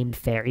woman named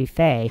Fairy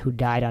Faye who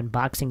died on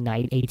Boxing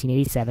Night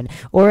 1887,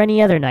 or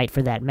any other night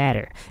for that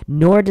matter,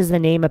 nor does the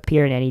name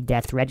appear in any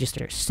death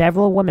register.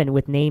 Several women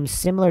with names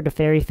similar to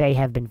Fairy Faye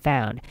have been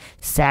found: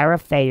 Sarah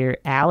Fayer,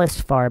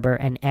 Alice Farber,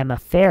 and Emma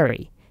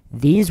Ferry.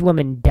 These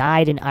women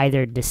died in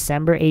either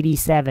December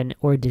 87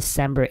 or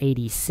December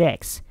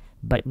 86.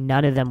 But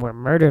none of them were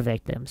murder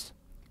victims.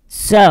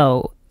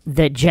 So,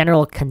 the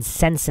general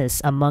consensus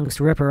amongst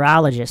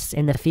ripperologists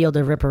in the field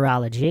of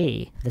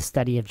ripperology, the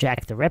study of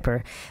Jack the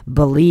Ripper,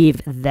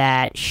 believe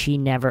that she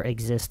never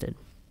existed.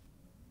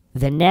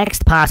 The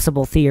next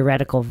possible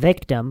theoretical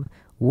victim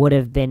would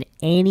have been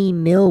Annie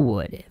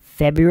Millwood,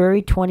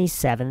 February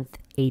 27th,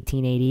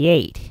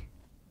 1888.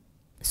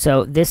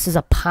 So this is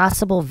a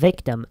possible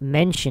victim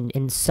mentioned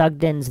in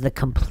Sugden's The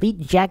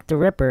Complete Jack the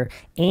Ripper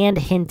and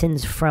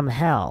Hinton's From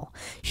Hell.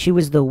 She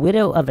was the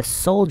widow of a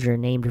soldier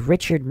named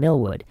Richard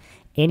Millwood.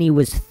 Annie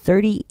was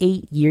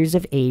 38 years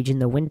of age in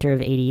the winter of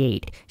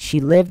 88. She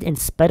lived in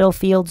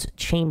Spitalfields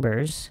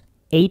Chambers,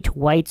 8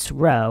 White's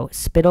Row,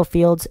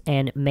 Spitalfields,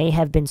 and may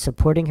have been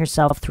supporting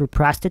herself through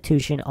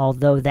prostitution,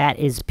 although that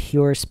is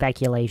pure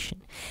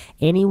speculation.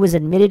 Annie was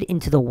admitted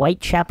into the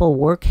Whitechapel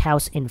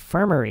Workhouse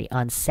Infirmary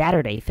on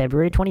Saturday,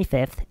 February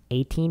 25th,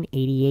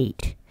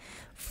 1888.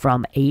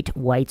 From 8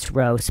 White's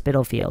Row,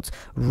 Spitalfields.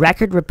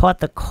 Record report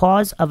the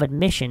cause of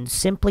admission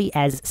simply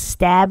as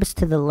stabs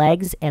to the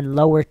legs and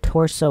lower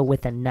torso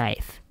with a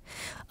knife.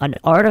 An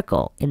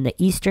article in the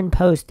Eastern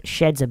Post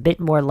sheds a bit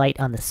more light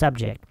on the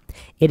subject.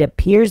 It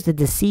appears the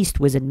deceased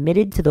was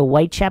admitted to the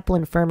Whitechapel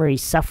Infirmary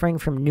suffering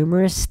from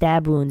numerous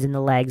stab wounds in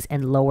the legs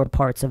and lower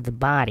parts of the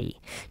body.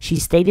 She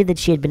stated that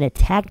she had been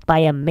attacked by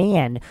a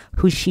man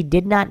who she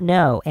did not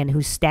know and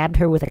who stabbed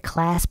her with a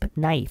clasp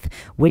knife,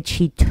 which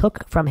he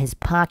took from his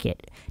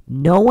pocket.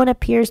 No one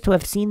appears to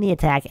have seen the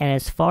attack, and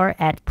as far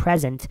at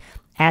present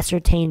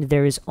ascertained,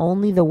 there is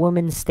only the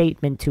woman's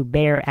statement to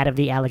bear out of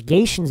the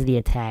allegations of the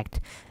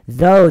attack,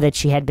 though that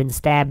she had been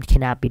stabbed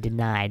cannot be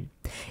denied.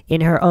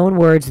 In her own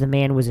words, the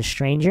man was a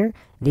stranger.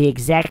 The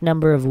exact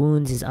number of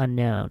wounds is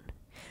unknown.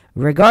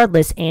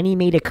 Regardless, Annie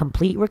made a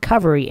complete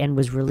recovery and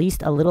was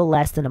released a little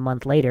less than a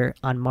month later,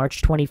 on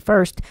March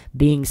 21st,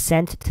 being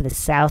sent to the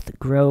South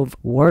Grove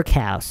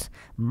Workhouse,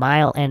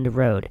 Mile End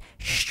Road.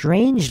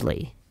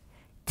 Strangely,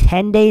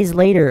 10 days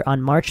later,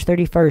 on March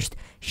 31st,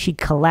 she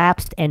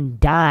collapsed and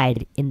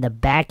died in the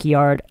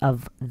backyard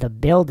of the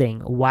building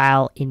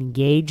while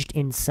engaged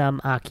in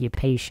some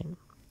occupation.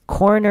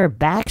 Coroner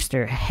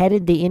Baxter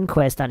headed the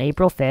inquest on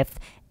April 5th,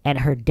 and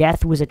her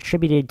death was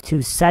attributed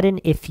to sudden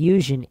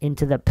effusion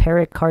into the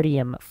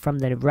pericardium from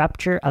the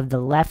rupture of the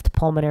left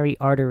pulmonary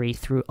artery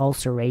through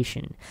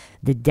ulceration.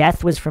 The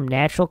death was from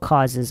natural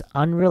causes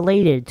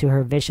unrelated to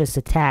her vicious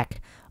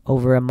attack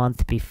over a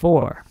month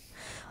before.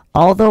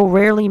 Although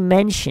rarely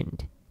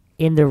mentioned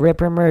in the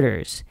Ripper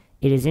murders,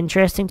 it is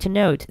interesting to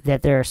note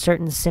that there are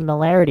certain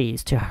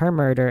similarities to her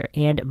murder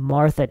and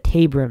Martha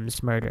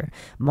Tabram's murder.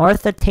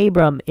 Martha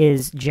Tabram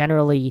is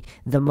generally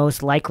the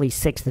most likely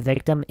sixth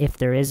victim, if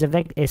there is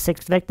a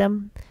sixth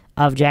victim,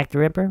 of Jack the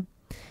Ripper.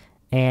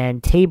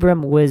 And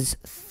Tabram was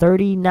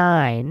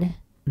 39,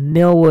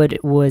 Millwood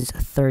was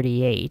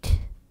 38.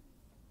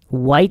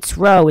 White's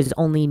Row is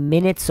only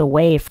minutes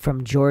away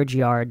from George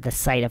Yard, the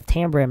site of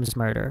Tabram's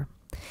murder.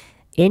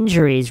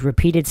 Injuries,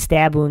 repeated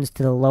stab wounds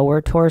to the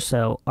lower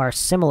torso, are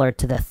similar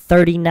to the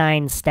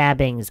 39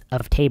 stabbings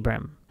of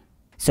Tabram.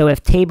 So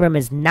if Tabram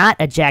is not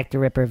a Jack the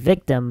Ripper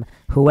victim,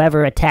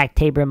 whoever attacked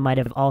Tabram might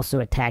have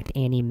also attacked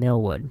Annie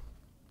Millwood.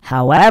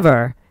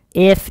 However,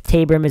 if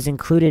Tabram is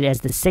included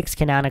as the sixth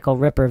canonical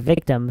Ripper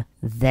victim,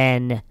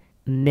 then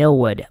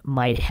Millwood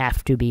might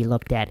have to be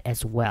looked at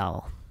as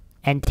well.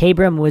 And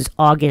Tabram was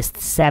August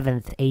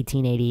 7th,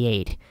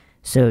 1888,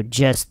 so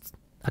just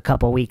a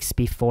couple weeks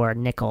before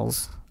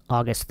Nichols,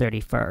 August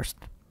 31st.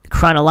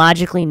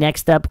 Chronologically,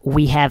 next up,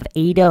 we have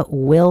Ada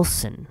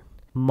Wilson,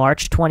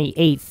 March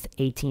 28th,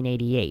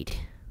 1888.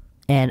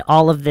 And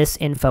all of this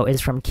info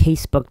is from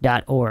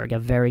casebook.org, a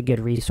very good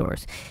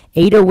resource.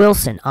 Ada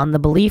Wilson, on the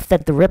belief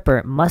that the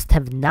Ripper must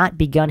have not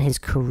begun his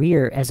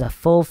career as a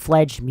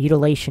full-fledged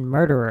mutilation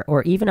murderer,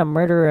 or even a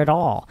murderer at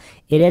all.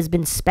 It has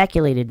been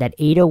speculated that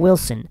Ada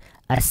Wilson,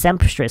 a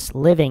seamstress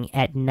living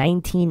at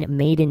 19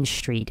 Maiden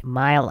Street,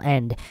 Mile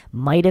End,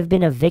 might have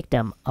been a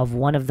victim of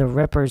one of the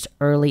Ripper's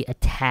early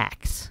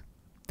attacks.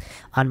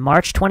 On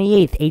March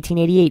 28,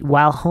 1888,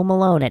 while home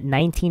alone at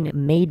 19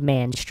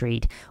 Maidman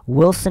Street,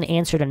 Wilson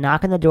answered a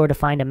knock on the door to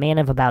find a man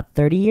of about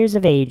 30 years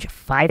of age,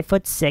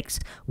 5'6",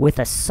 with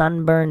a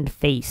sunburned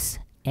face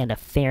and a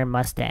fair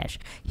mustache.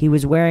 He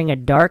was wearing a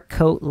dark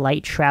coat,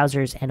 light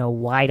trousers, and a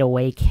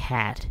wide-awake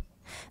hat.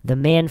 The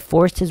man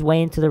forced his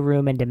way into the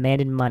room and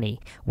demanded money.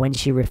 When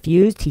she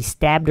refused, he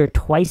stabbed her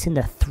twice in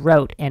the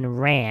throat and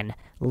ran,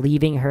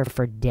 leaving her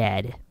for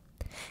dead.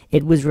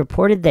 It was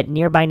reported that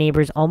nearby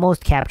neighbors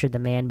almost captured the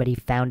man, but he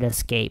found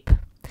escape.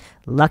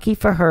 Lucky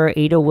for her,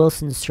 Ada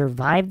Wilson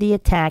survived the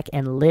attack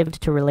and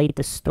lived to relate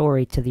the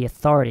story to the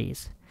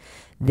authorities.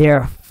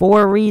 There are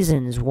 4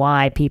 reasons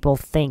why people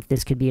think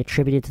this could be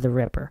attributed to the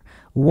Ripper.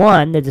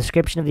 1, the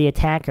description of the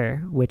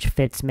attacker, which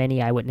fits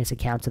many eyewitness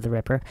accounts of the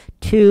Ripper.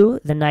 2,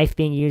 the knife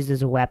being used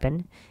as a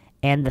weapon,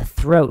 and the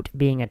throat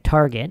being a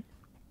target.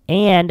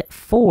 And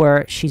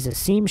 4, she's a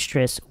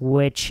seamstress,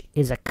 which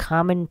is a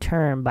common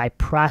term by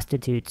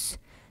prostitutes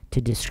to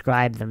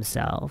describe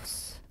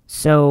themselves.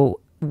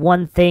 So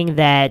one thing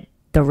that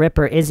the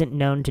Ripper isn't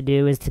known to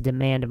do is to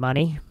demand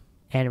money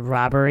and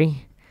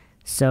robbery.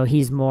 So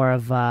he's more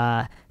of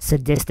a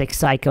sadistic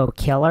psycho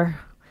killer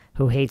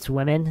who hates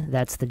women.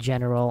 That's the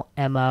general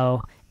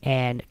MO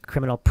and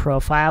criminal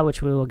profile,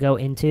 which we will go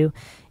into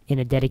in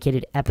a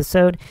dedicated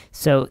episode.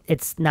 So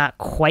it's not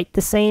quite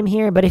the same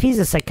here, but if he's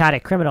a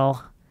psychotic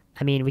criminal,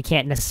 I mean, we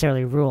can't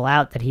necessarily rule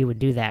out that he would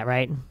do that,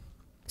 right?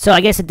 So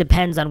I guess it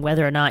depends on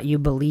whether or not you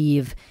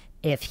believe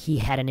if he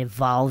had an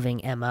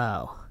evolving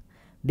MO,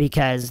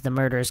 because the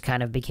murders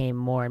kind of became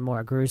more and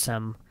more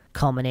gruesome,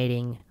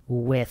 culminating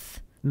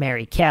with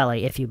Mary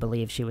Kelly, if you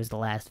believe she was the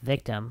last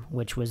victim,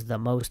 which was the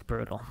most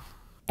brutal.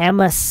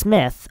 Emma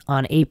Smith,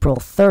 on April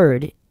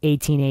 3rd,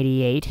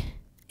 1888,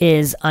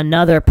 is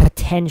another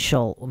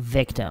potential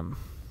victim.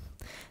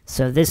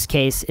 So this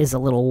case is a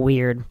little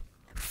weird.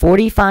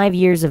 45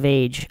 years of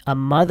age, a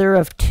mother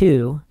of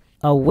 2,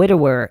 a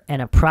widower,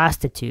 and a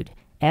prostitute,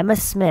 Emma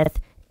Smith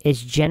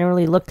is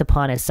generally looked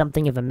upon as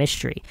something of a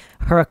mystery.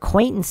 Her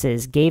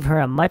acquaintances gave her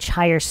a much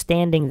higher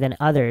standing than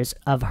others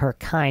of her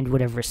kind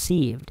would have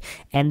received,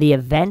 and the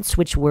events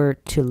which were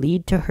to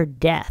lead to her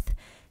death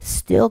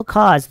still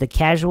cause the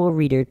casual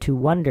reader to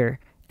wonder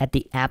at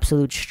the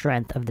absolute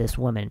strength of this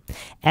woman.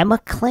 Emma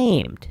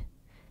claimed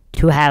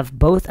to have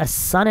both a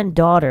son and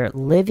daughter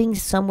living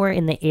somewhere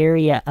in the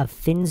area of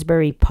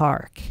Finsbury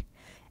Park,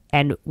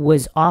 and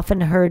was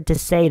often heard to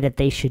say that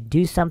they should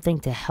do something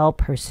to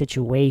help her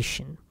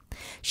situation.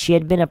 She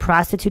had been a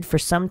prostitute for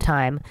some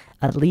time,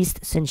 at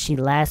least since she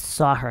last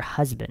saw her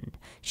husband.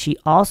 She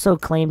also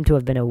claimed to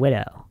have been a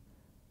widow,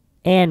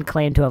 and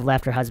claimed to have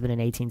left her husband in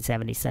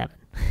 1877.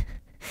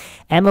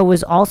 Emma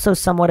was also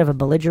somewhat of a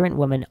belligerent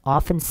woman,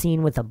 often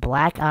seen with a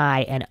black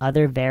eye and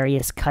other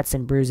various cuts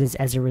and bruises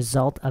as a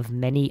result of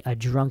many a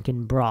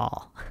drunken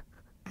brawl.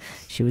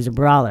 She was a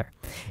brawler.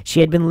 She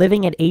had been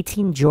living at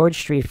 18 George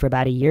Street for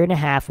about a year and a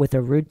half with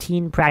a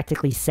routine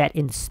practically set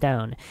in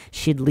stone.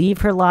 She'd leave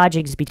her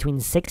lodgings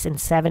between 6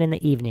 and 7 in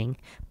the evening,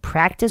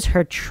 practice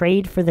her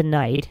trade for the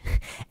night,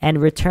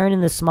 and return in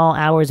the small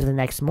hours of the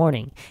next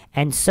morning.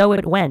 And so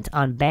it went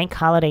on Bank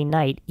Holiday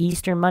night,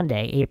 Easter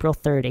Monday, April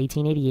 3rd,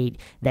 1888,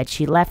 that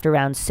she left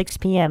around 6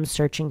 p.m.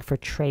 searching for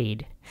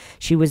trade.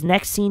 She was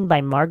next seen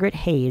by Margaret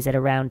Hayes at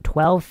around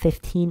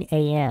 12:15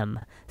 a.m.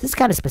 This is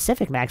kind of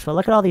specific, Maxwell.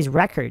 Look at all these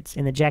records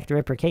in the Jack the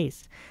Ripper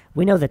case.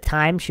 We know the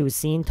time she was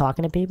seen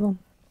talking to people.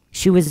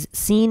 She was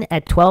seen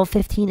at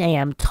 12:15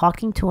 a.m.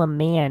 talking to a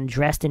man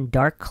dressed in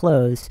dark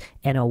clothes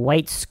and a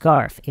white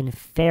scarf in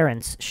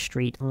Ference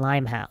Street,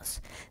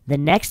 Limehouse. The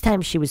next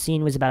time she was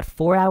seen was about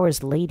 4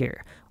 hours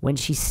later, when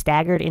she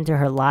staggered into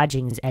her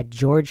lodgings at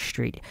George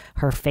Street,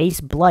 her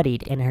face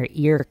bloodied and her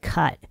ear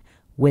cut,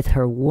 with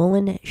her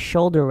woolen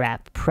shoulder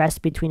wrap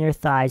pressed between her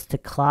thighs to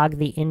clog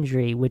the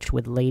injury which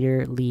would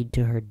later lead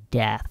to her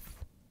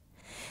death.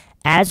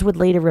 As would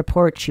later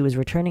report, she was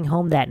returning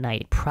home that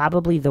night,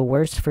 probably the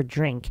worse for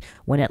drink,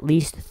 when at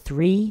least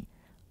 3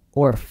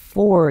 or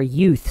 4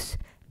 youths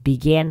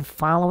began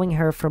following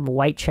her from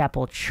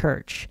Whitechapel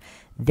Church.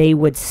 They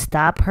would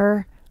stop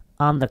her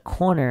on the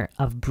corner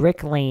of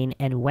Brick Lane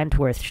and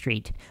Wentworth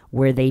Street,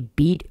 where they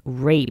beat,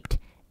 raped,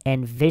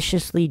 and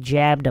viciously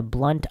jabbed a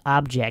blunt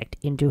object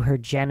into her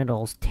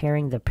genitals,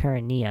 tearing the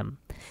perineum.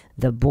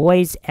 The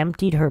boys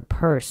emptied her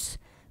purse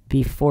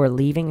before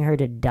leaving her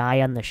to die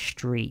on the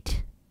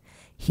street.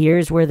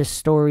 Here's where the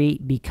story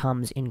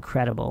becomes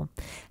incredible.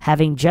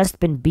 Having just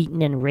been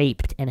beaten and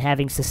raped, and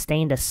having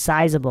sustained a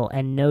sizable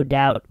and no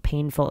doubt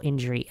painful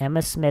injury,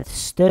 Emma Smith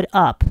stood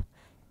up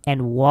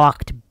and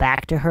walked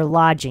back to her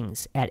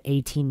lodgings at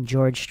 18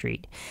 George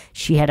Street.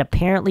 She had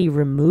apparently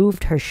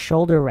removed her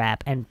shoulder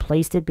wrap and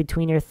placed it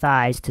between her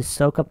thighs to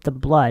soak up the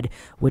blood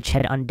which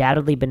had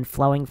undoubtedly been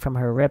flowing from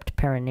her ripped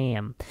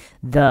perineum.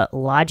 The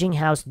lodging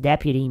house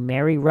deputy,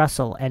 Mary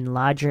Russell, and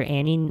lodger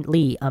Annie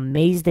Lee,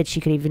 amazed that she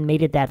could even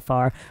made it that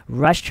far,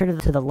 rushed her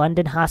to the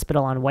London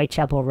Hospital on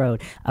Whitechapel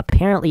Road,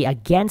 apparently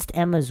against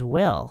Emma's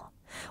will.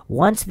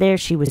 Once there,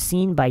 she was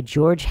seen by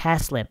George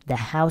Haslip, the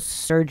house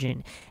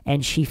surgeon,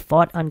 and she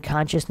fought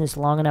unconsciousness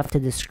long enough to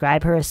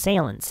describe her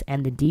assailants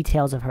and the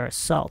details of her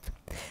assault.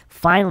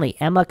 Finally,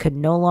 Emma could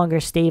no longer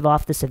stave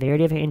off the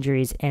severity of her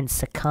injuries and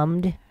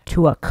succumbed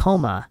to a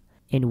coma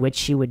in which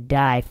she would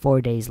die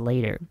 4 days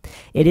later.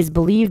 It is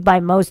believed by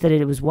most that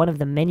it was one of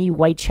the many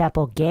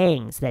Whitechapel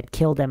gangs that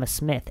killed Emma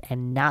Smith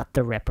and not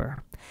the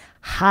Ripper.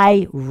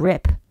 High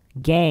Rip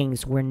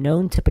gangs were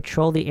known to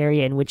patrol the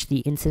area in which the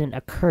incident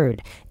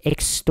occurred,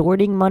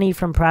 extorting money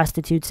from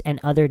prostitutes and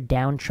other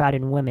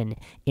downtrodden women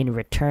in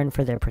return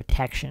for their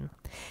protection.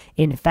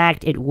 In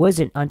fact, it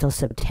wasn't until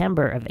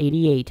September of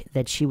 '88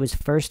 that she was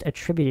first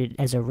attributed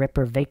as a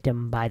Ripper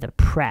victim by the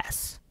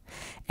press.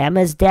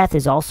 Emma's death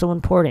is also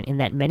important in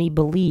that many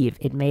believe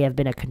it may have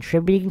been a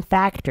contributing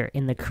factor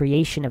in the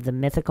creation of the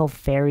mythical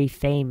Fairy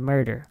Faye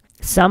murder.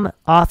 Some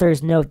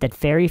authors note that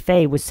Fairy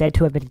Faye was said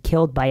to have been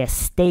killed by a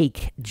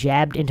stake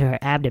jabbed into her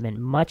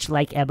abdomen, much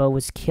like Emma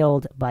was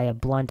killed by a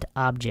blunt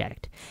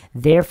object.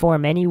 Therefore,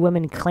 many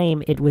women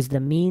claim it was the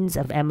means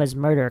of Emma's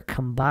murder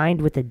combined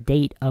with the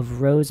date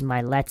of Rose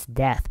Milet's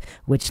death,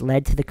 which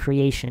led to the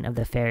creation of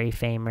the Fairy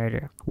Faye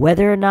murder.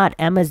 Whether or not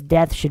Emma's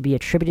death should be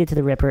attributed to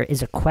the Ripper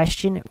is a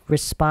question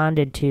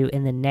responded to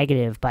in the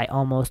negative by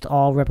almost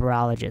all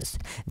Ripperologists.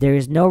 There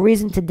is no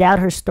reason to doubt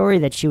her story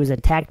that she was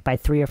attacked by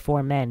 3 or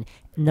 4 men.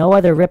 No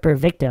other Ripper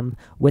victim,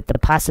 with the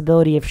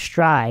possibility of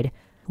Stride,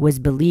 was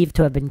believed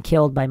to have been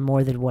killed by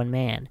more than 1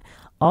 man.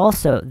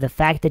 Also, the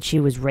fact that she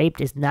was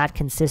raped is not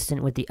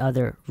consistent with the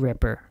other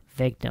Ripper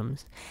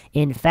victims.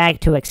 In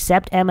fact, to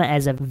accept Emma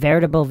as a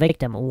veritable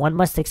victim, one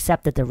must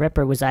accept that the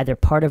Ripper was either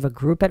part of a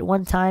group at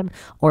one time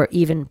or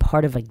even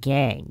part of a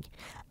gang.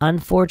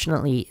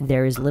 Unfortunately,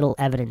 there is little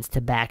evidence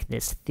to back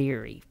this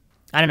theory.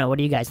 I don't know, what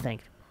do you guys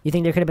think? You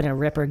think there could have been a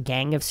Ripper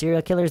gang of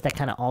serial killers that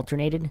kind of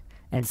alternated,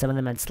 and some of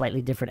them had slightly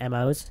different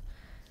MOs?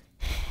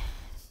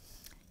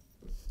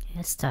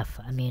 It's tough.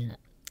 I mean,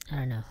 I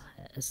don't know.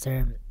 Is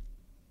there...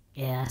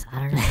 Yeah, I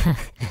don't know.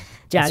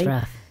 Johnny? It's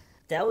rough.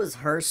 That was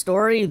her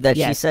story that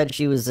Yeah. she said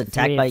she was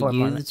attacked by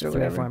youths or 3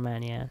 or whatever. 4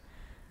 men, yeah.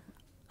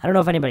 I don't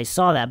know if anybody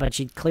saw that, but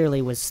she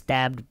clearly was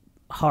stabbed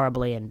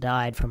horribly and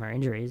died from her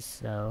injuries,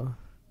 so...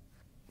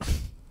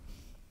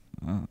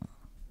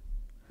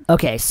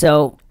 Okay,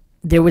 so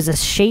there was a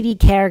shady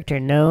character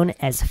known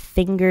as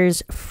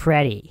Fingers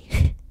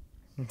Freddy.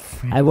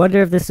 I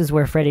wonder if this is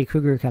where Freddy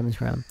Krueger comes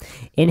from.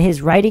 In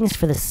his writings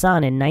for The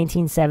Sun in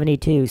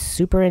 1972,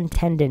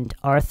 Superintendent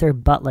Arthur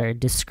Butler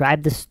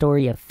described the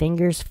story of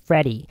Fingers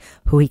Freddy,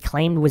 who he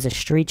claimed was a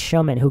street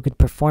showman who could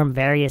perform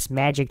various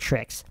magic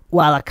tricks,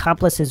 while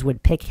accomplices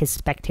would pick his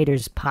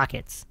spectators'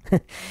 pockets.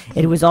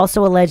 It was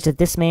also alleged that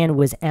this man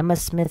was Emma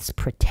Smith's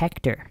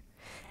protector,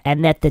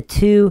 and that the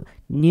two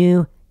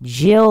knew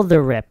Jill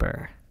the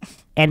Ripper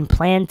and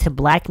planned to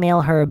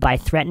blackmail her by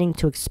threatening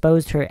to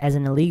expose her as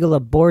an illegal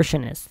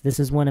abortionist. This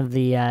is one of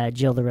the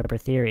Jill the Ripper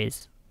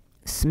theories.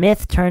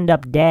 Smith turned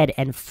up dead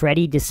and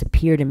Freddy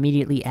disappeared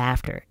immediately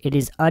after. It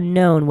is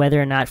unknown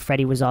whether or not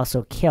Freddy was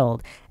also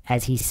killed,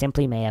 as he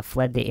simply may have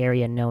fled the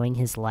area knowing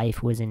his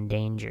life was in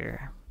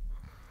danger.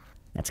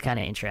 That's kind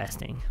of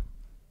interesting.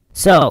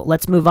 So,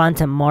 let's move on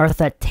to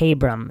Martha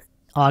Tabram,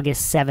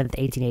 August 7th,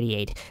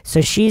 1888.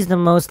 So she's the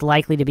most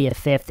likely to be a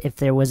 5th, if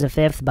there was a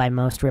 5th, by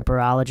most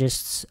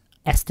Ripperologists'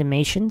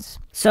 estimations.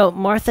 So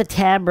Martha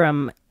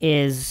Tabram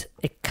is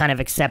kind of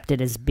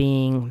accepted as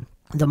being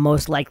the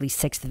most likely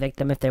 6th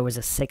victim if there was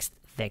a 6th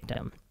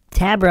victim.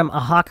 Tabram,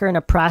 a hawker and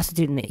a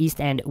prostitute in the East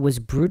End, was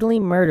brutally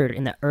murdered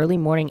in the early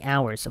morning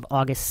hours of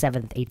August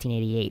 7th,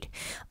 1888.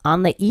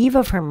 On the eve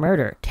of her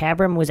murder,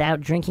 Tabram was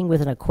out drinking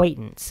with an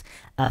acquaintance,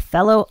 a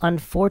fellow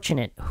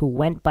unfortunate who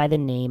went by the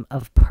name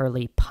of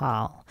Pearly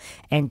Poll,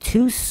 and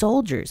 2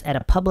 soldiers at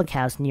a public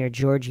house near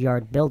George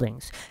Yard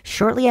Buildings.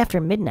 Shortly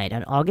after midnight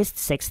on August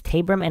 6th,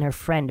 Tabram and her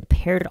friend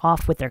paired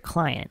off with their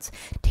clients,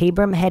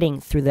 Tabram heading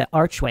through the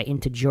archway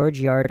into George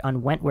Yard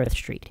on Wentworth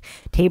Street.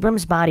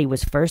 Tabram's body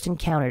was first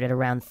encountered at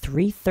around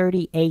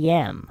 3:30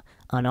 a.m.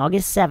 on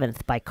August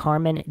 7th by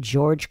Carman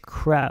George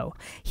Crow.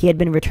 He had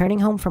been returning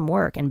home from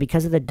work, and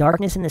because of the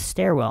darkness in the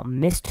stairwell,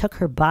 mistook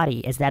her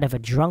body as that of a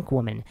drunk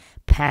woman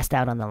passed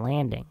out on the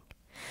landing.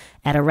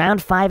 At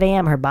around 5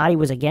 a.m., her body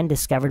was again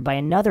discovered by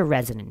another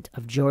resident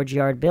of George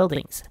Yard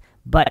Buildings,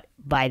 but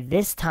by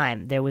this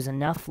time there was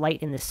enough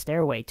light in the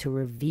stairway to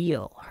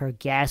reveal her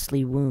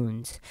ghastly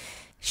wounds.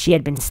 She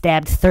had been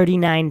stabbed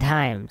 39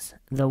 times.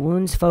 The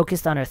wounds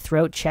focused on her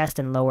throat, chest,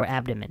 and lower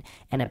abdomen,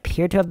 and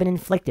appeared to have been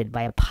inflicted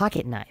by a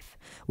pocket knife,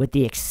 with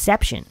the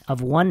exception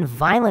of one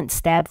violent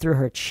stab through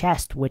her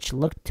chest, which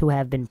looked to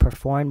have been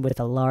performed with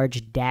a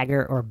large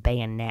dagger or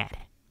bayonet.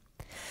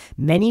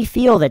 Many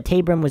feel that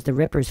Tabram was the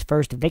Ripper's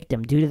first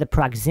victim due to the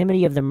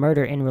proximity of the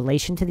murder in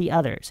relation to the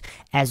others,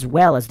 as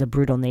well as the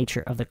brutal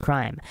nature of the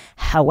crime.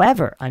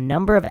 However, a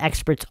number of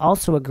experts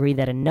also agree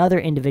that another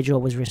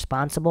individual was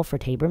responsible for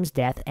Tabram's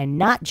death and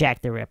not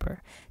Jack the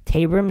Ripper.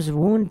 Tabram's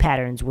wound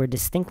patterns were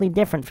distinctly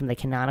different from the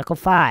canonical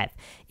 5,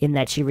 in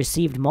that she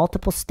received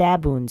multiple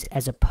stab wounds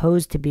as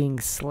opposed to being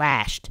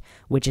slashed,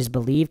 which is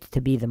believed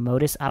to be the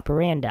modus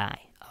operandi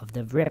of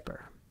the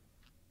Ripper.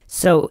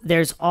 So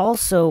there's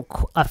also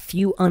a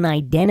few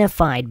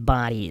unidentified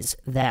bodies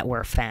that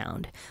were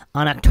found.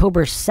 On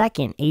October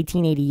 2nd,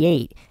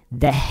 1888,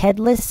 the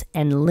headless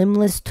and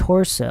limbless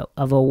torso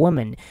of a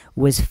woman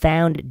was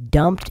found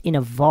dumped in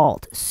a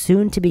vault,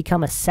 soon to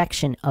become a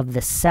section of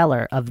the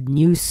cellar of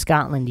New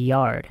Scotland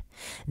Yard.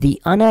 The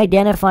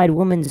unidentified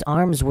woman's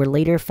arms were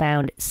later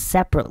found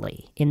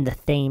separately in the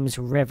Thames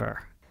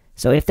River.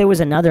 So if there was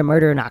another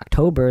murder in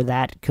October,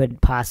 that could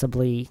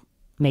possibly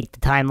make the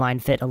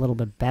timeline fit a little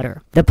bit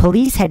better. The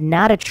police had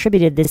not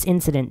attributed this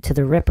incident to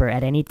the Ripper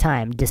at any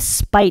time,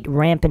 despite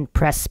rampant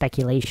press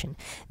speculation.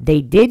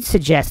 They did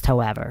suggest,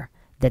 however,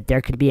 that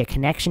there could be a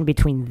connection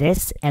between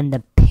this and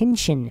the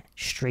Pinchin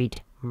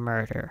Street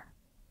murder.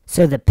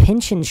 So the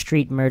Pinchin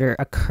Street murder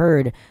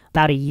occurred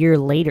about a year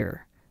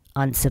later,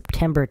 on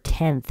September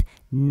 10th,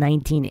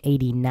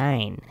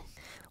 1989.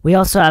 We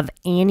also have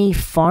Annie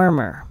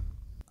Farmer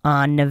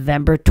on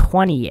November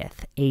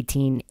 20th,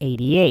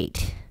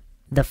 1888.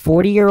 The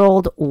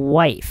 40-year-old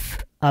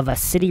wife of a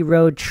City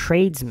Road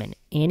tradesman,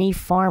 Annie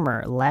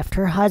Farmer, left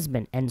her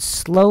husband and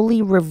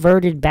slowly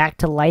reverted back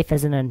to life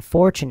as an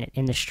unfortunate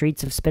in the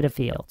streets of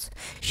Spitalfields.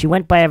 She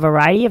went by a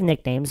variety of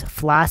nicknames: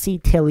 Flossie,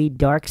 Tilly,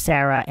 Dark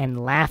Sarah,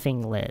 and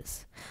Laughing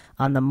Liz.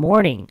 On the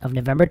morning of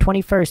November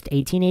 21st,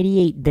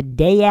 1888, the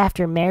day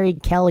after Mary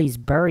Kelly's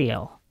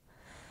burial,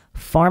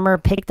 Farmer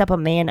picked up a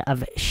man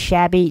of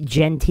shabby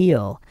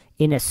genteel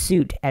in a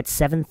suit at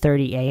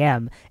 7:30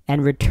 a.m.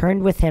 and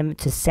returned with him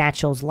to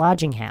Satchel's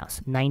lodging house,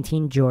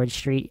 19 George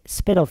Street,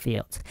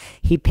 Spitalfields.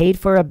 He paid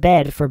for a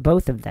bed for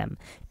both of them.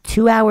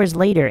 2 hours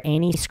later,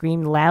 Annie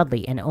screamed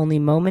loudly, and only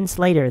moments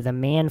later, the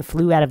man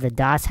flew out of the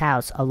Das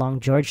house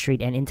along George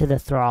Street and into the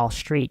Thrall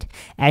Street.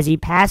 As he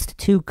passed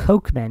two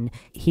coachmen,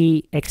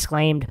 he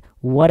exclaimed,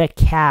 "What a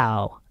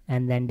cow,"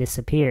 and then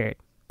disappeared.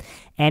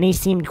 Annie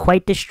seemed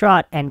quite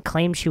distraught and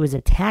claimed she was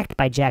attacked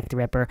by Jack the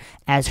Ripper,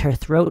 as her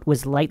throat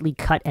was lightly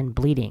cut and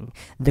bleeding.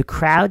 The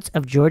crowds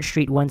of George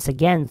Street once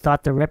again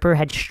thought the Ripper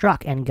had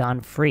struck and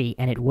gone free,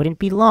 and it wouldn't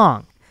be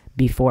long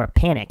before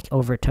panic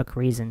overtook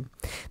reason.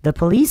 The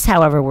police,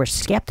 however, were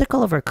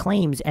skeptical of her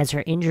claims, as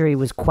her injury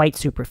was quite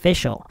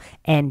superficial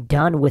and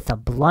done with a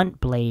blunt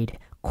blade,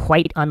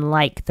 quite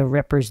unlike the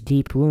Ripper's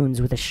deep wounds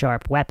with a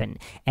sharp weapon.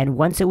 And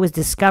once it was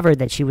discovered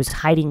that she was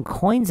hiding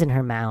coins in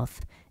her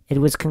mouth, it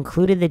was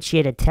concluded that she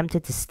had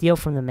attempted to steal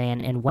from the man,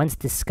 and once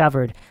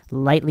discovered,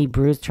 lightly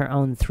bruised her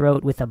own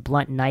throat with a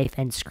blunt knife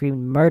and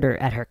screamed murder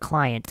at her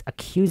client,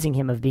 accusing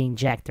him of being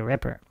Jack the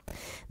Ripper.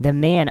 The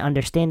man,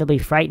 understandably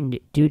frightened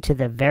due to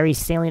the very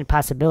salient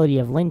possibility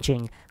of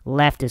lynching,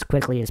 left as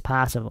quickly as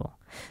possible.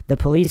 The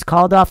police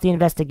called off the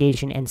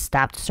investigation and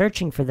stopped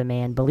searching for the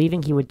man,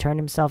 believing he would turn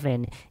himself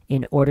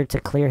in order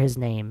to clear his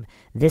name.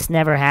 This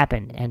never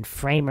happened, and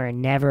Framer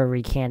never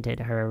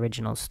recanted her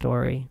original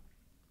story.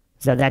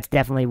 So that's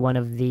definitely one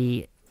of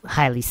the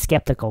highly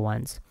skeptical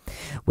ones.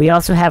 We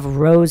also have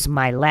Rose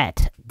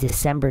Mylett,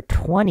 December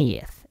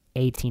 20th,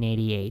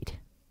 1888.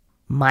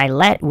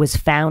 Mylett was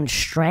found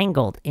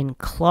strangled in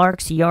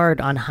Clark's Yard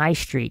on High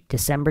Street,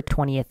 December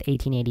 20th,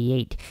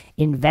 1888.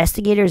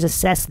 Investigators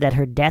assessed that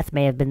her death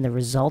may have been the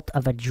result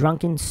of a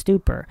drunken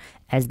stupor,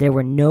 as there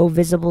were no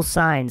visible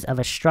signs of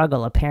a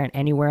struggle apparent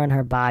anywhere on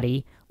her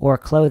body or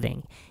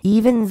clothing.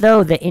 Even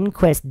though the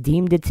inquest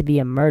deemed it to be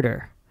a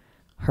murder,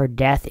 her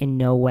death in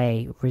no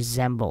way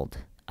resembled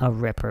a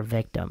Ripper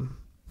victim.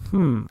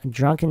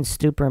 Drunken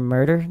stupor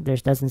murder? There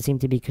doesn't seem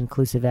to be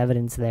conclusive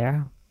evidence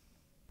there.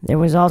 There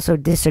was also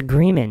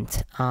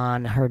disagreement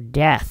on her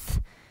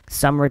death.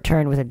 Some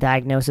returned with a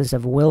diagnosis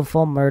of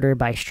willful murder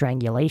by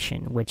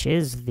strangulation, which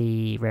is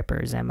the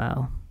Ripper's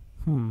MO.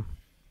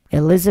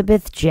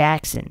 Elizabeth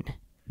Jackson,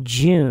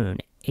 June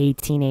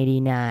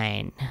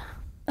 1889.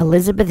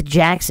 Elizabeth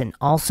Jackson,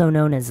 also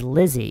known as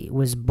Lizzie,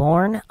 was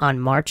born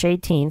on March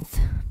 18th,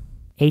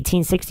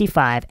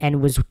 1865,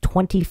 and was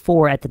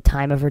 24 at the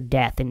time of her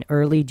death in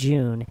early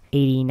June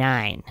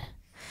 89.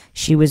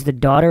 She was the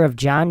daughter of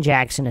John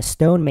Jackson, a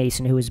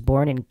stonemason who was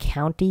born in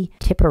County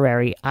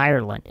Tipperary,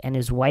 Ireland, and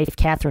his wife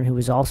Catherine, who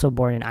was also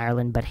born in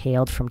Ireland but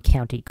hailed from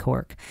County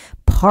Cork.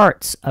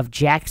 Parts of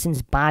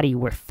Jackson's body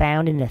were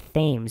found in the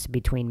Thames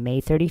between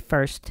May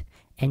 31st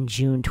and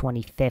June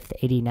 25th,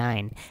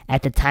 89.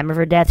 At the time of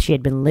her death, she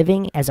had been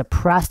living as a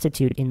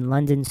prostitute in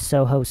London's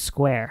Soho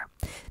Square.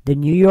 The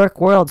New York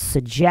World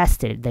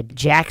suggested that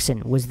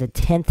Jackson was the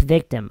 10th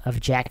victim of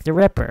Jack the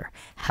Ripper.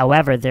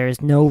 However, there is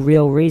no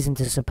real reason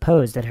to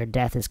suppose that her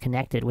death is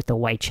connected with the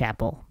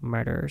Whitechapel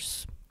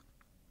murders.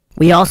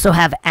 We also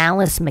have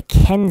Alice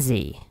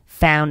Mackenzie,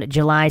 found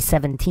July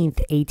 17th,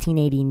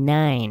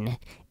 1889,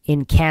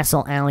 in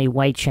Castle Alley,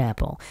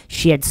 Whitechapel.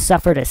 She had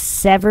suffered a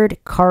severed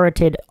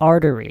carotid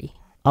artery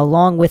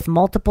along with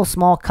multiple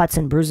small cuts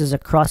and bruises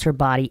across her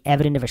body,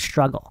 evident of a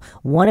struggle.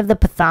 One of the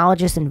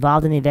pathologists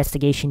involved in the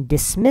investigation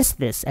dismissed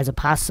this as a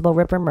possible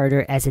Ripper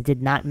murder, as it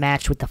did not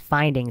match with the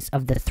findings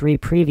of the 3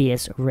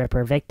 previous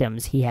Ripper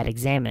victims he had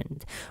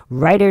examined.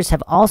 Writers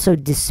have also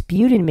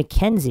disputed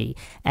Mackenzie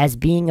as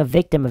being a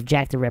victim of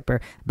Jack the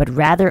Ripper, but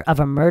rather of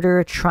a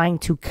murderer trying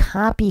to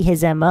copy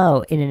his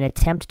MO in an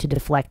attempt to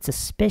deflect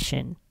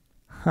suspicion.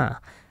 Huh.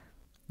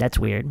 That's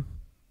weird.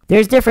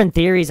 There's different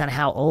theories on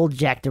how old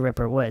Jack the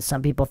Ripper was.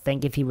 Some people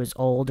think if he was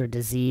old or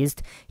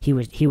diseased, he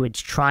was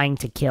trying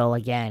to kill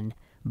again,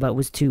 but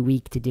was too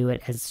weak to do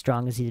it as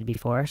strong as he did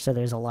before. So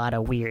there's a lot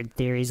of weird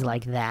theories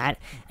like that,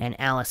 and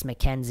Alice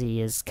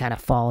Mackenzie kind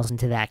of falls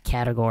into that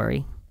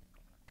category.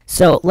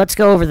 So let's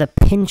go over the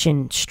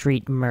Pinchin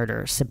Street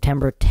murder,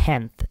 September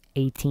 10th,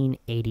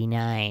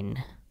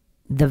 1889.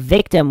 The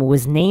victim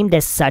was named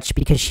as such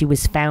because she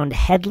was found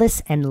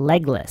headless and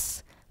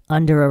legless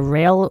under a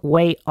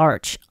railway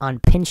arch on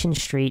Pinchin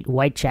Street,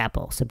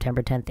 Whitechapel,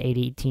 September 10th,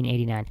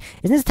 1889.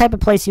 Isn't this the type of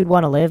place you'd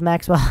want to live,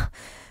 Maxwell?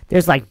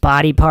 There's like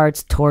body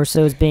parts,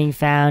 torsos being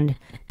found,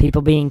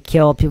 people being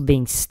killed, people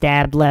being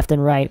stabbed left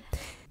and right.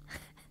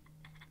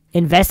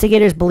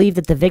 Investigators believe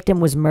that the victim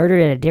was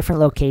murdered at a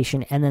different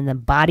location and then the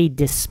body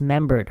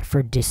dismembered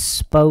for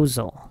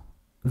disposal.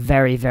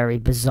 Very, very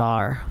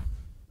bizarre.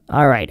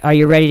 All right, are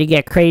you ready to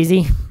get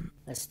crazy?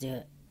 Let's do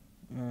it.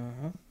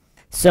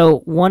 So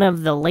one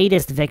of the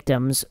latest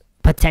victims,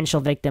 potential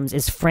victims,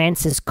 is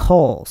Frances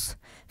Coles,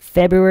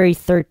 February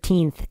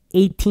 13th,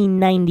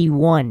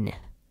 1891.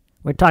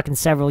 We're talking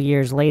several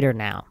years later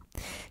now.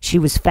 She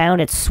was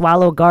found at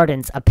Swallow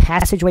Gardens, a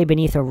passageway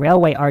beneath a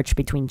railway arch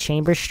between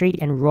Chambers Street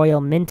and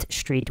Royal Mint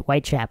Street,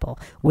 Whitechapel,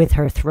 with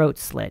her throat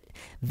slit.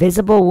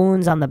 Visible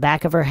wounds on the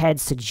back of her head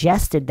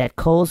suggested that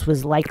Coles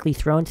was likely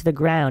thrown to the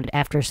ground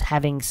after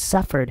having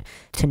suffered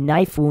to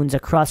knife wounds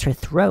across her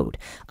throat.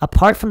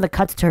 Apart from the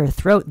cuts to her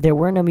throat, there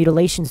were no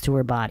mutilations to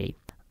her body.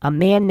 A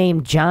man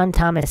named John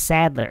Thomas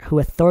Sadler, who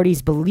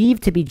authorities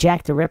believed to be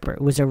Jack the Ripper,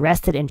 was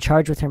arrested and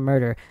charged with her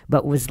murder,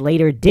 but was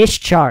later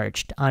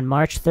discharged on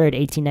March 3rd,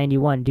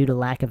 1891 due to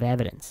lack of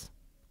evidence.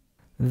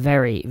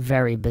 Very,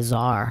 very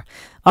bizarre.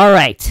 All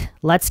right,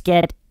 let's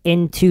get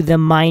into the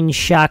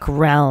MindShock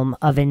realm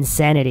of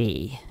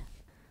insanity.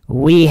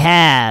 We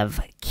have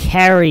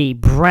Carrie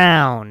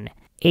Brown,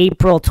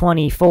 April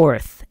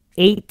 24th,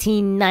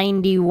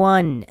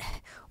 1891.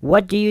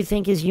 What do you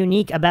think is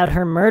unique about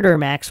her murder,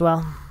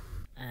 Maxwell?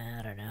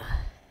 I don't know.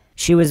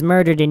 She was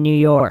murdered in New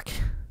York.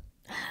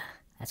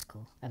 That's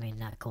cool. I mean,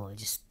 not cool.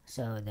 Just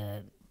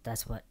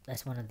that's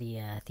one of the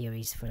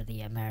theories for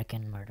the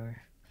American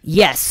murderer.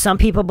 Yes, some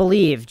people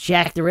believe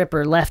Jack the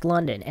Ripper left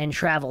London and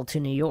traveled to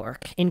New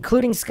York,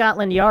 including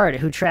Scotland Yard,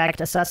 who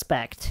tracked a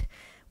suspect,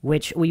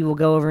 which we will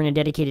go over in a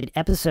dedicated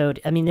episode.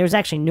 I mean, there's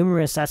actually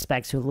numerous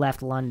suspects who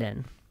left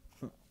London.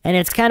 And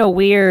it's kind of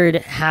weird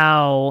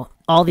how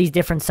all these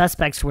different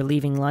suspects were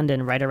leaving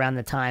London right around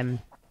the time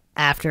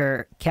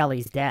after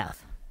Kelly's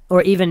death,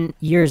 or even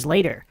years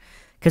later,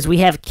 because we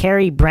have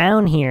Carrie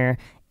Brown here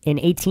in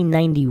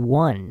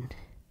 1891.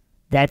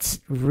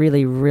 That's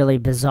really, really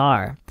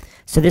bizarre.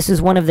 So this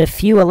is one of the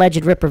few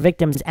alleged Ripper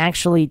victims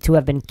actually to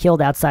have been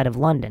killed outside of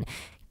London.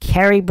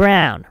 Carrie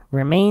Brown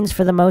remains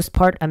for the most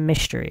part a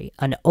mystery.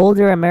 An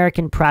older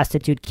American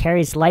prostitute,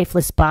 Carrie's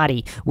lifeless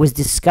body was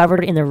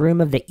discovered in the room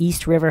of the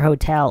East River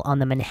Hotel on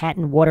the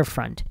Manhattan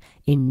waterfront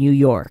in New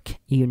York,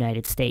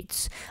 United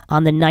States,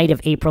 on the night of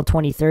April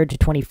 23rd to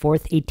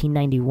 24th,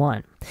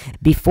 1891.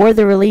 Before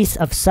the release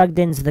of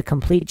Sugden's The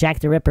Complete Jack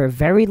the Ripper,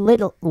 very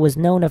little was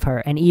known of her,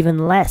 and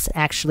even less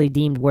actually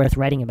deemed worth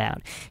writing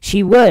about.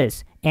 She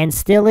was, and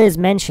still is,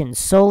 mentioned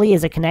solely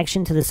as a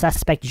connection to the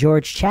suspect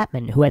George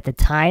Chapman, who at the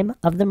time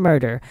of the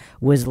murder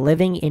was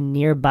living in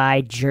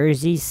nearby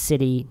Jersey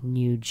City,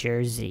 New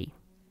Jersey.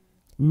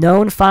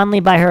 Known fondly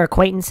by her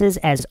acquaintances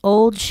as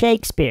Old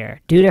Shakespeare,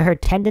 due to her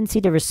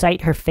tendency to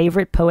recite her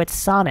favorite poet's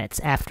sonnets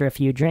after a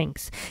few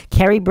drinks,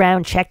 Carrie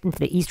Brown checked into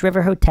the East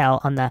River Hotel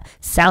on the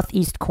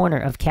southeast corner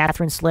of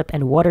Catherine Slip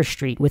and Water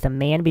Street with a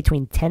man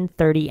between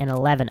 10:30 and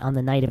 11 on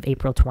the night of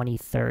April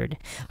 23rd.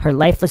 Her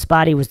lifeless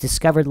body was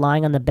discovered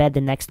lying on the bed the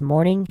next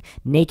morning,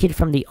 naked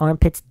from the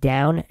armpits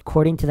down,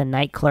 according to the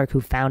night clerk who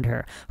found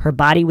her. Her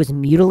body was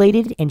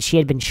mutilated and she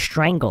had been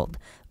strangled.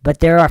 But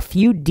there are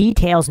few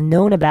details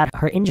known about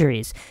her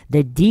injuries.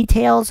 The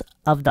details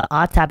of the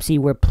autopsy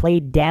were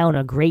played down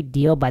a great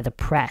deal by the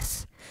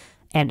press.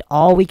 And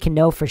all we can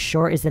know for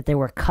sure is that there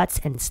were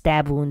cuts and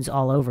stab wounds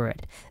all over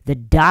it. The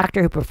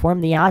doctor who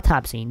performed the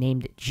autopsy,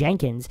 named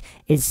Jenkins,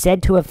 is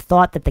said to have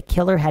thought that the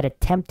killer had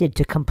attempted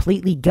to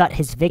completely gut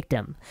his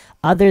victim.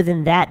 Other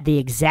than that, the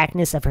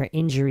exactness of her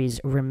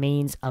injuries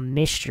remains a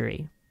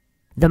mystery.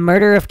 The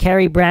murder of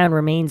Carrie Brown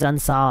remains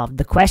unsolved.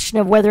 The question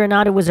of whether or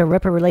not it was a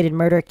Ripper-related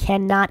murder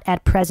cannot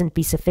at present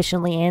be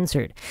sufficiently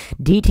answered.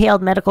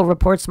 Detailed medical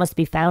reports must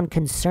be found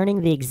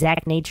concerning the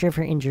exact nature of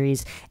her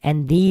injuries,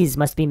 and these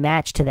must be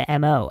matched to the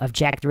MO of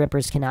Jack the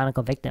Ripper's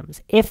canonical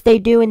victims. If they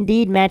do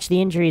indeed match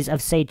the injuries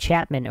of, say,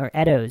 Chapman or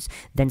Eddowes,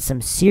 then some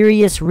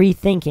serious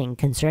rethinking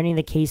concerning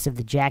the case of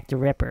the Jack the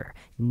Ripper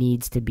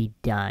needs to be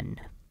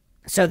done.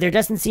 So there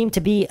doesn't seem to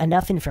be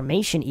enough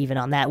information even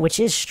on that, which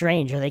is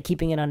strange. Are they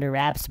keeping it under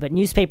wraps? But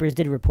newspapers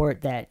did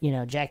report that,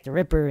 Jack the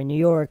Ripper in New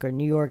York or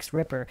New York's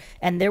Ripper.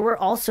 And there were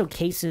also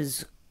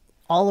cases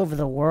all over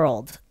the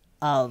world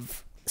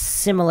of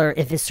similar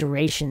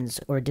eviscerations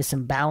or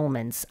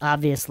disembowelments.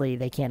 Obviously,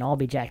 they can't all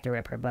be Jack the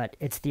Ripper, but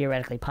it's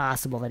theoretically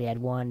possible that he had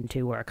one,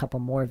 two, or a couple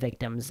more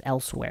victims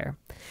elsewhere.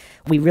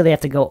 We really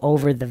have to go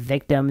over the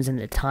victims and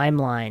the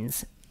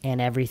timelines and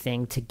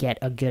everything to get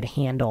a good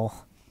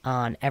handle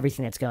on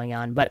everything that's going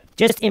on. But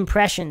just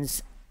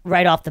impressions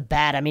right off the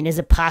bat. I mean, is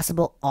it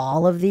possible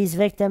all of these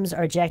victims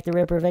are Jack the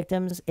Ripper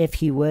victims if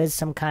he was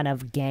some kind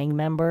of gang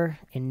member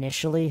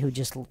initially who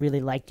just really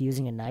liked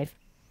using a knife?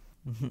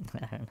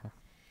 I don't know.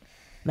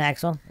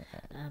 Maxwell?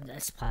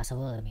 That's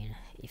possible. I mean,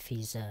 if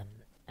he's, I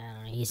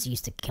don't know, he's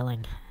used to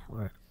killing,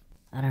 or,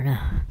 I don't know.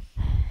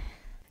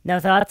 No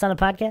thoughts on the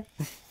podcast?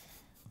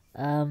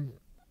 I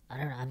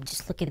don't know. I'm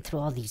just looking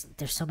through all these.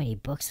 There's so many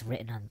books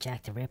written on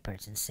Jack the Ripper.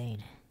 It's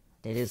insane.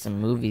 They did some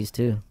movies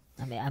too.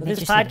 I mean, I'm This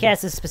interested in-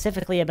 podcast is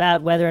specifically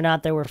about whether or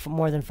not there were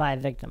more than 5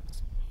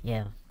 victims.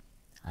 Yeah.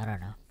 I don't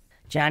know.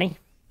 Johnny?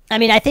 I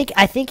mean, I think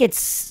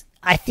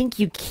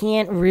you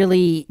can't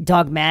really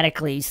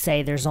dogmatically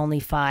say there's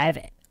only 5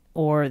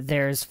 or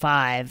there's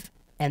 5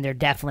 and they're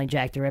definitely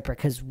Jack the Ripper,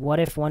 because what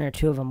if 1 or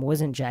 2 of them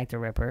wasn't Jack the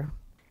Ripper?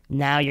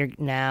 Now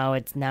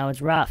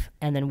it's rough.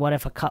 And then what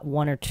if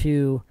 1 or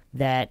 2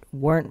 that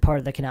weren't part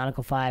of the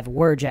canonical 5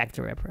 were Jack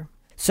the Ripper?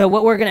 So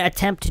what we're going to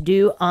attempt to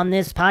do on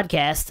this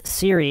podcast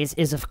series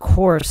is, of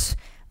course,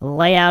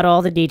 lay out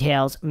all the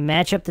details,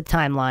 match up the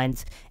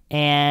timelines,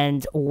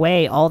 and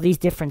weigh all these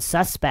different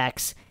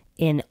suspects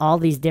in all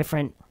these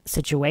different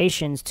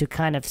situations to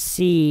kind of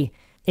see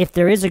if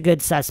there is a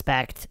good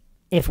suspect.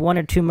 If 1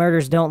 or 2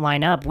 murders don't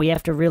line up, we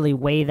have to really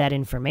weigh that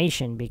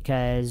information,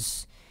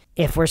 because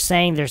if we're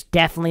saying there's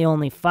definitely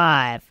only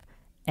 5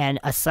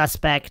 and a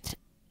suspect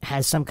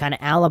has some kind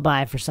of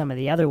alibi for some of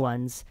the other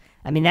ones,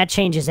 I mean, that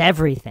changes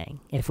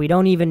everything. If we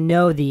don't even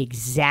know the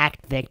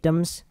exact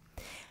victims,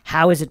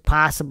 how is it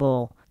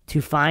possible to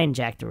find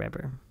Jack the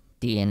Ripper?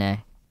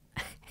 DNA.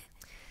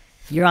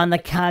 You're on the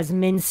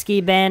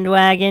Kosminski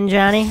bandwagon,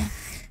 Johnny?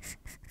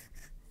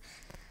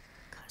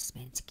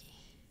 Kosminski.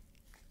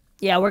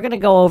 Yeah, we're going to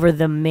go over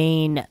the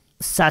main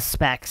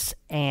suspects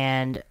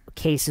and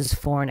cases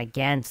for and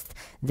against.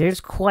 There's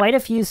quite a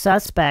few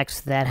suspects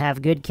that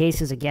have good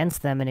cases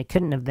against them, and it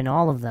couldn't have been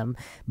all of them.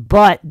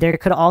 But there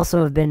could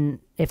also have been,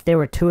 if there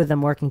were 2 of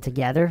them working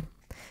together,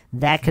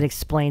 that could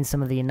explain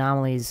some of the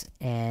anomalies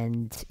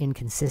and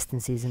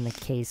inconsistencies in the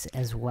case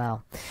as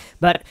well.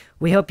 But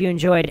we hope you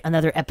enjoyed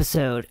another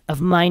episode of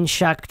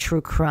MindShock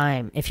True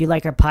Crime. If you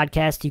like our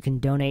podcast, you can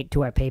donate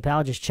to our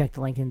PayPal. Just check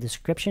the link in the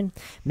description.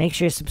 Make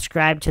sure you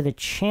subscribe to the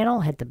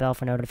channel. Hit the bell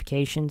for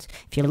notifications.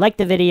 If you like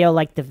the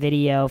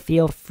video,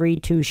 feel free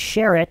to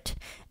share it.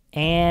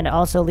 And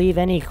also leave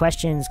any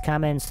questions,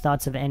 comments,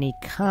 thoughts of any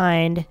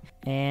kind.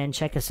 And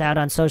check us out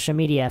on social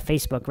media,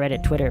 Facebook,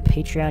 Reddit, Twitter,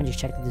 Patreon. Just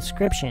check the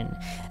description.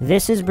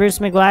 This is Bruce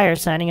McGuire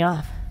signing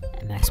off.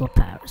 And Maxwell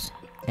Powers.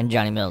 And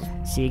Johnny Mills.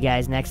 See you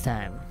guys next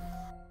time.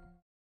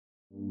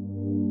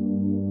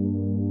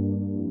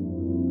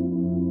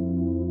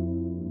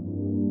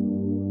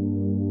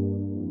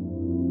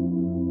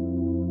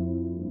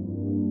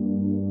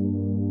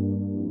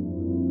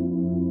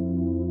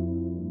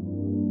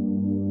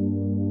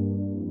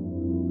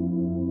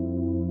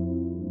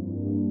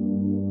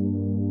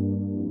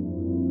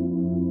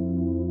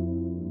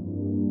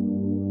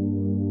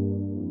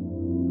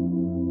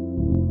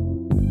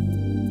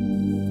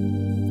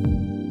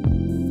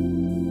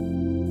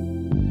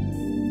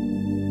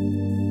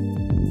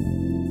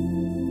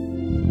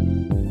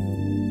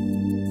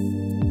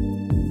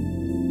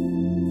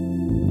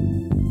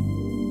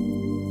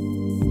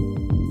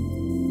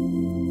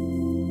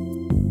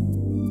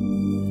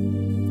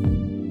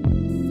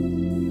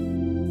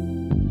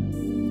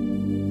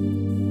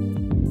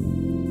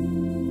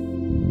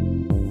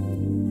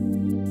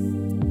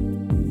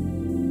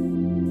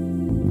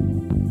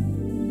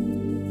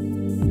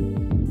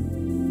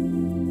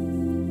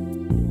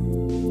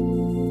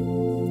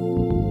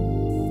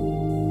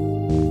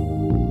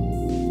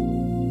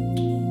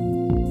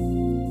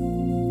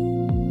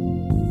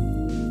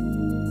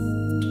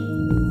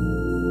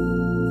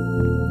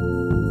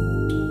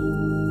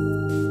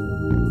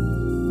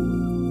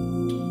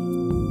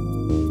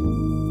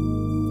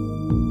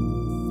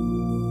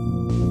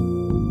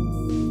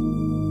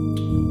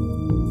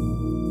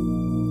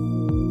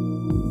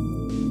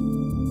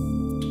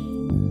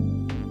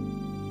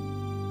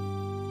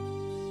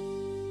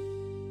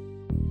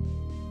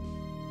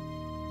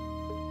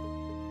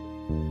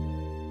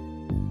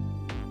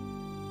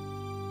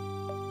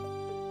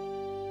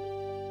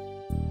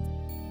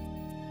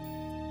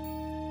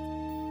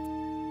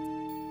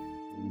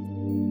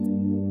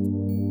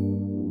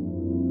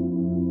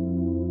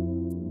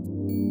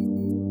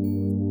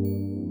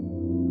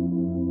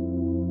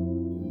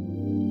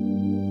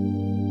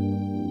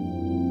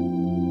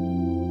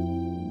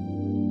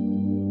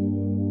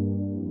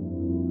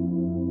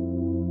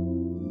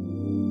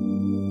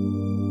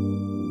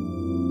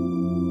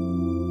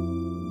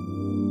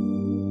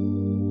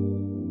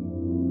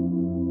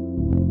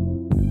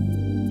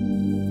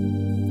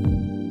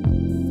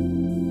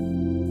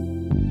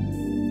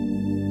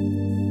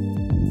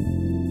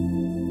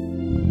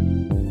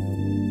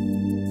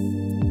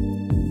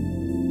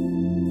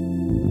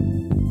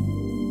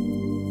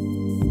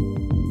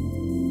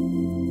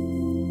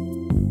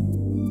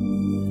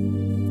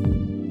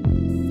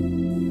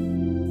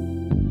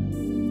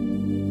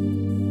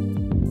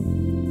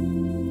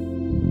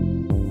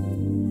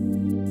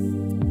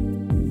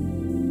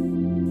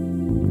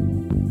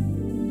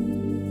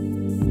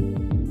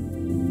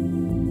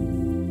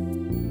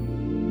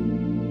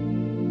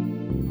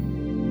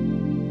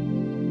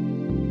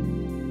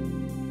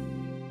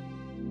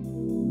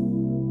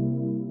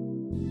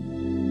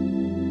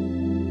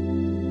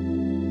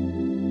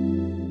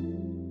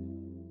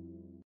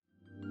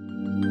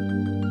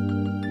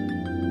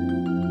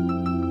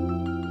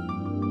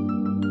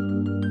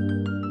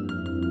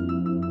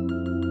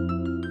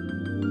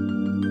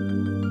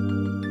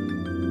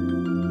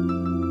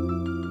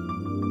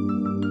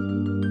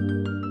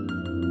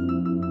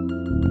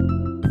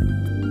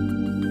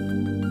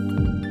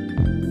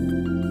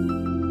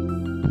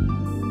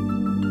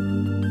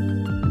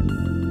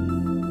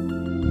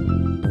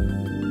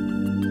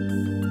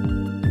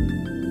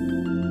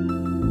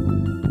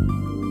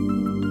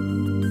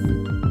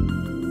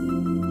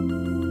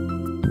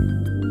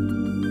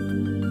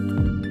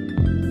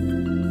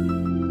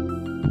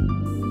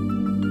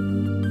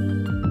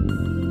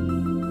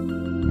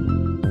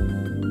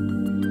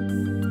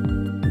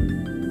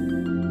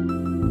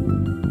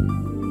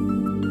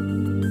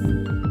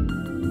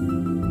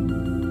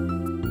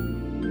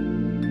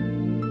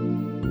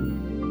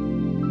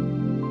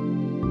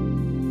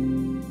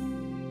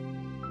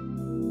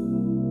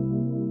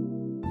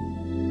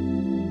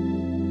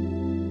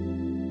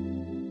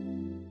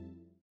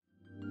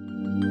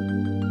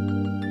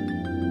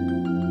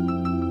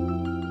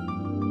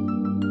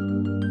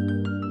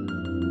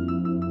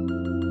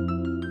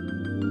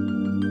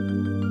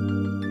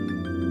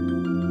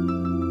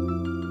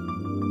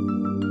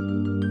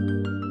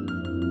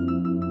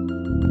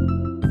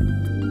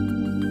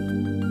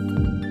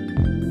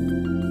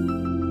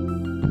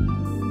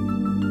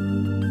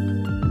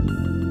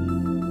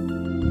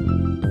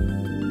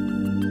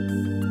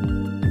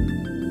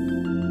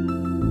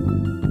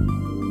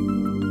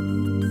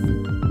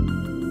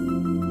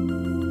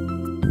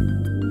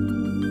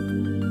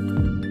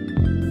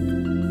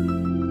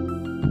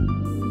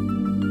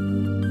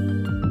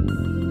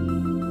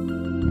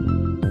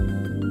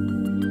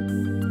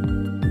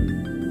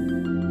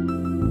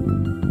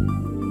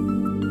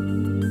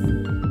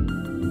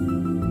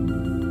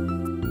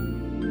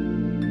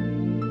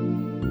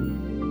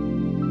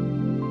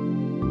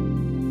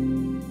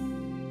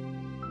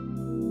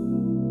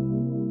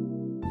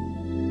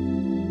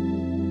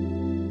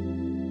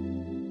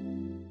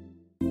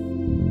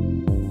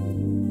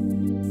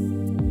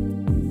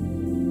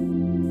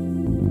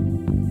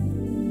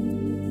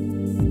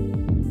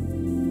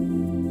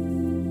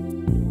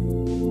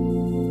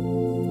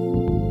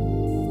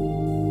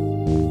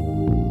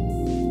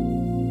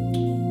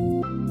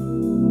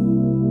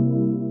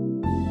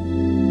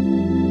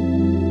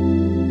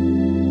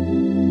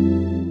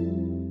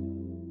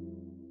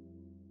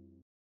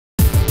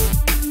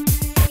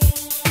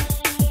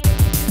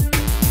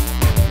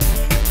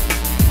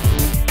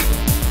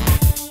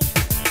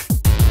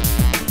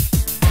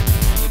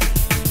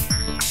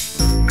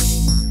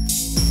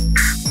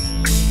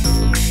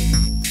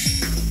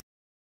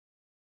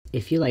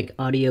 If you like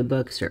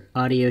audiobooks or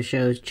audio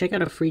shows, check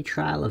out a free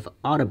trial of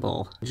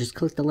Audible. Just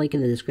click the link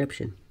in the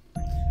description.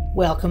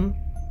 Welcome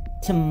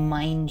to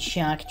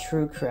MindShock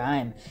True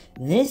Crime.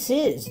 This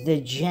is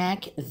the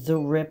Jack the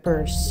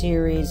Ripper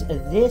series.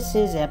 This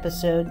is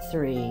episode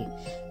 3,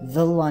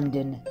 The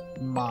London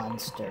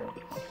Monster.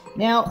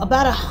 Now,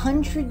 about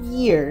 100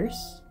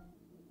 years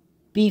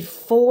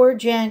before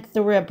Jack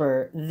the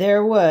Ripper,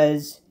 there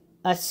was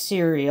a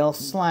serial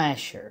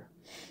slasher.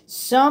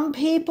 Some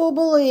people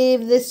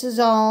believe this is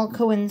all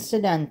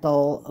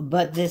coincidental,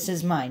 but this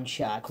is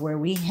MindShock, where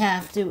we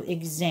have to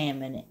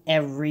examine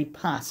every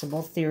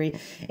possible theory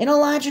in a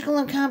logical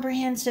and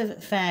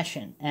comprehensive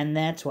fashion. And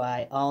that's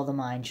why all the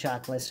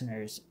MindShock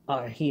listeners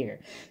are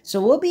here.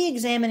 So we'll be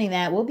examining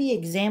that. We'll be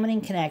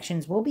examining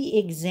connections. We'll be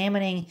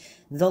examining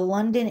the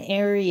London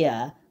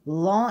area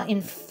law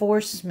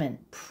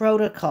enforcement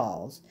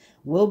protocols.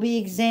 We'll be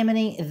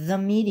examining the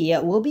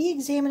media. We'll be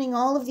examining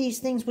all of these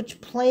things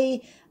which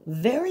play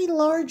very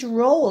large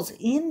roles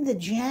in the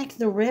Jack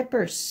the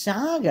Ripper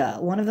saga,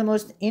 one of the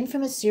most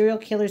infamous serial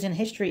killers in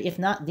history, if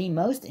not the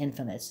most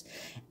infamous.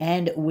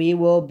 And we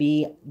will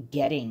be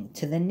getting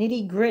to the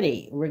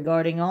nitty-gritty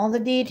regarding all the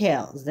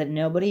details that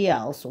nobody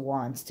else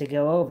wants to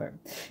go over.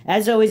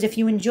 As always, if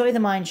you enjoy the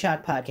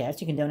MindShock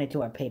podcast, you can donate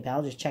to our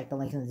PayPal. Just check the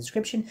link in the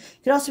description.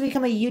 You can also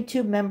become a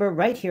YouTube member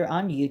right here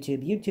on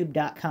YouTube,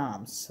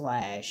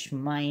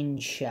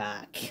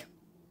 youtube.com/MindShock.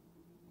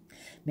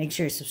 Make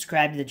sure you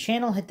subscribe to the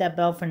channel, hit that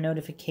bell for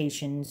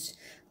notifications,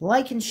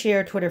 like and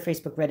share Twitter,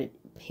 Facebook, Reddit,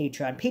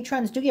 Patreon.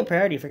 Patrons do get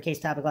priority for case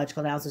topic,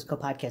 logical analysis,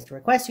 co-podcast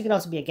requests. You could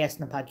also be a guest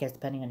in the podcast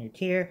depending on your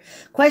tier.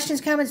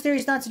 Questions, comments,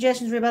 theories, thoughts,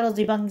 suggestions, rebuttals,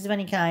 debunkings of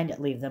any kind,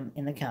 leave them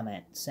in the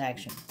comment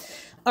section.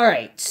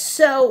 Alright,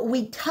 so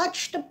we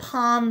touched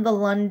upon the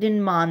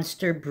London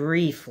Monster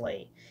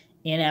briefly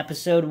in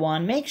episode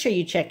 1. Make sure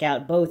you check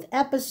out both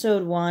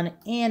episode 1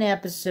 and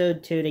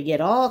episode 2 to get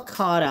all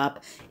caught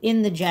up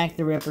in the Jack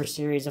the Ripper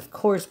series. Of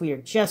course, we are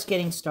just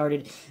getting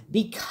started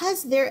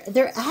because there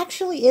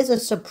actually is a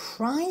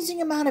surprising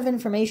amount of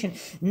information,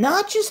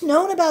 not just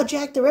known about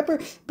Jack the Ripper,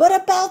 but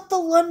about the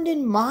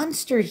London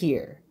Monster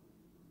here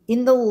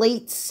in the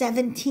late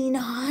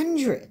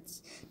 1700s.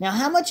 Now,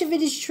 how much of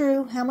it is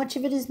true? How much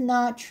of it is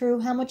not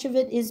true? How much of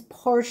it is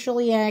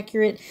partially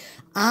accurate?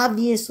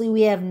 Obviously,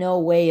 we have no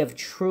way of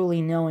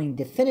truly knowing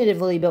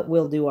definitively, but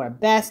we'll do our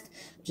best.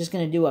 I'm just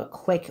going to do a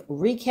quick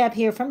recap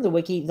here from the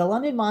wiki. The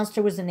London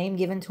Monster was the name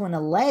given to an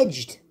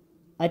alleged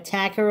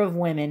attacker of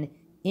women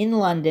in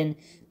London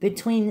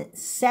between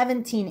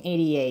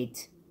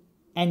 1788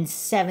 and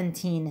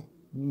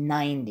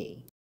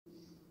 1790.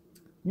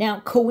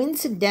 Now,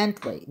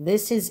 coincidentally,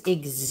 this is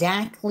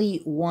exactly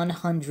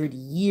 100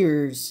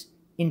 years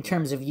in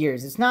terms of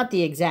years. It's not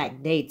the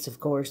exact dates, of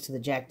course, to the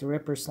Jack the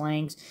Ripper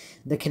slayings,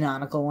 the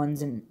canonical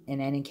ones in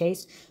any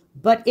case,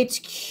 but it's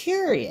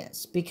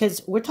curious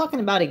because we're talking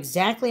about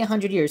exactly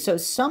 100 years. So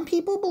some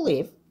people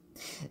believe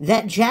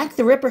that Jack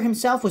the Ripper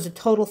himself was a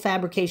total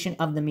fabrication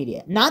of the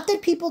media. Not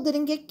that people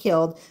didn't get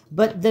killed,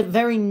 but the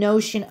very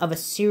notion of a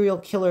serial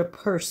killer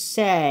per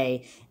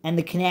se and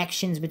the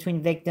connections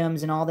between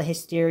victims and all the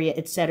hysteria,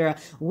 etc.,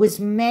 was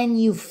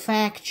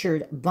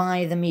manufactured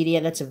by the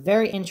media. That's a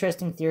very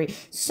interesting theory.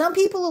 Some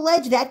people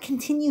allege that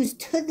continues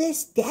to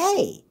this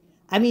day.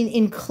 I mean,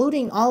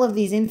 including all of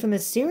these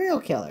infamous serial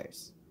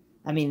killers.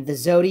 I mean, the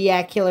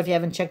Zodiac Killer, if you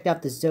haven't checked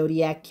out the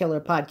Zodiac Killer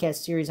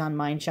podcast series on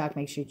MindShock,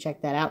 make sure you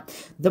check that out.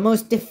 The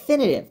most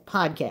definitive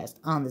podcast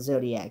on the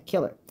Zodiac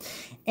Killer.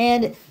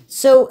 And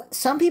so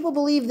some people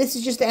believe this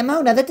is just the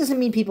MO. Now, that doesn't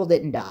mean people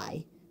didn't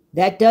die.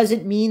 That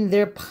doesn't mean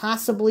there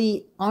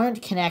possibly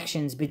aren't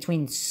connections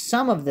between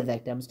some of the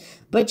victims,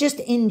 but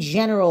just in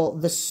general,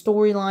 the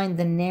storyline,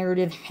 the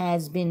narrative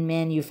has been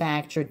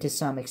manufactured to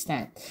some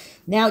extent.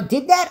 Now,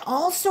 did that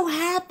also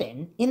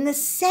happen in the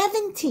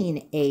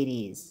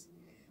 1780s?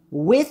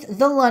 With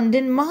the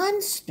London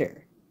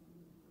Monster?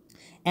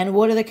 And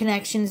what are the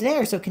connections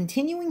there? So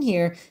continuing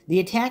here, the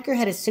attacker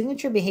had a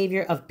signature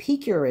behavior of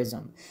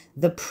piqueurism,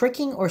 the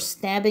pricking or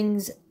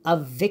stabbings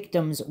of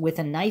victims with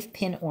a knife,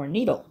 pin, or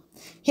needle.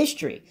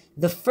 History.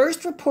 The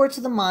first reports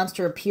of the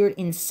monster appeared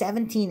in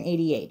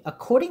 1788.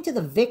 According to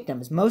the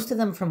victims, most of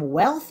them from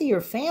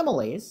wealthier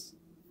families.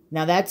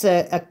 Now, that's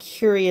a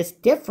curious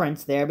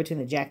difference there between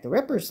the Jack the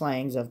Ripper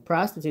slayings of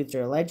prostitutes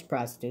or alleged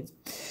prostitutes.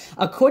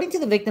 According to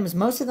the victims,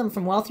 most of them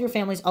from wealthier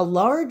families, a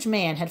large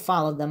man had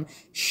followed them,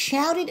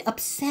 shouted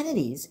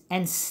obscenities,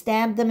 and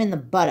stabbed them in the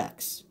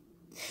buttocks.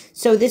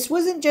 So this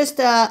wasn't just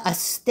a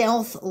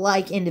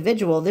stealth-like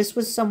individual. This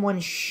was someone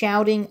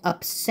shouting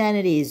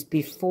obscenities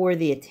before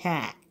the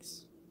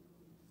attacks.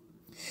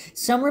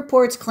 Some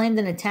reports claimed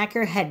an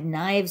attacker had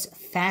knives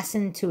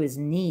fastened to his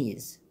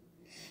knees.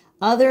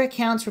 Other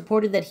accounts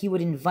reported that he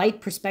would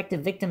invite prospective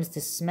victims to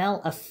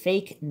smell a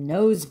fake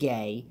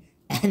nosegay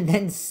and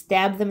then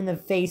stab them in the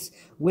face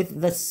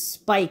with the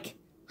spike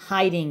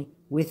hiding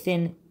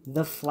within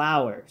the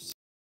flowers.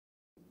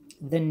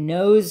 The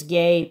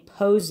nosegay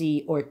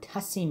posy or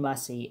tussie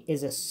mussy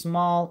is a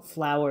small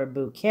flower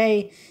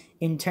bouquet.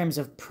 In terms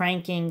of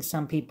pranking,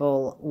 some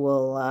people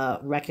will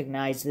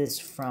recognize this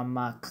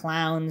from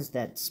clowns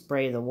that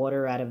spray the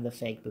water out of the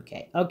fake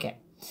bouquet. Okay.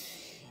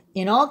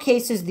 In all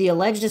cases, the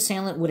alleged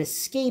assailant would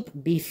escape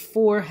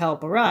before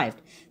help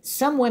arrived.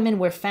 Some women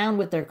were found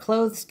with their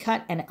clothes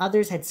cut, and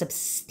others had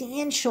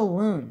substantial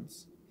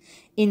wounds.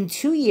 In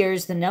 2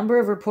 years, the number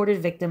of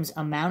reported victims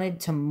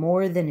amounted to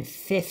more than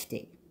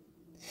 50.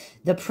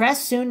 The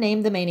press soon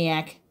named the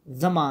maniac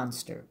the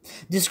Monster.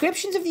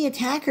 Descriptions of the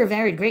attacker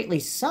varied greatly.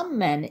 Some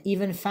men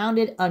even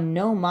founded a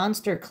No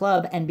Monster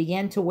Club and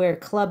began to wear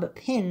club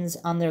pins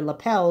on their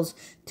lapels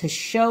to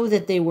show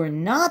that they were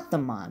not the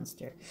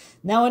monster.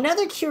 Now,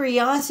 another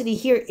curiosity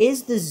here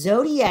is the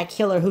Zodiac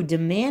Killer who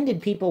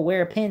demanded people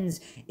wear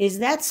pins. Is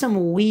that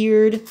some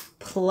weird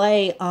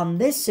play on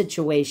this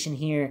situation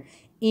here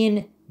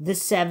in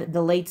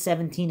the late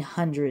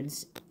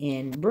 1700s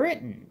in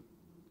Britain?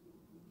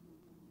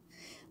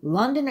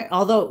 London,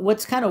 although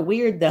what's kind of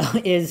weird though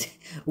is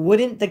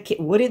wouldn't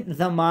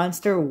the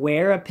monster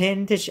wear a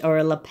pin or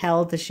a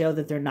lapel to show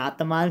that they're not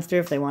the monster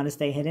if they want to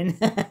stay hidden?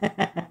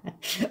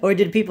 Or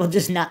did people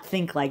just not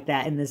think like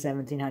that in the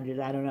 1700s?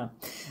 I don't know.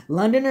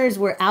 Londoners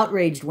were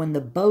outraged when the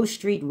Bow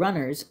Street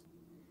Runners,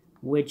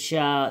 which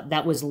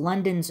that was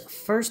London's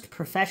first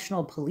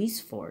professional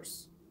police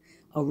force,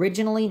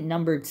 originally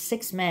numbered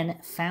 6 men,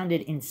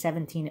 founded in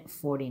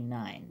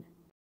 1749.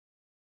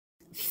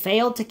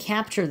 Failed to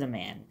capture the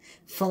man.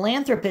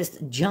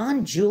 Philanthropist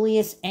John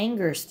Julius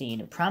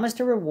Angerstein promised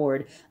a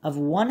reward of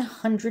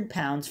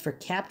 £100 for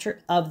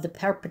capture of the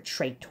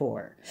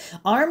perpetrator.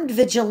 Armed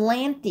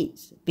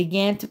vigilantes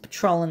began to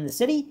patrol in the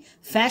city.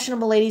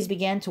 Fashionable ladies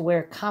began to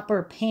wear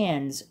copper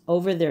pans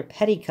over their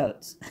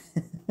petticoats.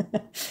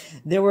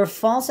 There were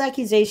false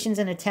accusations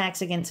and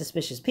attacks against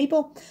suspicious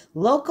people.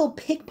 Local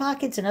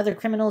pickpockets and other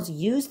criminals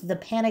used the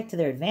panic to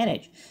their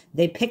advantage.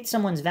 They picked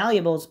someone's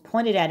valuables,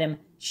 pointed at him,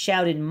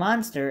 shouted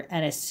 "monster,"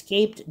 and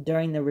escaped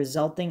during the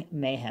resulting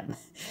mayhem.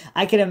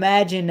 I can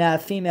imagine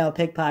female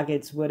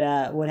pickpockets would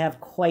have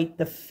quite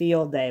the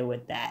field day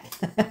with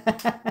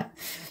that.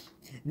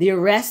 The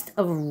arrest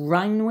of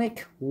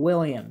Reinwick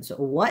Williams.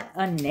 What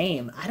a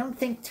name. I don't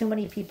think too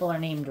many people are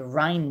named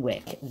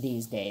Reinwick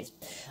these days.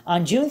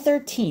 On June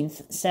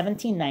 13th,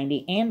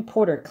 1790, Ann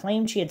Porter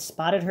claimed she had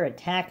spotted her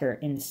attacker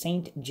in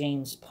St.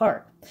 James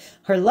Park.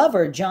 Her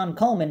lover, John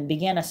Coleman,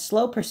 began a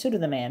slow pursuit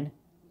of the man,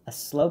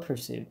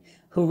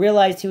 who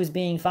realized he was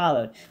being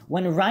followed.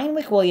 When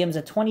Reinwick Williams,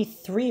 a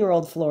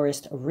 23-year-old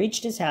florist,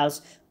 reached his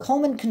house,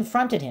 Coleman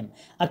confronted him,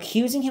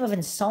 accusing him of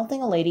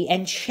insulting a lady,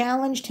 and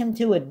challenged him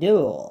to a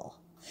duel.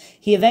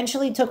 He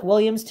eventually took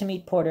Williams to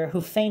meet Porter,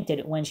 who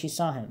fainted when she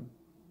saw him.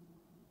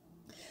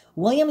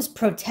 Williams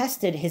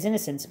protested his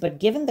innocence, but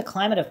given the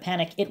climate of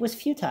panic, it was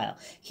futile.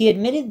 He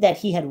admitted that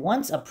he had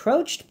once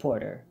approached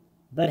Porter,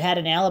 but had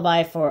an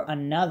alibi for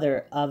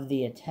another of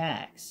the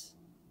attacks.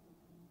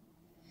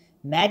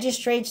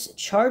 Magistrates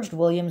charged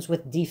Williams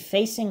with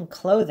defacing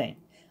clothing,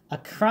 a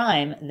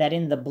crime that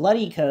in the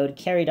Bloody Code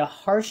carried a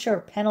harsher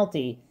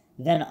penalty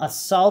than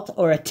assault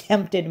or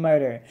attempted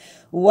murder.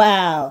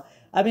 Wow.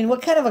 I mean,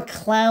 what kind of a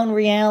clown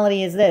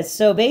reality is this?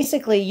 So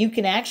basically, you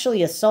can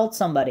actually assault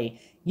somebody.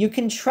 You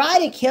can try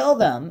to kill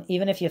them,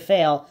 even if you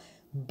fail,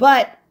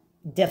 but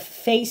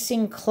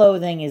defacing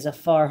clothing is a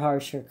far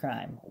harsher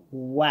crime.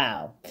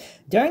 Wow.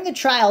 During the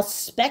trial,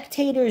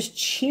 spectators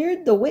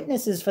cheered the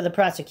witnesses for the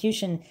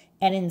prosecution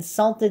and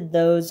insulted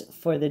those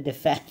for the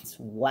defense.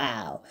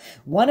 Wow.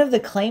 One of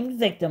the claimed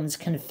victims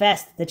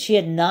confessed that she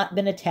had not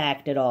been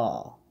attacked at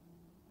all.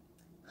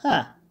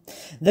 Huh.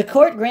 The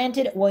court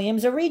granted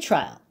Williams a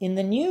retrial. In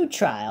the new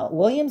trial,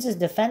 Williams's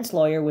defense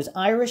lawyer was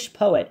Irish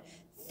poet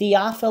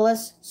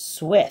Theophilus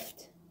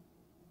Swift.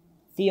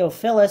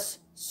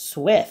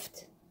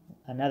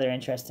 Another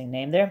interesting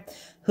name there,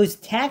 whose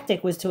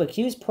tactic was to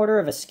accuse Porter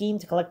of a scheme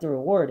to collect the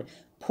reward,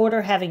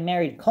 Porter having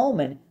married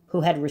Coleman,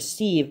 who had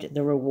received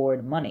the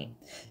reward money.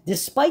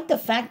 Despite the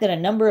fact that a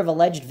number of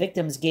alleged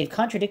victims gave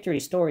contradictory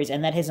stories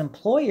and that his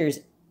employer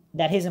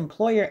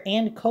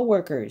and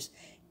co-workers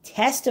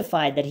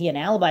testified that he had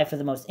an alibi for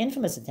the most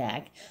infamous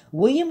attack,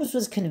 Williams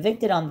was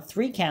convicted on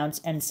 3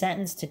 counts and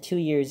sentenced to 2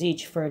 years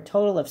each for a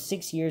total of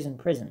 6 years in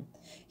prison.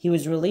 He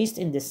was released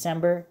in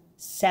December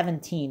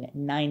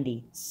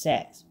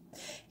 1796.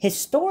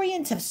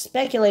 Historians have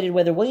speculated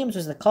whether Williams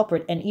was the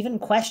culprit and even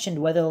questioned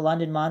whether the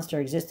London Monster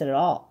existed at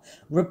all.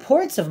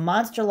 Reports of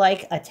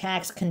monster-like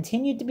attacks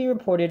continued to be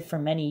reported for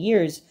many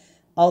years,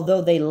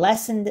 although they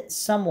lessened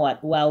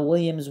somewhat while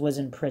Williams was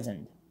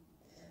imprisoned.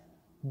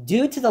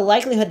 Due to the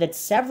likelihood that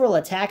several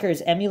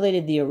attackers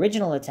emulated the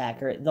original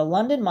attacker, the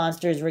London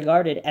Monster is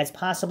regarded as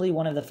possibly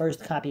one of the first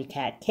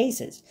copycat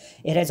cases.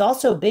 It has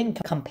also been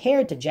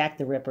compared to Jack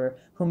the Ripper,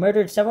 who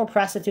murdered several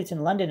prostitutes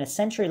in London a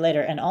century later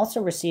and also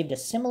received a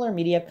similar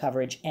media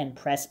coverage and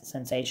press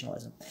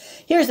sensationalism.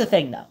 Here's the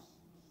thing, though.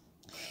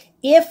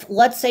 If,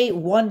 let's say,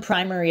 one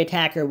primary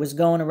attacker was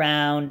going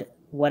around,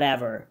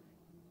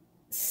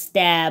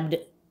 stabbed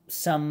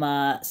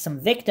some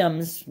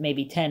victims,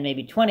 maybe 10,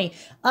 maybe 20.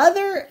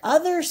 Other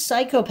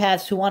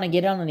psychopaths who want to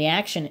get on the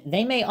action,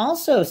 they may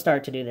also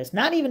start to do this.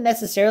 Not even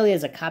necessarily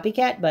as a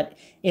copycat, but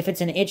if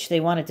it's an itch they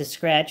wanted to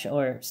scratch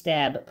or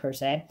stab, per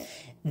se,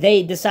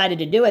 they decided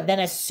to do it. Then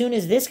as soon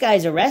as this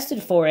guy's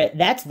arrested for it,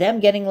 that's them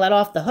getting let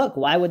off the hook.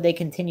 Why would they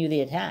continue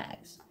the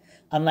attacks?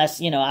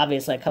 Unless,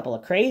 obviously a couple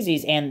of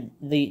crazies and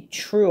the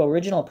true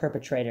original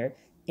perpetrator,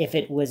 if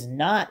it was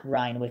not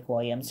Ryan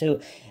Williams, who,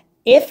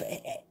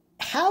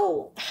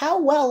 how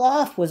well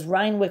off was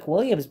Ryan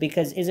Williams?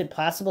 Because is it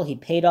possible he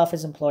paid off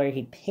his employer,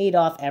 he paid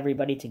off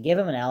everybody to give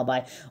him an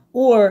alibi,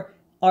 or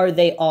are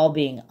they all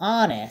being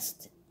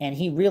honest and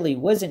he really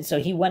wasn't? So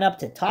he went up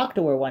to talk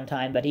to her one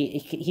time, but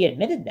he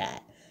admitted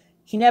that.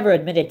 He never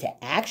admitted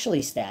to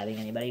actually stabbing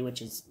anybody,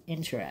 which is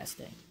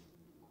interesting.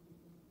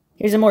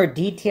 Here's a more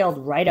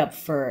detailed write-up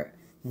for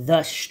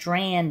The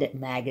Strand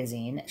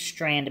magazine,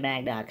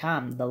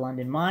 strandmag.com, The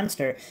London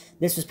Monster.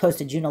 This was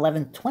posted June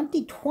 11th,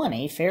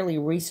 2020, fairly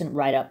recent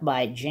write-up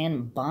by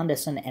Jan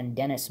Bondison and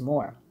Dennis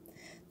Moore.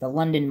 The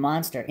London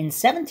Monster. In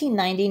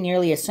 1790,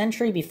 nearly a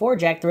century before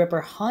Jack the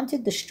Ripper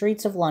haunted the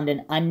streets of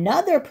London,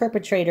 another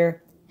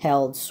perpetrator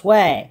held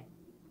sway.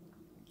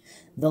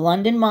 The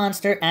London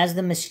Monster, as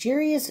the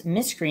mysterious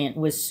miscreant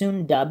was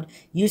soon dubbed,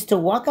 used to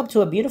walk up to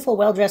a beautiful,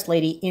 well-dressed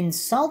lady,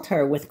 insult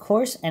her with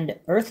coarse and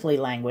earthly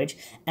language,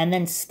 and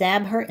then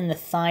stab her in the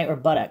thigh or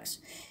buttocks.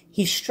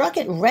 He struck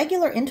at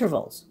regular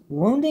intervals,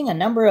 wounding a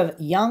number of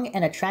young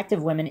and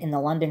attractive women in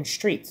the London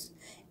streets.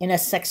 In a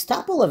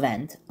sextuple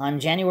event, on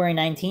January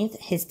 19th,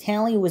 his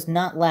tally was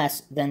not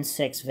less than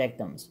 6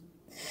 victims.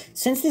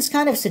 Since this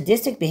kind of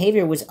sadistic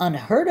behavior was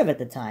unheard of at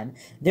the time,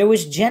 there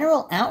was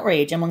general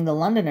outrage among the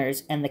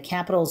Londoners, and the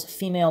capital's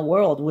female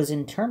world was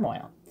in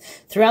turmoil.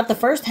 Throughout the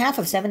first half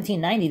of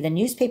 1790, the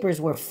newspapers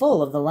were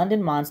full of the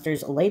London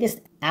Monster's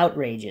latest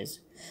outrages.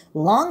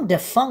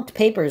 Long-defunct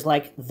papers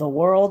like The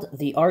World,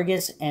 The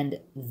Argus, and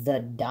The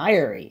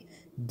Diary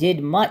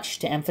did much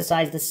to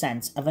emphasize the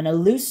sense of an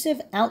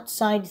elusive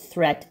outside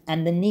threat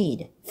and the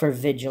need for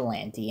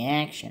vigilante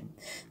action.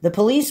 The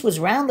police was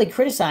roundly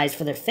criticized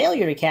for their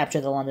failure to capture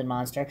the London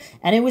Monster,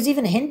 and it was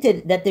even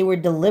hinted that they were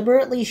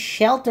deliberately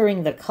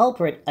sheltering the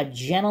culprit, a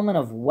gentleman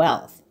of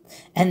wealth.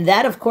 And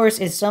that, of course,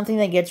 is something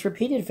that gets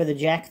repeated for the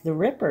Jack the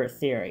Ripper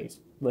theories,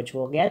 which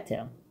we'll get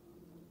to.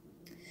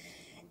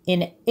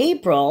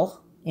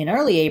 In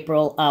early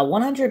April, a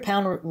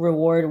 £100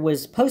 reward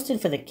was posted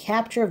for the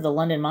capture of the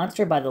London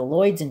Monster by the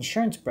Lloyd's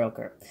insurance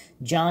broker,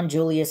 John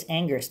Julius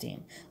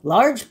Angerstein.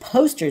 Large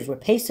posters were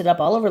pasted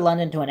up all over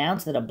London to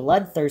announce that a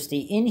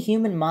bloodthirsty,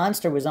 inhuman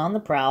monster was on the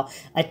prowl,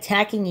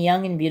 attacking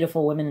young and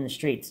beautiful women in the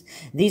streets.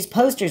 These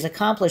posters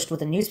accomplished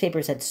what the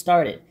newspapers had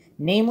started,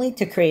 namely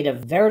to create a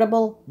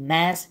veritable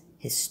mass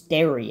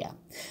hysteria.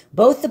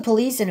 Both the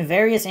police and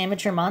various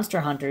amateur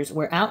monster hunters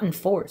were out in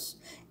force.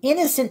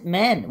 Innocent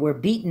men were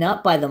beaten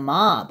up by the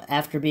mob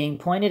after being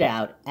pointed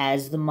out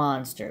as the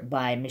monster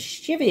by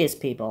mischievous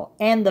people,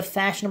 and the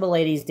fashionable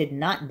ladies did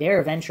not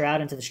dare venture out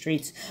into the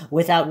streets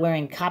without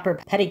wearing copper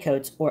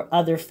petticoats or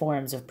other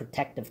forms of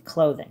protective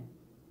clothing.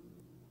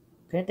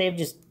 Couldn't they have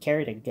just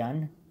carried a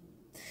gun?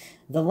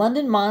 The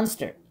London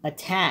Monster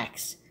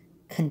attacks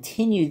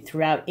continued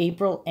throughout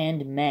April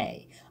and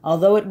May,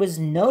 although it was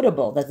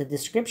notable that the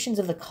descriptions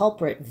of the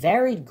culprit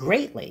varied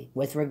greatly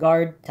with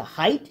regard to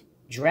height,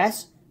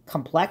 dress,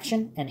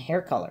 complexion, and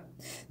hair color.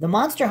 The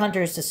monster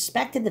hunters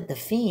suspected that the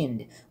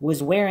fiend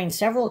was wearing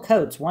several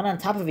coats, one on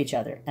top of each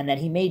other, and that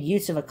he made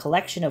use of a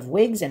collection of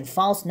wigs and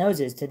false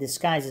noses to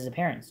disguise his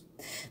appearance.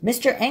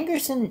 Mr.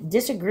 Angerson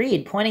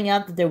disagreed, pointing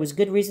out that there was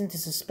good reason to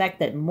suspect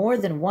that more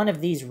than one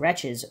of these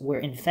wretches were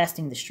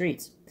infesting the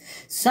streets.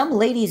 Some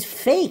ladies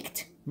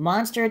faked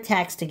monster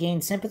attacks to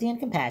gain sympathy and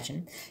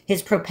compassion.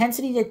 His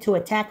propensity to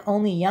attack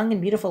only young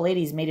and beautiful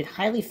ladies made it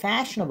highly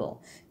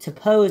fashionable to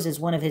pose as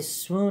one of his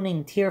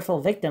swooning, tearful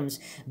victims,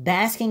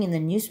 basking in the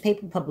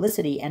newspaper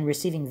publicity and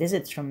receiving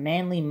visits from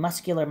manly,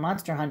 muscular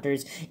monster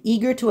hunters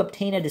eager to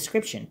obtain a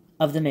description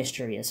of the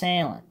mystery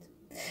assailant.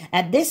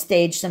 At this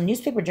stage, some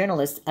newspaper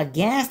journalists,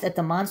 aghast at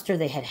the monster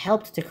they had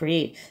helped to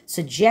create,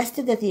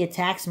 suggested that the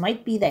attacks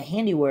might be the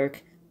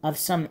handiwork of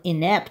some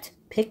inept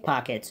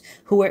pickpockets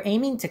who were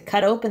aiming to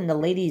cut open the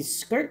ladies'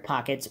 skirt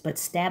pockets but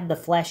stab the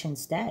flesh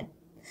instead.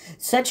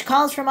 Such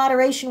calls for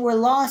moderation were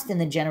lost in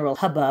the general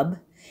hubbub.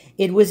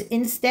 It was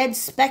instead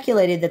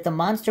speculated that the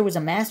monster was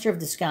a master of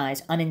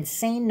disguise, an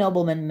insane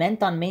nobleman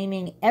bent on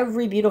maiming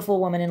every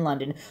beautiful woman in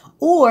London,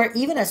 or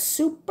even a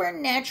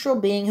supernatural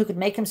being who could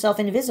make himself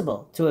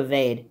invisible to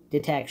evade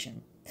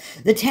detection.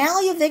 The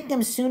tally of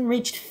victims soon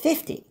reached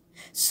 50.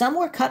 Some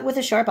were cut with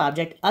a sharp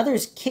object,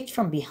 others kicked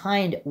from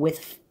behind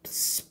with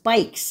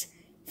spikes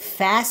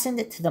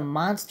fastened to the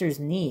monster's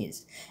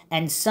knees,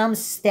 and some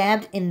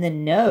stabbed in the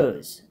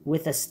nose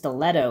with a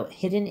stiletto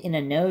hidden in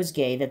a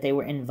nosegay that they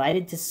were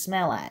invited to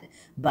smell at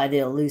by the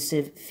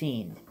elusive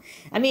fiend.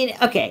 I mean,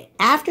 okay,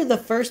 after the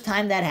first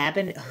time that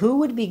happened, who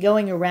would be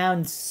going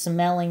around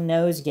smelling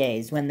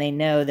nosegays when they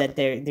know that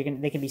they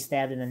can be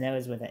stabbed in the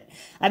nose with it?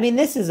 I mean,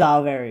 this is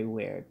all very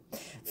weird.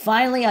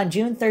 Finally, on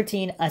June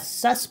 13, a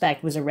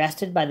suspect was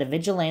arrested by the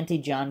vigilante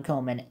John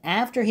Coleman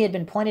after he had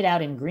been pointed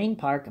out in Green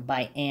Park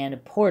by Ann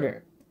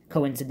Porter,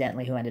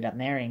 coincidentally who ended up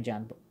marrying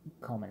John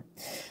Coleman,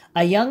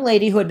 a young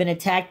lady who had been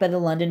attacked by the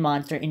London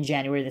Monster in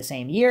January the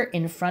same year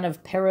in front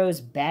of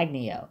Perrot's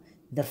Bagnio,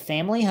 the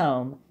family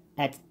home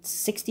at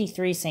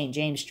 63 St.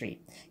 James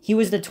Street. He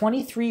was the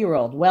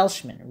 23-year-old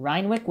Welshman,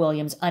 Reinwyck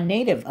Williams, a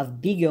native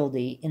of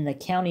Bigeldy in the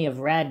county of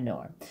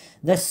Radnor.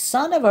 The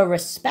son of a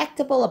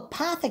respectable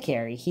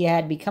apothecary, he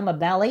had become a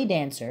ballet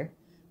dancer,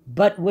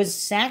 but was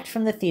sacked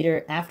from the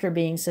theater after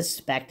being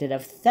suspected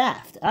of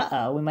theft.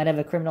 Uh-oh, we might have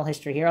a criminal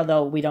history here,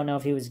 although we don't know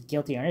if he was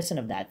guilty or innocent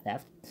of that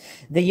theft.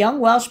 The young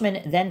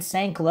Welshman then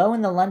sank low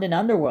in the London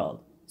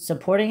underworld,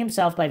 supporting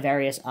himself by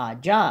various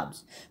odd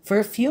jobs. For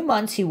a few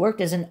months, he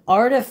worked as an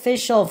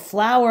artificial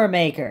flower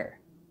maker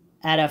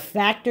at a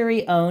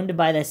factory owned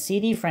by the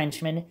seedy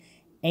Frenchman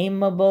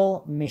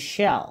Aimable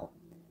Michel.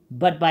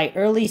 But by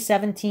early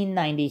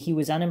 1790, he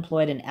was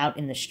unemployed and out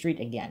in the street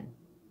again.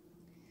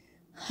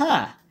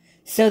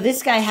 So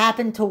this guy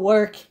happened to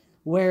work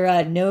where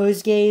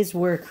nosegays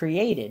were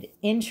created.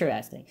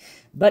 Interesting.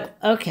 But,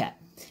 okay.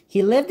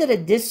 He lived at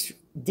a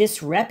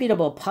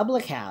disreputable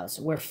public house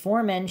where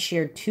 4 men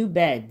shared 2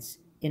 beds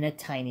in a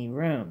tiny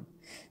room.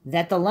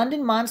 That the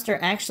London Monster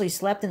actually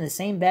slept in the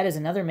same bed as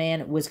another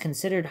man was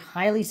considered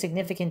highly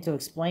significant to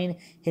explain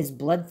his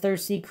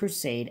bloodthirsty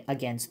crusade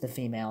against the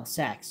female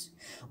sex.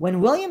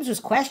 When Williams was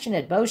questioned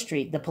at Bow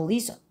Street, the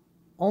police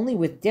only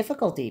with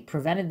difficulty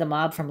prevented the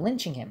mob from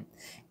lynching him.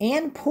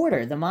 Ann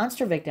Porter, the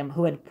monster victim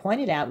who had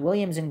pointed out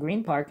Williams in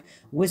Green Park,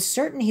 was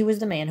certain he was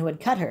the man who had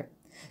cut her.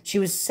 She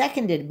was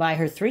seconded by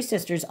her 3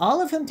 sisters,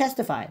 all of whom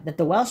testified that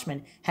the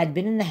Welshman had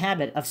been in the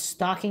habit of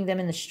stalking them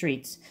in the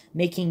streets,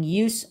 making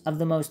use of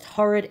the most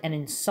horrid and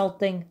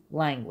insulting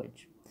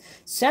language.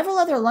 Several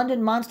other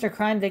London monster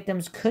crime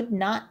victims could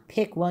not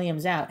pick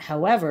Williams out.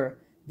 However,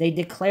 they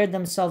declared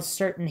themselves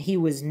certain he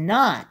was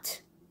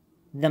not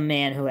the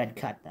man who had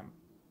cut them.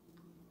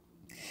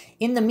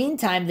 In the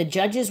meantime, the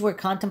judges were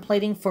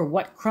contemplating for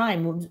what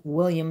crime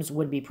Williams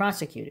would be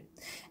prosecuted.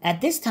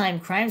 At this time,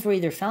 crimes were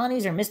either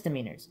felonies or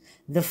misdemeanors.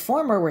 The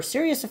former were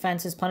serious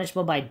offenses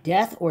punishable by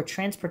death or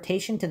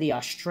transportation to the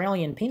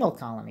Australian penal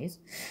colonies.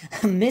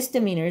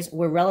 Misdemeanors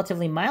were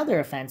relatively milder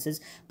offenses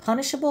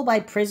punishable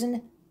by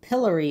prison,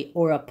 pillory,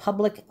 or a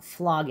public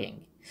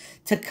flogging.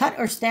 To cut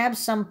or stab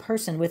some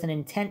person with an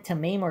intent to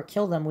maim or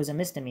kill them was a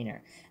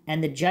misdemeanor,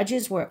 and the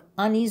judges were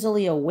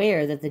uneasily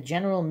aware that the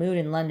general mood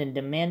in London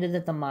demanded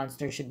that the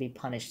monster should be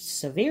punished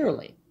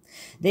severely.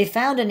 They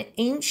found an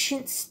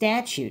ancient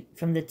statute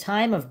from the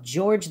time of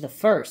George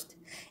I,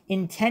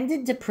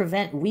 intended to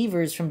prevent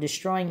weavers from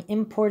destroying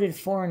imported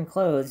foreign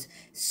clothes,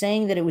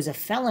 saying that it was a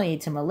felony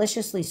to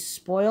maliciously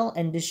spoil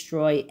and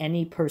destroy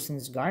any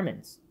person's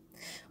garments.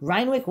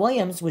 Reinwyck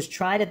Williams was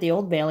tried at the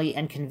Old Bailey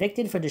and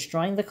convicted for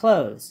destroying the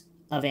clothes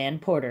of Ann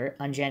Porter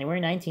on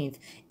January 19th,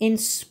 in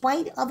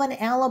spite of an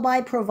alibi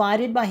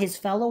provided by his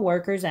fellow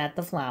workers at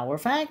the flour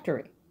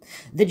factory.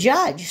 The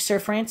judge, Sir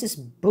Francis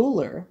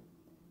Buller,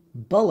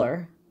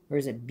 or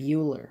is it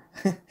Bueller,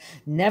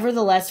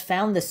 nevertheless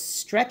found the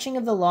stretching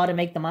of the law to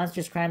make the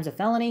monster's crimes a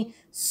felony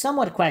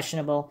somewhat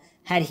questionable,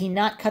 had he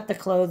not cut the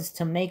clothes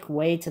to make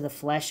way to the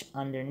flesh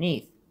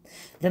underneath.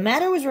 The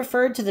matter was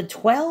referred to the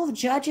 12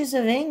 judges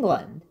of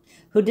England,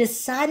 who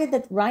decided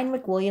that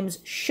Reinwyck Williams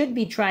should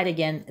be tried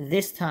again,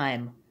 this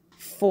time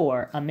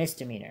for a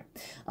misdemeanor.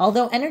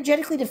 Although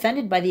energetically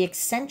defended by the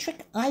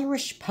eccentric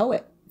Irish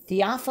poet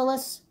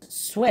Theophilus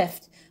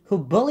Swift, who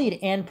bullied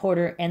Ann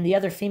Porter and the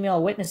other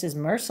female witnesses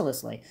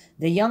mercilessly,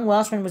 the young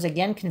Welshman was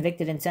again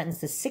convicted and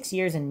sentenced to 6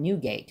 years in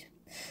Newgate.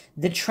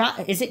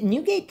 Is it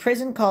Newgate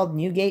prison called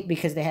Newgate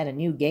because they had a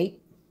new gate?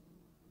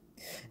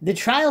 The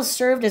trial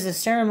served as a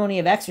ceremony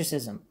of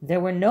exorcism. There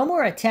were no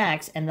more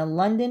attacks, and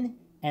London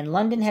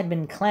had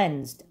been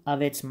cleansed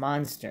of its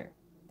monster.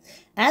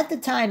 At the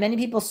time, many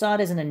people saw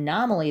it as an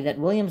anomaly that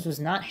Williams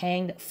was not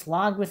hanged,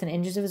 flogged within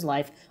inches of his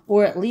life,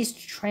 or at least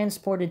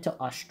transported to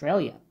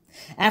Australia.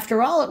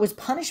 After all, it was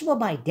punishable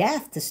by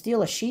death to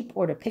steal a sheep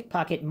or to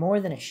pickpocket more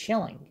than a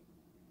shilling.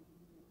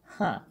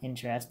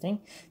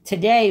 Interesting.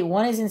 Today,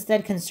 one is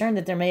instead concerned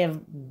that there may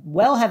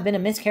have been a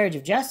miscarriage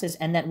of justice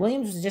and that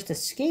Williams was just a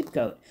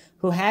scapegoat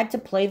who had to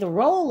play the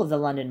role of the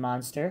London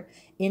Monster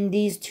in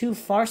these 2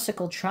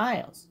 farcical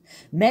trials.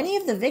 Many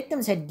of the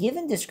victims had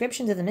given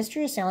descriptions of the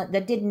mystery assailant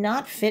that did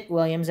not fit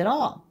Williams at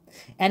all.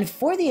 And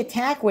for the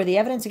attack where the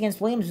evidence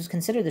against Williams was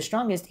considered the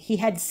strongest, he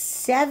had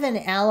 7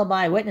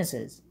 alibi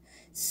witnesses,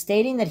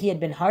 stating that he had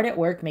been hard at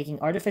work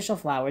making artificial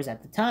flowers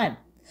at the time.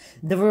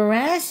 The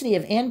veracity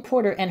of Ann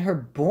Porter and her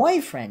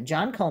boyfriend,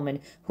 John Coleman,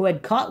 who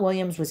had caught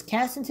Williams, was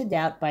cast into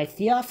doubt by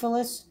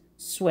Theophilus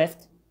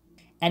Swift,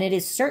 and it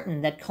is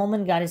certain that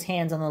Coleman got his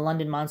hands on the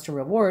London Monster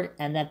reward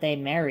and that they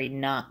married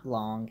not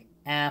long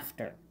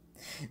after.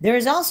 There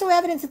is also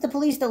evidence that the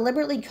police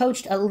deliberately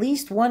coached at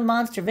least one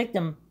monster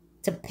victim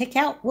to pick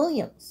out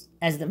Williams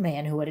as the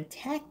man who had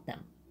attacked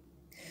them.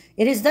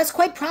 It is thus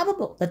quite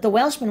probable that the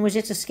Welshman was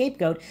just a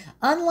scapegoat,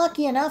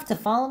 unlucky enough to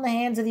fall in the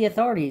hands of the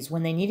authorities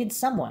when they needed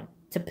someone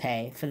to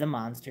pay for the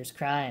monster's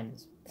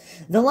crimes.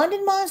 The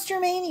London Monster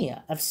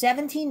Mania of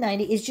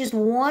 1790 is just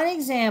one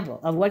example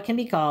of what can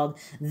be called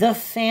the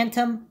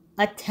Phantom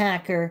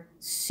Attacker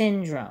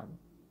Syndrome.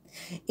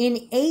 In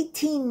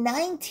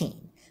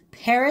 1819,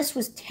 Paris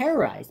was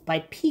terrorized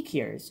by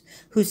piqueurs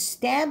who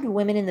stabbed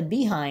women in the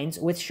behinds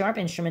with sharp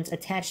instruments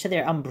attached to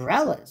their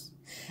umbrellas.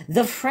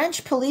 The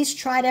French police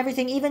tried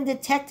everything, even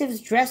detectives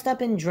dressed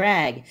up in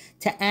drag,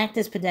 to act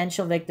as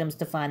potential victims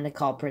to find the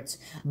culprits,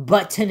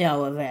 but to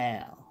no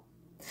avail.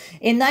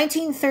 In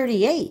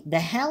 1938, the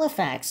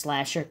Halifax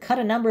slasher cut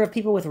a number of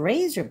people with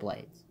razor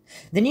blades.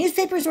 The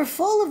newspapers were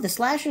full of the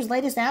slasher's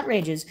latest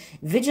outrages.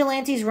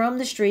 Vigilantes roamed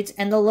the streets,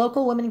 and the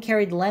local women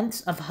carried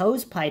lengths of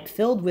hose pipe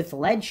filled with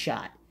lead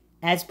shot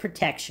as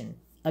protection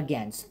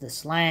against the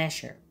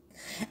slasher.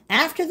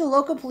 After the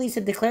local police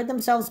had declared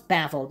themselves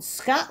baffled,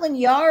 Scotland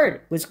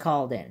Yard was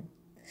called in.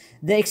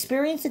 The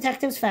experienced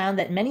detectives found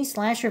that many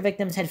slasher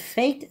victims had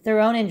faked their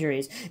own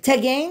injuries to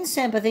gain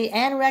sympathy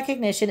and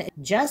recognition,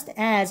 just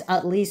as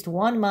at least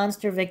one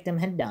monster victim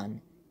had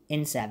done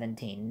in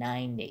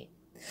 1790.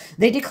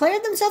 They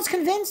declared themselves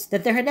convinced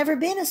that there had never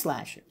been a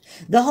slasher.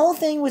 The whole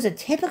thing was a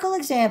typical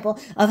example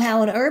of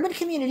how an urban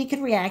community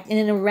could react in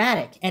an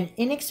erratic and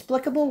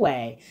inexplicable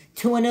way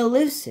to an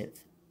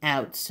elusive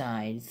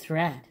outside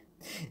threat.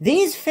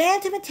 These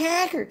phantom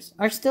attackers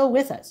are still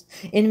with us.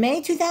 In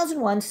May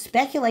 2001,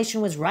 speculation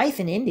was rife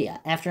in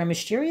India after a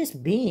mysterious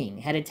being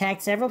had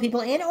attacked several people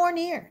in or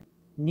near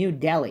New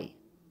Delhi.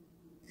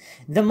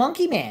 The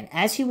Monkey Man,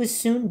 as he was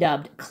soon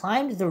dubbed,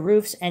 climbed the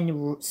roofs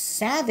and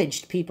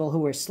savaged people who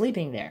were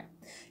sleeping there.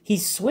 He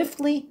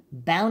swiftly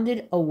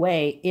bounded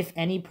away if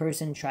any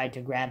person tried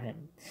to grab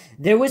him.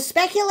 There was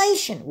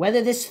speculation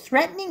whether this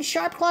threatening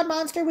sharp-clawed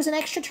monster was an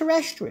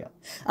extraterrestrial,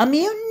 a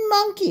mutant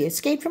monkey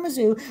escaped from a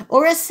zoo,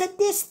 or a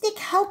sadistic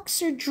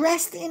hoaxer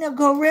dressed in a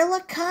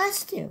gorilla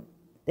costume.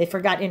 They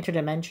forgot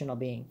interdimensional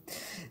being.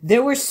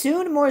 There were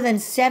soon more than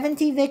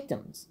 70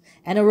 victims,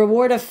 and a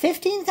reward of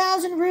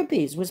 15,000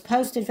 rupees was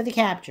posted for the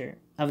capture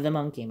of the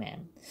Monkey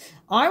Man.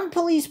 Armed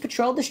police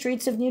patrolled the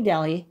streets of New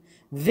Delhi.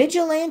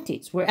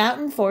 Vigilantes were out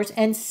in force,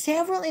 and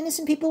several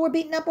innocent people were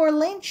beaten up or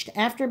lynched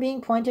after being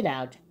pointed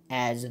out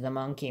as the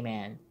Monkey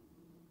Man.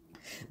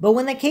 But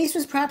when the case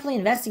was properly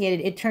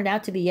investigated, it turned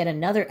out to be yet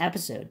another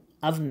episode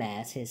of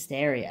mass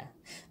hysteria.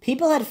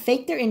 People had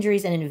faked their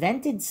injuries and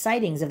invented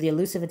sightings of the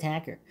elusive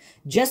attacker.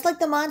 Just like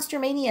the Monster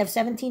Mania of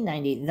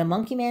 1790, the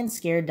Monkey Man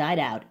scare died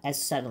out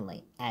as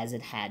suddenly as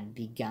it had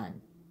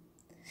begun.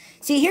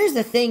 See, here's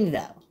the thing,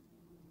 though.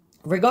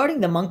 Regarding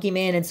the Monkey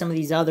Man and some of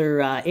these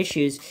other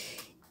issues,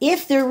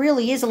 if there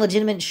really is a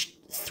legitimate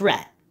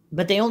threat,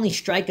 but they only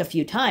strike a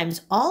few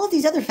times, all of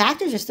these other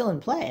factors are still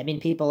in play. I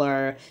mean,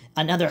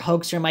 another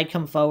hoaxer might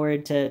come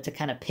forward to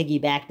kind of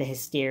piggyback the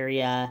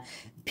hysteria.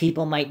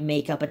 People might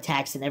make up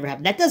attacks that never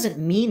happened. That doesn't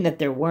mean that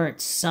there weren't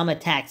some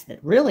attacks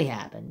that really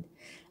happened.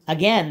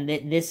 Again,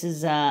 this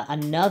is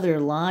another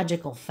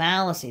logical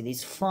fallacy,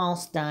 these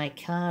false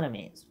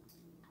dichotomies.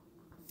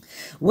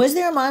 Was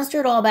there a monster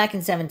at all back in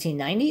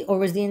 1790, or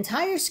was the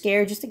entire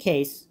scare just a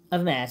case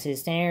of mass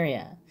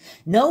hysteria?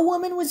 No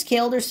woman was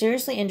killed or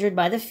seriously injured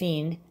by the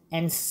fiend,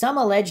 and some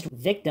alleged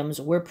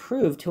victims were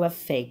proved to have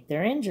faked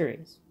their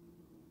injuries.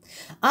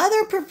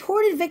 Other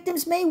purported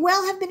victims may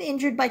well have been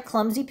injured by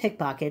clumsy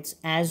pickpockets,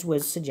 as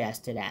was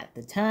suggested at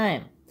the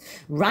time.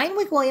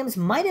 Reinwick Williams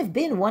might have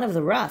been one of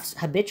the roughs,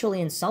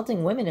 habitually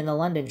insulting women in the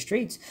London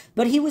streets,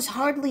 but he was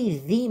hardly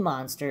the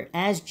monster,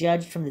 as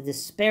judged from the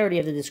disparity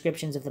of the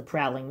descriptions of the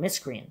prowling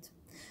miscreant.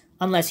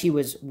 Unless he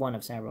was one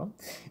of several.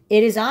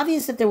 It is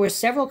obvious that there were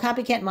several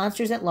copycat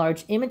monsters at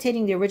large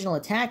imitating the original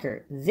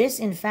attacker. This,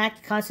 in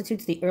fact,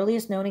 constitutes the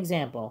earliest known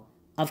example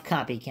of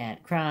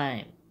copycat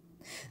crime.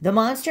 The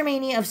Monster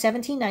Mania of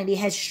 1790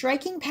 has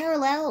striking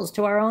parallels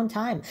to our own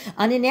time.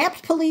 An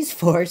inept police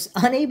force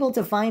unable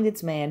to find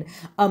its man,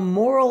 a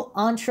moral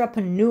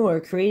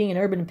entrepreneur creating an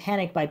urban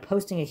panic by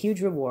posting a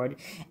huge reward,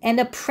 and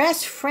a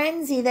press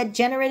frenzy that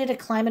generated a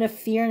climate of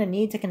fear and a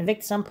need to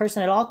convict some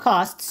person at all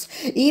costs,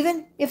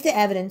 even if the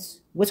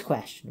evidence was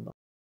questionable.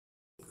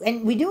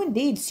 And we do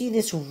indeed see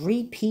this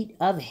repeat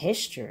of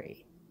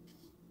history.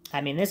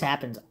 I mean, this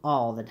happens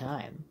all the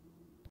time.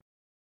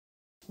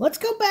 Let's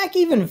go back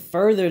even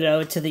further,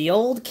 though, to the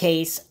old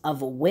case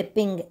of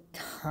Whipping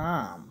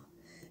Tom.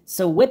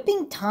 So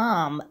Whipping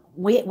Tom,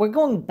 we're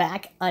going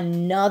back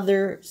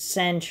another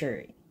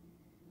century.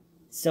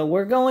 So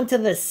we're going to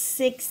the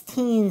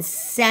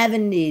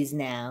 1670s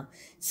now.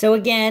 So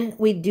again,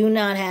 we do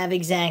not have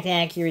exact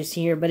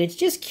accuracy here, but it's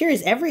just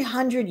curious. Every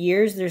 100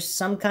 years, there's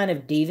some kind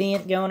of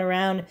deviant going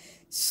around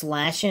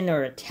slashing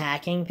or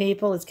attacking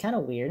people. It's kind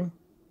of weird.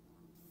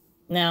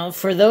 Now,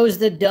 for those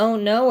that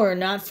don't know or are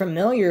not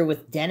familiar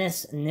with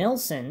Dennis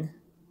Nilsen,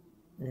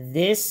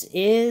 this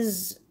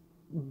is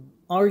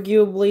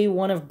arguably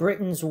one of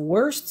Britain's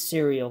worst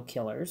serial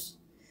killers.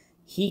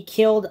 He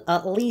killed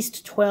at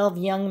least 12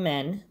 young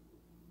men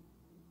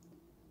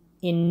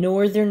in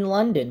northern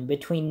London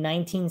between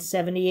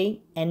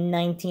 1978 and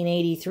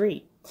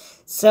 1983.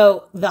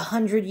 So, the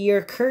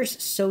 100-year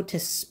curse, so to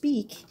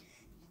speak,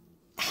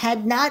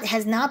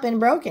 has not been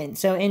broken.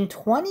 So in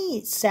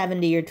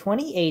 2070 or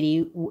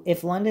 2080,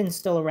 if London's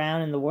still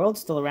around and the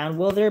world's still around,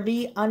 will there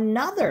be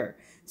another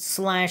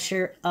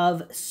slasher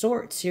of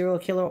sorts, serial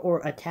killer or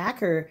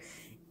attacker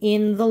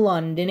in the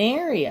London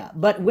area?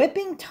 But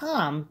Whipping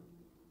Tom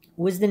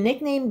was the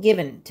nickname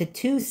given to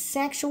two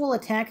sexual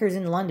attackers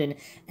in London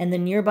and the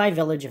nearby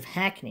village of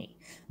Hackney.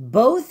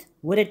 Both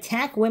would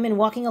attack women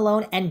walking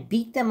alone and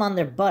beat them on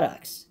their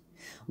buttocks.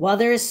 While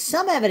there is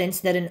some evidence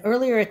that an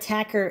earlier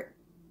attacker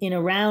in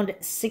around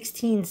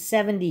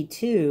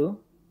 1672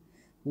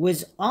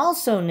 was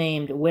also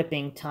named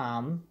Whipping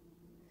Tom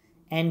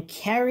and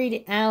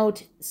carried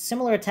out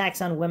similar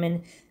attacks on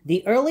women,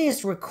 the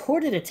earliest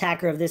recorded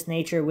attacker of this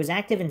nature was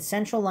active in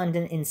central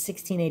London in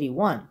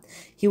 1681.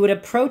 He would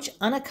approach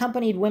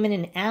unaccompanied women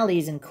in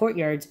alleys and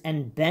courtyards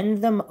and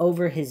bend them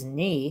over his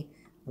knee,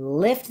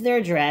 lift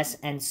their dress,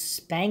 and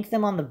spank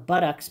them on the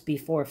buttocks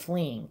before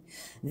fleeing.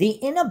 The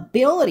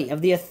inability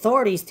of the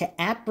authorities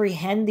to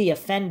apprehend the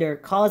offender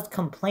caused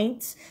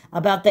complaints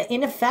about the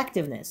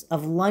ineffectiveness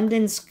of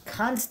London's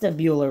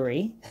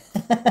constabulary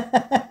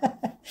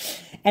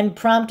and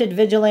prompted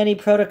vigilante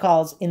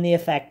protocols in the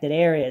affected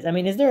areas. I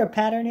mean, is there a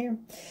pattern here?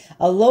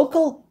 A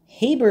local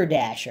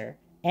haberdasher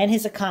and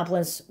his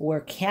accomplice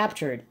were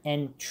captured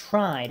and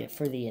tried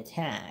for the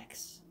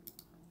attacks.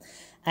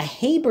 A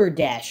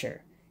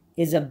haberdasher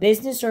is a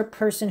business or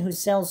person who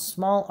sells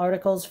small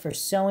articles for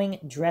sewing,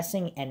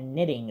 dressing, and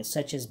knitting,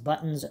 such as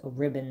buttons,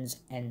 ribbons,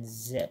 and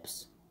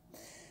zips.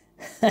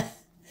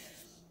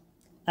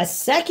 A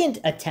second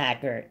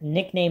attacker,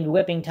 nicknamed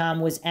Whipping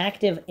Tom, was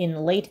active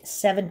in late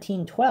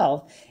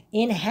 1712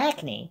 in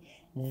Hackney,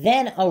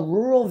 then a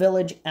rural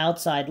village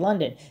outside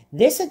London.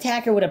 This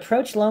attacker would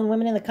approach lone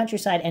women in the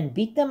countryside and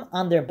beat them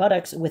on their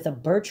buttocks with a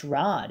birch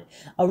rod.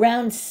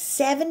 Around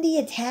 70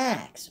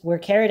 attacks were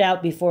carried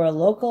out before a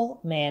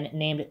local man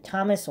named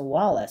Thomas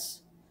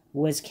Wallace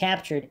was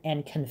captured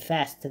and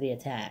confessed to the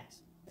attacks.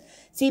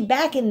 See,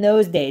 back in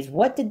those days,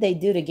 what did they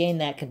do to gain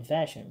that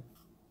confession?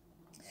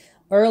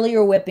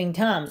 Earlier Whipping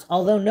Toms,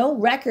 although no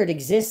record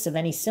exists of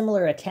any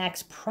similar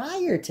attacks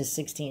prior to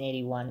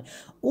 1681,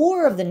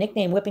 or of the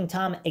nickname Whipping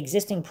Tom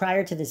existing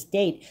prior to this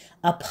date,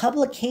 a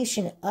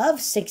publication of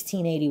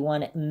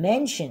 1681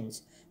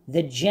 mentions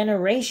the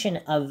generation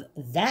of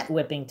that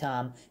Whipping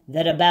Tom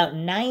that about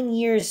 9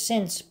 years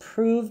since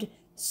proved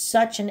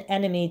such an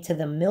enemy to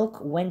the milk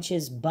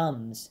wench's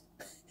bums.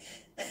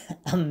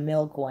 A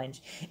milk wench,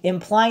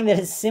 implying that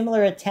a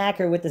similar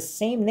attacker with the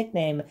same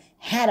nickname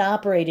had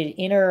operated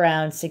in or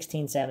around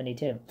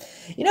 1672.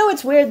 You know,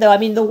 it's weird, though. I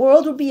mean, the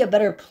world would be a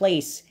better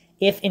place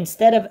if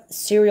instead of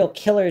serial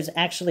killers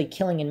actually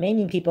killing and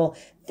maiming people,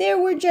 there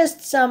were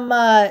just some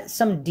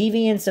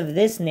deviants of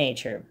this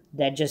nature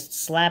that just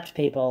slapped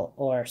people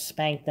or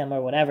spanked them or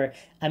whatever.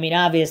 I mean,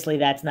 obviously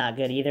that's not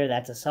good either.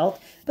 That's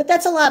assault. But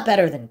that's a lot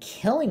better than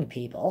killing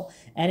people.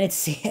 And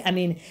it's, I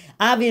mean,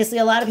 obviously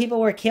a lot of people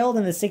were killed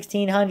in the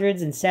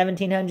 1600s and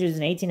 1700s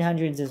and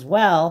 1800s as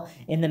well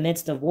in the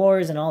midst of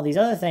wars and all these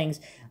other things.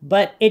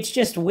 But it's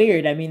just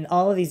weird. I mean,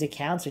 all of these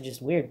accounts are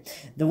just weird.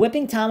 The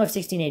Whipping Tom of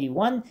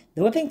 1681.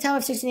 The Whipping Tom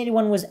of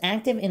 1681 was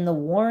active in the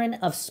warren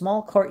of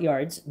small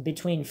courtyards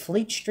between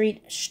Fleet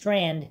Street,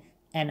 Strand,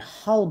 and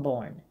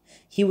Holborn.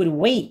 He would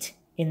wait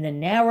in the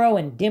narrow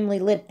and dimly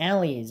lit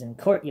alleys and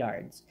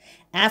courtyards.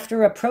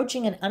 After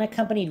approaching an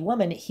unaccompanied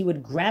woman, he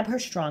would grab her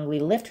strongly,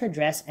 lift her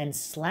dress, and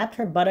slap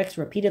her buttocks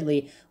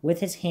repeatedly with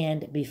his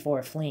hand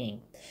before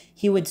fleeing.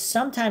 He would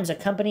sometimes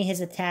accompany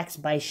his attacks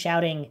by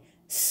shouting,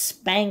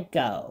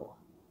 "Spanko."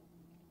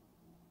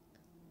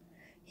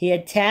 He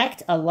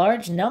attacked a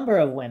large number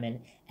of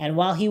women, and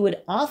while he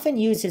would often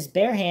use his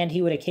bare hand,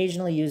 he would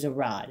occasionally use a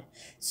rod.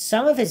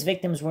 Some of his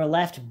victims were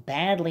left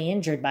badly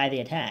injured by the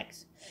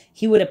attacks.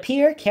 He would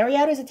appear, carry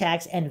out his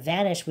attacks, and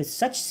vanish with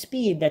such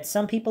speed that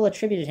some people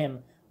attributed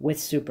him with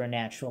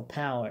supernatural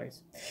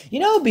powers. You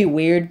know, it would be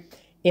weird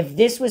if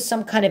this was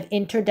some kind of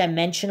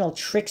interdimensional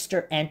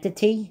trickster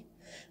entity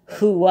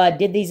who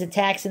did these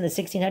attacks in the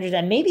 1600s,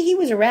 and maybe he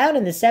was around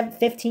in the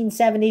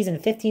 1570s and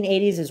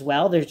 1580s as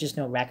well. There's just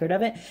no record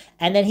of it.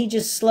 And then he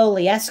just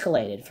slowly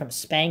escalated from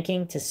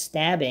spanking to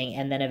stabbing,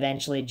 and then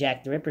eventually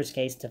Jack the Ripper's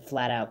case to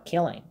flat-out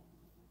killing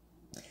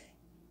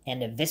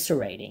and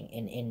eviscerating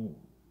in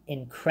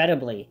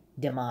incredibly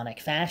demonic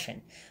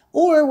fashion.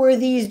 Or were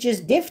these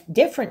just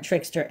different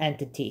trickster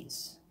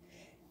entities?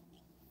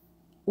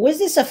 Was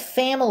this a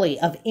family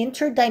of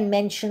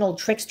interdimensional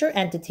trickster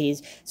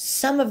entities,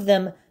 some of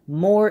them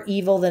more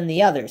evil than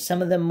the others,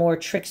 some of them more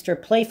trickster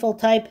playful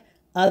type,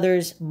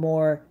 others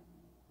more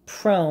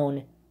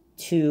prone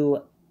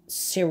to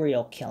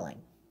serial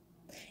killing?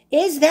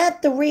 Is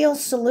that the real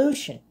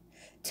solution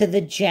to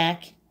the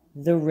Jack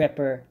the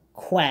Ripper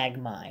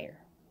quagmire?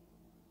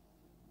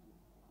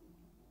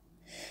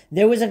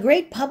 There was a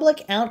great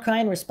public outcry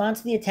in response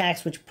to the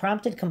attacks, which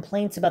prompted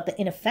complaints about the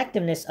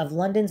ineffectiveness of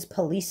London's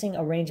policing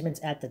arrangements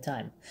at the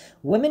time.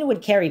 Women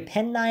would carry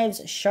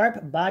penknives,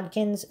 sharp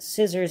bodkins,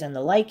 scissors, and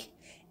the like,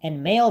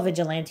 and male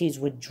vigilantes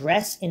would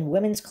dress in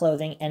women's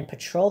clothing and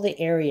patrol the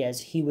areas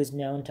he was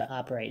known to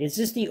operate. It's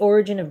just the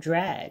origin of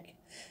drag.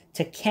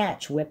 to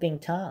catch Whipping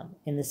Tom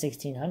in the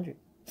 1600s.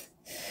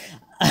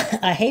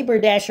 A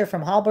haberdasher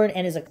from Holborn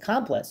and his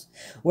accomplice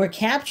were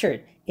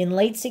captured in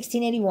late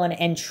 1681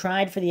 and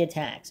tried for the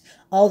attacks,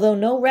 although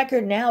no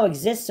record now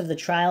exists of the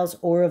trials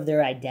or of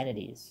their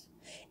identities.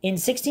 In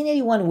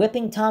 1681,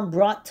 Whipping Tom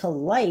brought to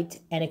light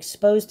and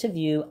exposed to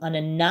view an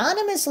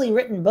anonymously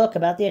written book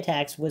about the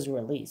attacks was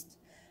released.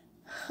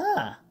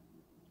 Huh.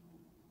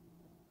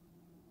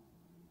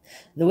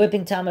 The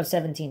Whipping Tom of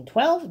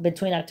 1712,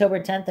 between October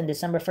 10th and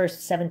December 1st,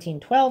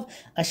 1712,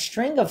 a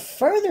string of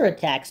further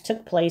attacks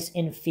took place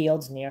in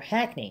fields near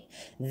Hackney.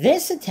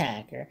 This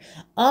attacker,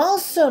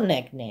 also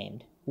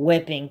nicknamed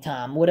Whipping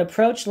Tom, would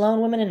approach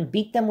lone women and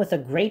beat them with a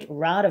great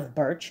rod of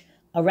birch.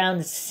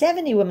 Around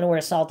 70 women were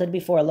assaulted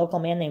before a local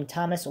man named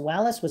Thomas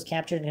Wallace was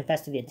captured and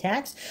confessed to the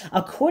attacks.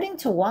 According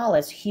to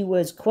Wallace, he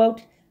was,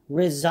 quote,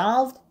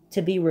 resolved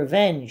to be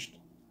revenged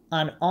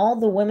on all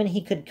the women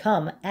he could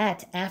come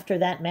at after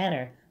that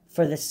manner,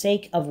 for the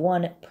sake of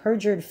one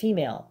perjured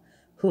female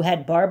who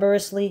had been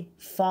barbarously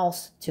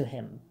false to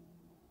him,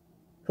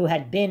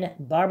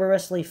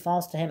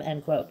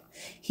 end quote.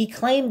 He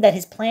claimed that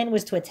his plan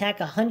was to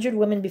attack 100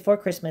 women before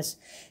Christmas,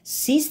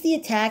 cease the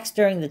attacks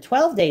during the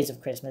 12 days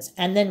of Christmas,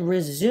 and then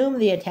resume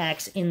the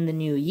attacks in the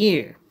new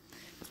year.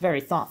 It's a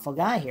very thoughtful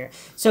guy here.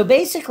 So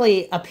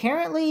basically,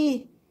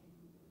 apparently,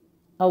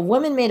 a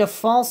woman made a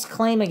false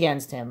claim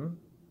against him,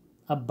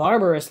 a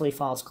barbarously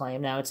false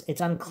claim. Now,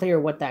 it's unclear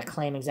what that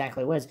claim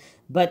exactly was,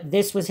 but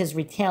this was his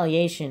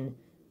retaliation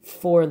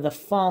for the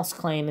false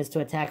claim, is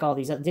to attack all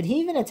these. Did he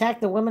even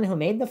attack the woman who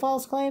made the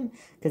false claim?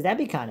 Because that'd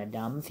be kind of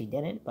dumb if he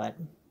didn't, but...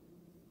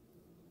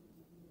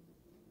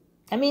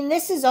 I mean,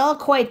 this is all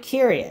quite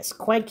curious,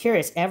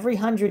 Every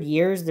 100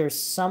 years, there's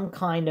some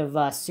kind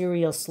of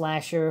serial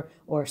slasher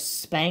or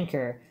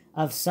spanker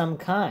of some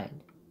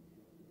kind.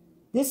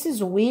 This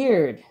is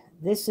weird.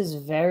 This is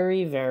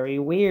very, very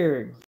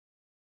weird.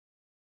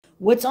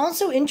 What's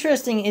also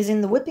interesting is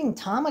in the Whipping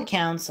Tom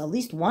accounts, at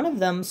least one of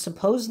them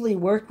supposedly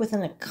worked with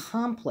an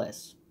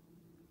accomplice.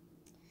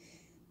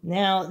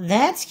 Now,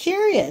 that's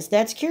curious.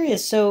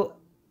 So,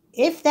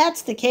 if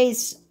that's the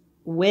case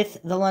with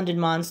the London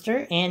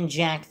Monster and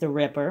Jack the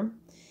Ripper,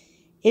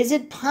 is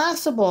it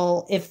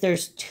possible if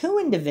there's two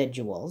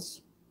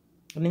individuals?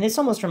 I mean, this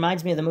almost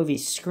reminds me of the movie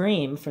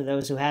Scream, for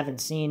those who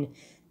haven't seen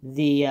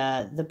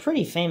the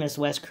pretty famous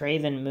Wes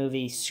Craven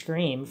movie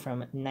Scream from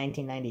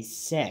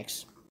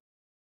 1996.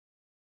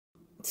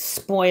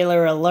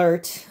 Spoiler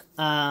alert.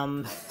 I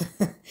mean,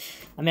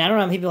 I don't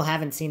know if people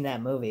haven't seen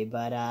that movie,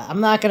 but I'm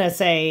not going to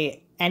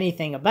say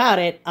anything about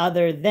it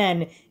other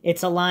than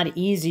it's a lot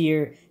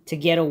easier to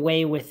get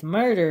away with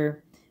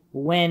murder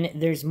when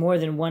there's more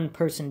than one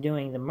person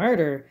doing the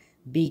murder,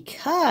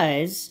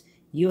 because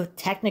you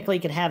technically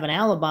could have an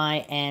alibi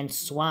and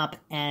swap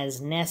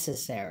as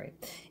necessary.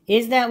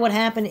 Is that what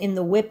happened in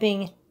the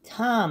Whipping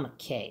Tom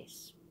case?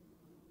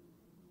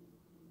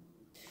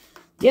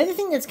 The other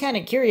thing that's kind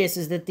of curious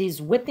is that these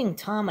Whipping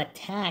Tom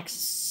attacks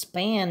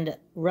spanned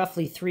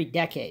roughly 3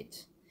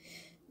 decades.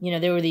 You know,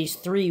 there were these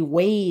 3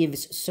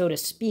 waves, so to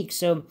speak.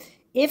 So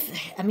with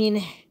at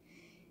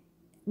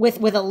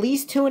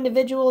least 2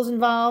 individuals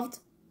involved,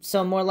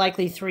 so more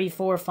likely 3,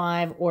 4,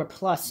 5, or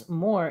plus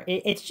more,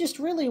 it's just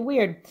really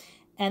weird.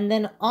 And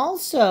then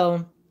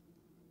also,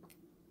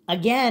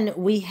 again,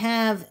 we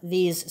have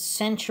these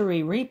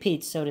century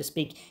repeats, so to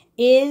speak.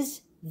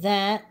 Is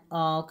that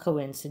all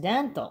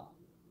coincidental?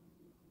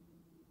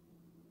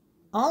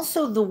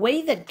 Also, the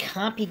way that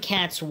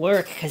copycats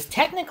work, because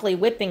technically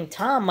Whipping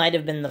Tom might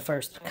have been the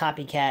first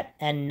copycat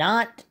and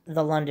not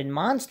the London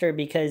Monster,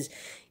 because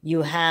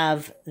you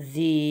have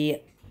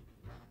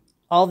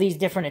all these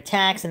different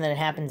attacks, and then it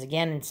happens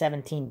again in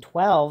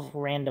 1712,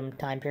 random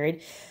time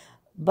period.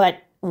 But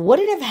would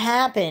it have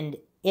happened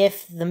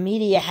if the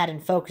media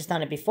hadn't focused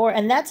on it before?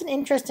 And that's an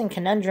interesting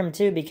conundrum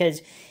too,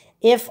 because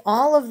if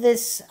all of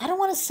this, I don't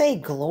want to say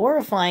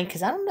glorifying,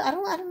 because I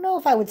don't know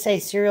if I would say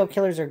serial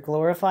killers are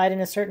glorified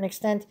in a certain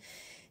extent.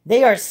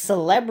 They are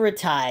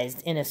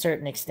celebritized in a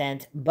certain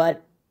extent,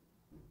 but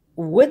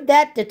would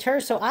that deter?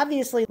 So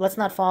obviously, let's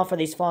not fall for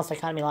these false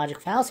economy logic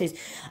fallacies.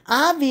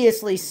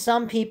 Obviously,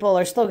 some people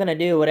are still going to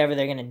do whatever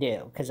they're going to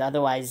do, because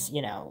otherwise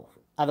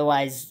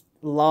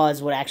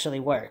laws would actually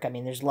work. I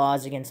mean, there's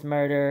laws against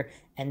murder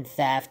and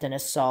theft and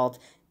assault.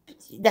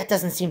 That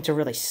doesn't seem to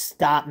really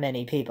stop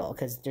many people,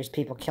 because there's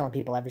people killing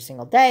people every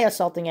single day,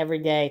 assaulting every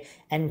day,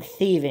 and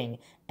thieving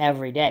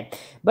every day.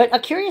 But a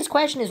curious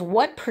question is,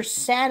 what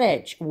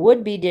percentage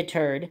would be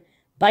deterred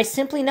by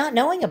simply not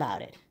knowing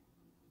about it?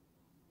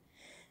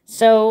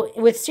 So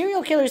with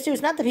serial killers too,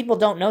 it's not that people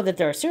don't know that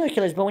there are serial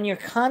killers, but when you're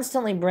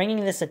constantly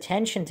bringing this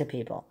attention to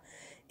people,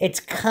 it's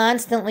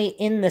constantly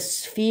in the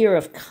sphere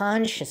of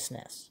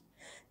consciousness.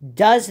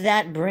 Does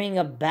that bring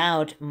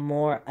about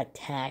more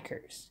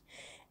attackers?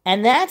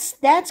 And that's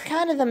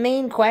kind of the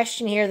main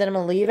question here that I'm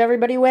going to leave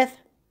everybody with.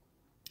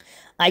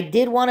 I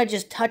did want to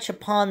just touch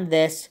upon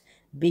this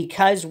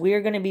because we're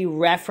going to be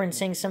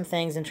referencing some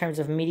things in terms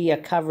of media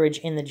coverage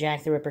in the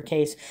Jack the Ripper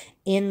case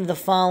in the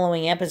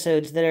following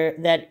episodes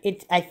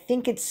I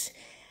think it's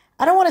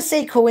I don't want to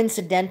say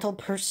coincidental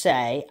per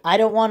se. I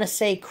don't want to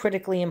say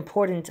critically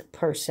important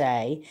per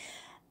se.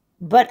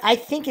 But I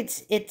think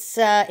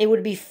it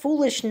would be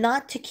foolish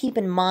not to keep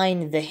in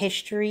mind the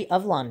history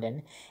of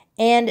London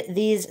and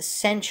these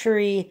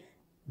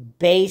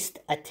century-based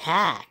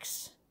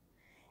attacks,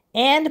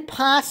 and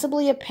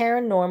possibly a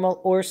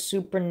paranormal or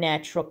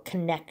supernatural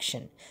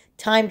connection.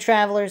 Time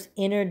travelers,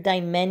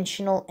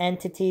 interdimensional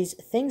entities,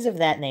 things of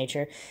that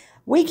nature.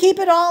 We keep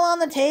it all on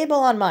the table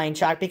on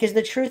MindShock because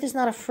the truth is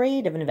not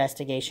afraid of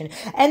investigation.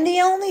 And the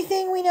only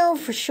thing we know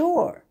for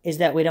sure is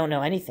that we don't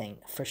know anything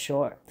for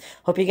sure.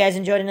 Hope you guys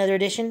enjoyed another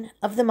edition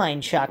of the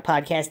MindShock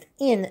podcast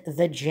in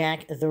the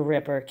Jack the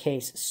Ripper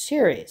case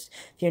series.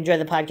 If you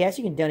enjoyed the podcast,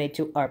 you can donate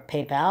to our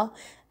PayPal.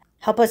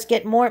 Help us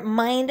get more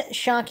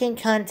mind-shocking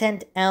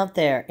content out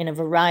there in a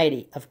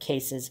variety of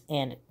cases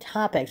and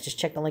topics. Just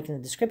check the link in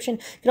the description.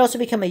 You can also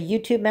become a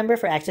YouTube member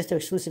for access to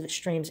exclusive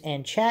streams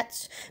and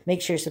chats.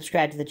 Make sure you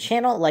subscribe to the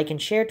channel, like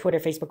and share, Twitter,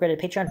 Facebook,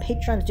 Reddit, Patreon.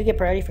 Patrons do get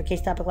priority for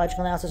case topic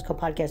logical analysis,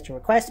 co-podcast or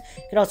requests.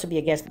 You could also be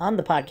a guest on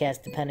the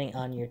podcast depending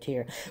on your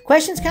tier.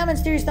 Questions,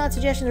 comments, theories, thoughts,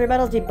 suggestions,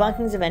 rebuttals,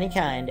 debunkings of any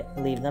kind,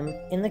 leave them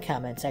in the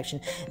comment section.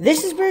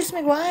 This is Bruce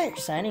McGuire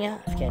signing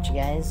off. Catch you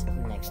guys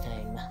next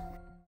time.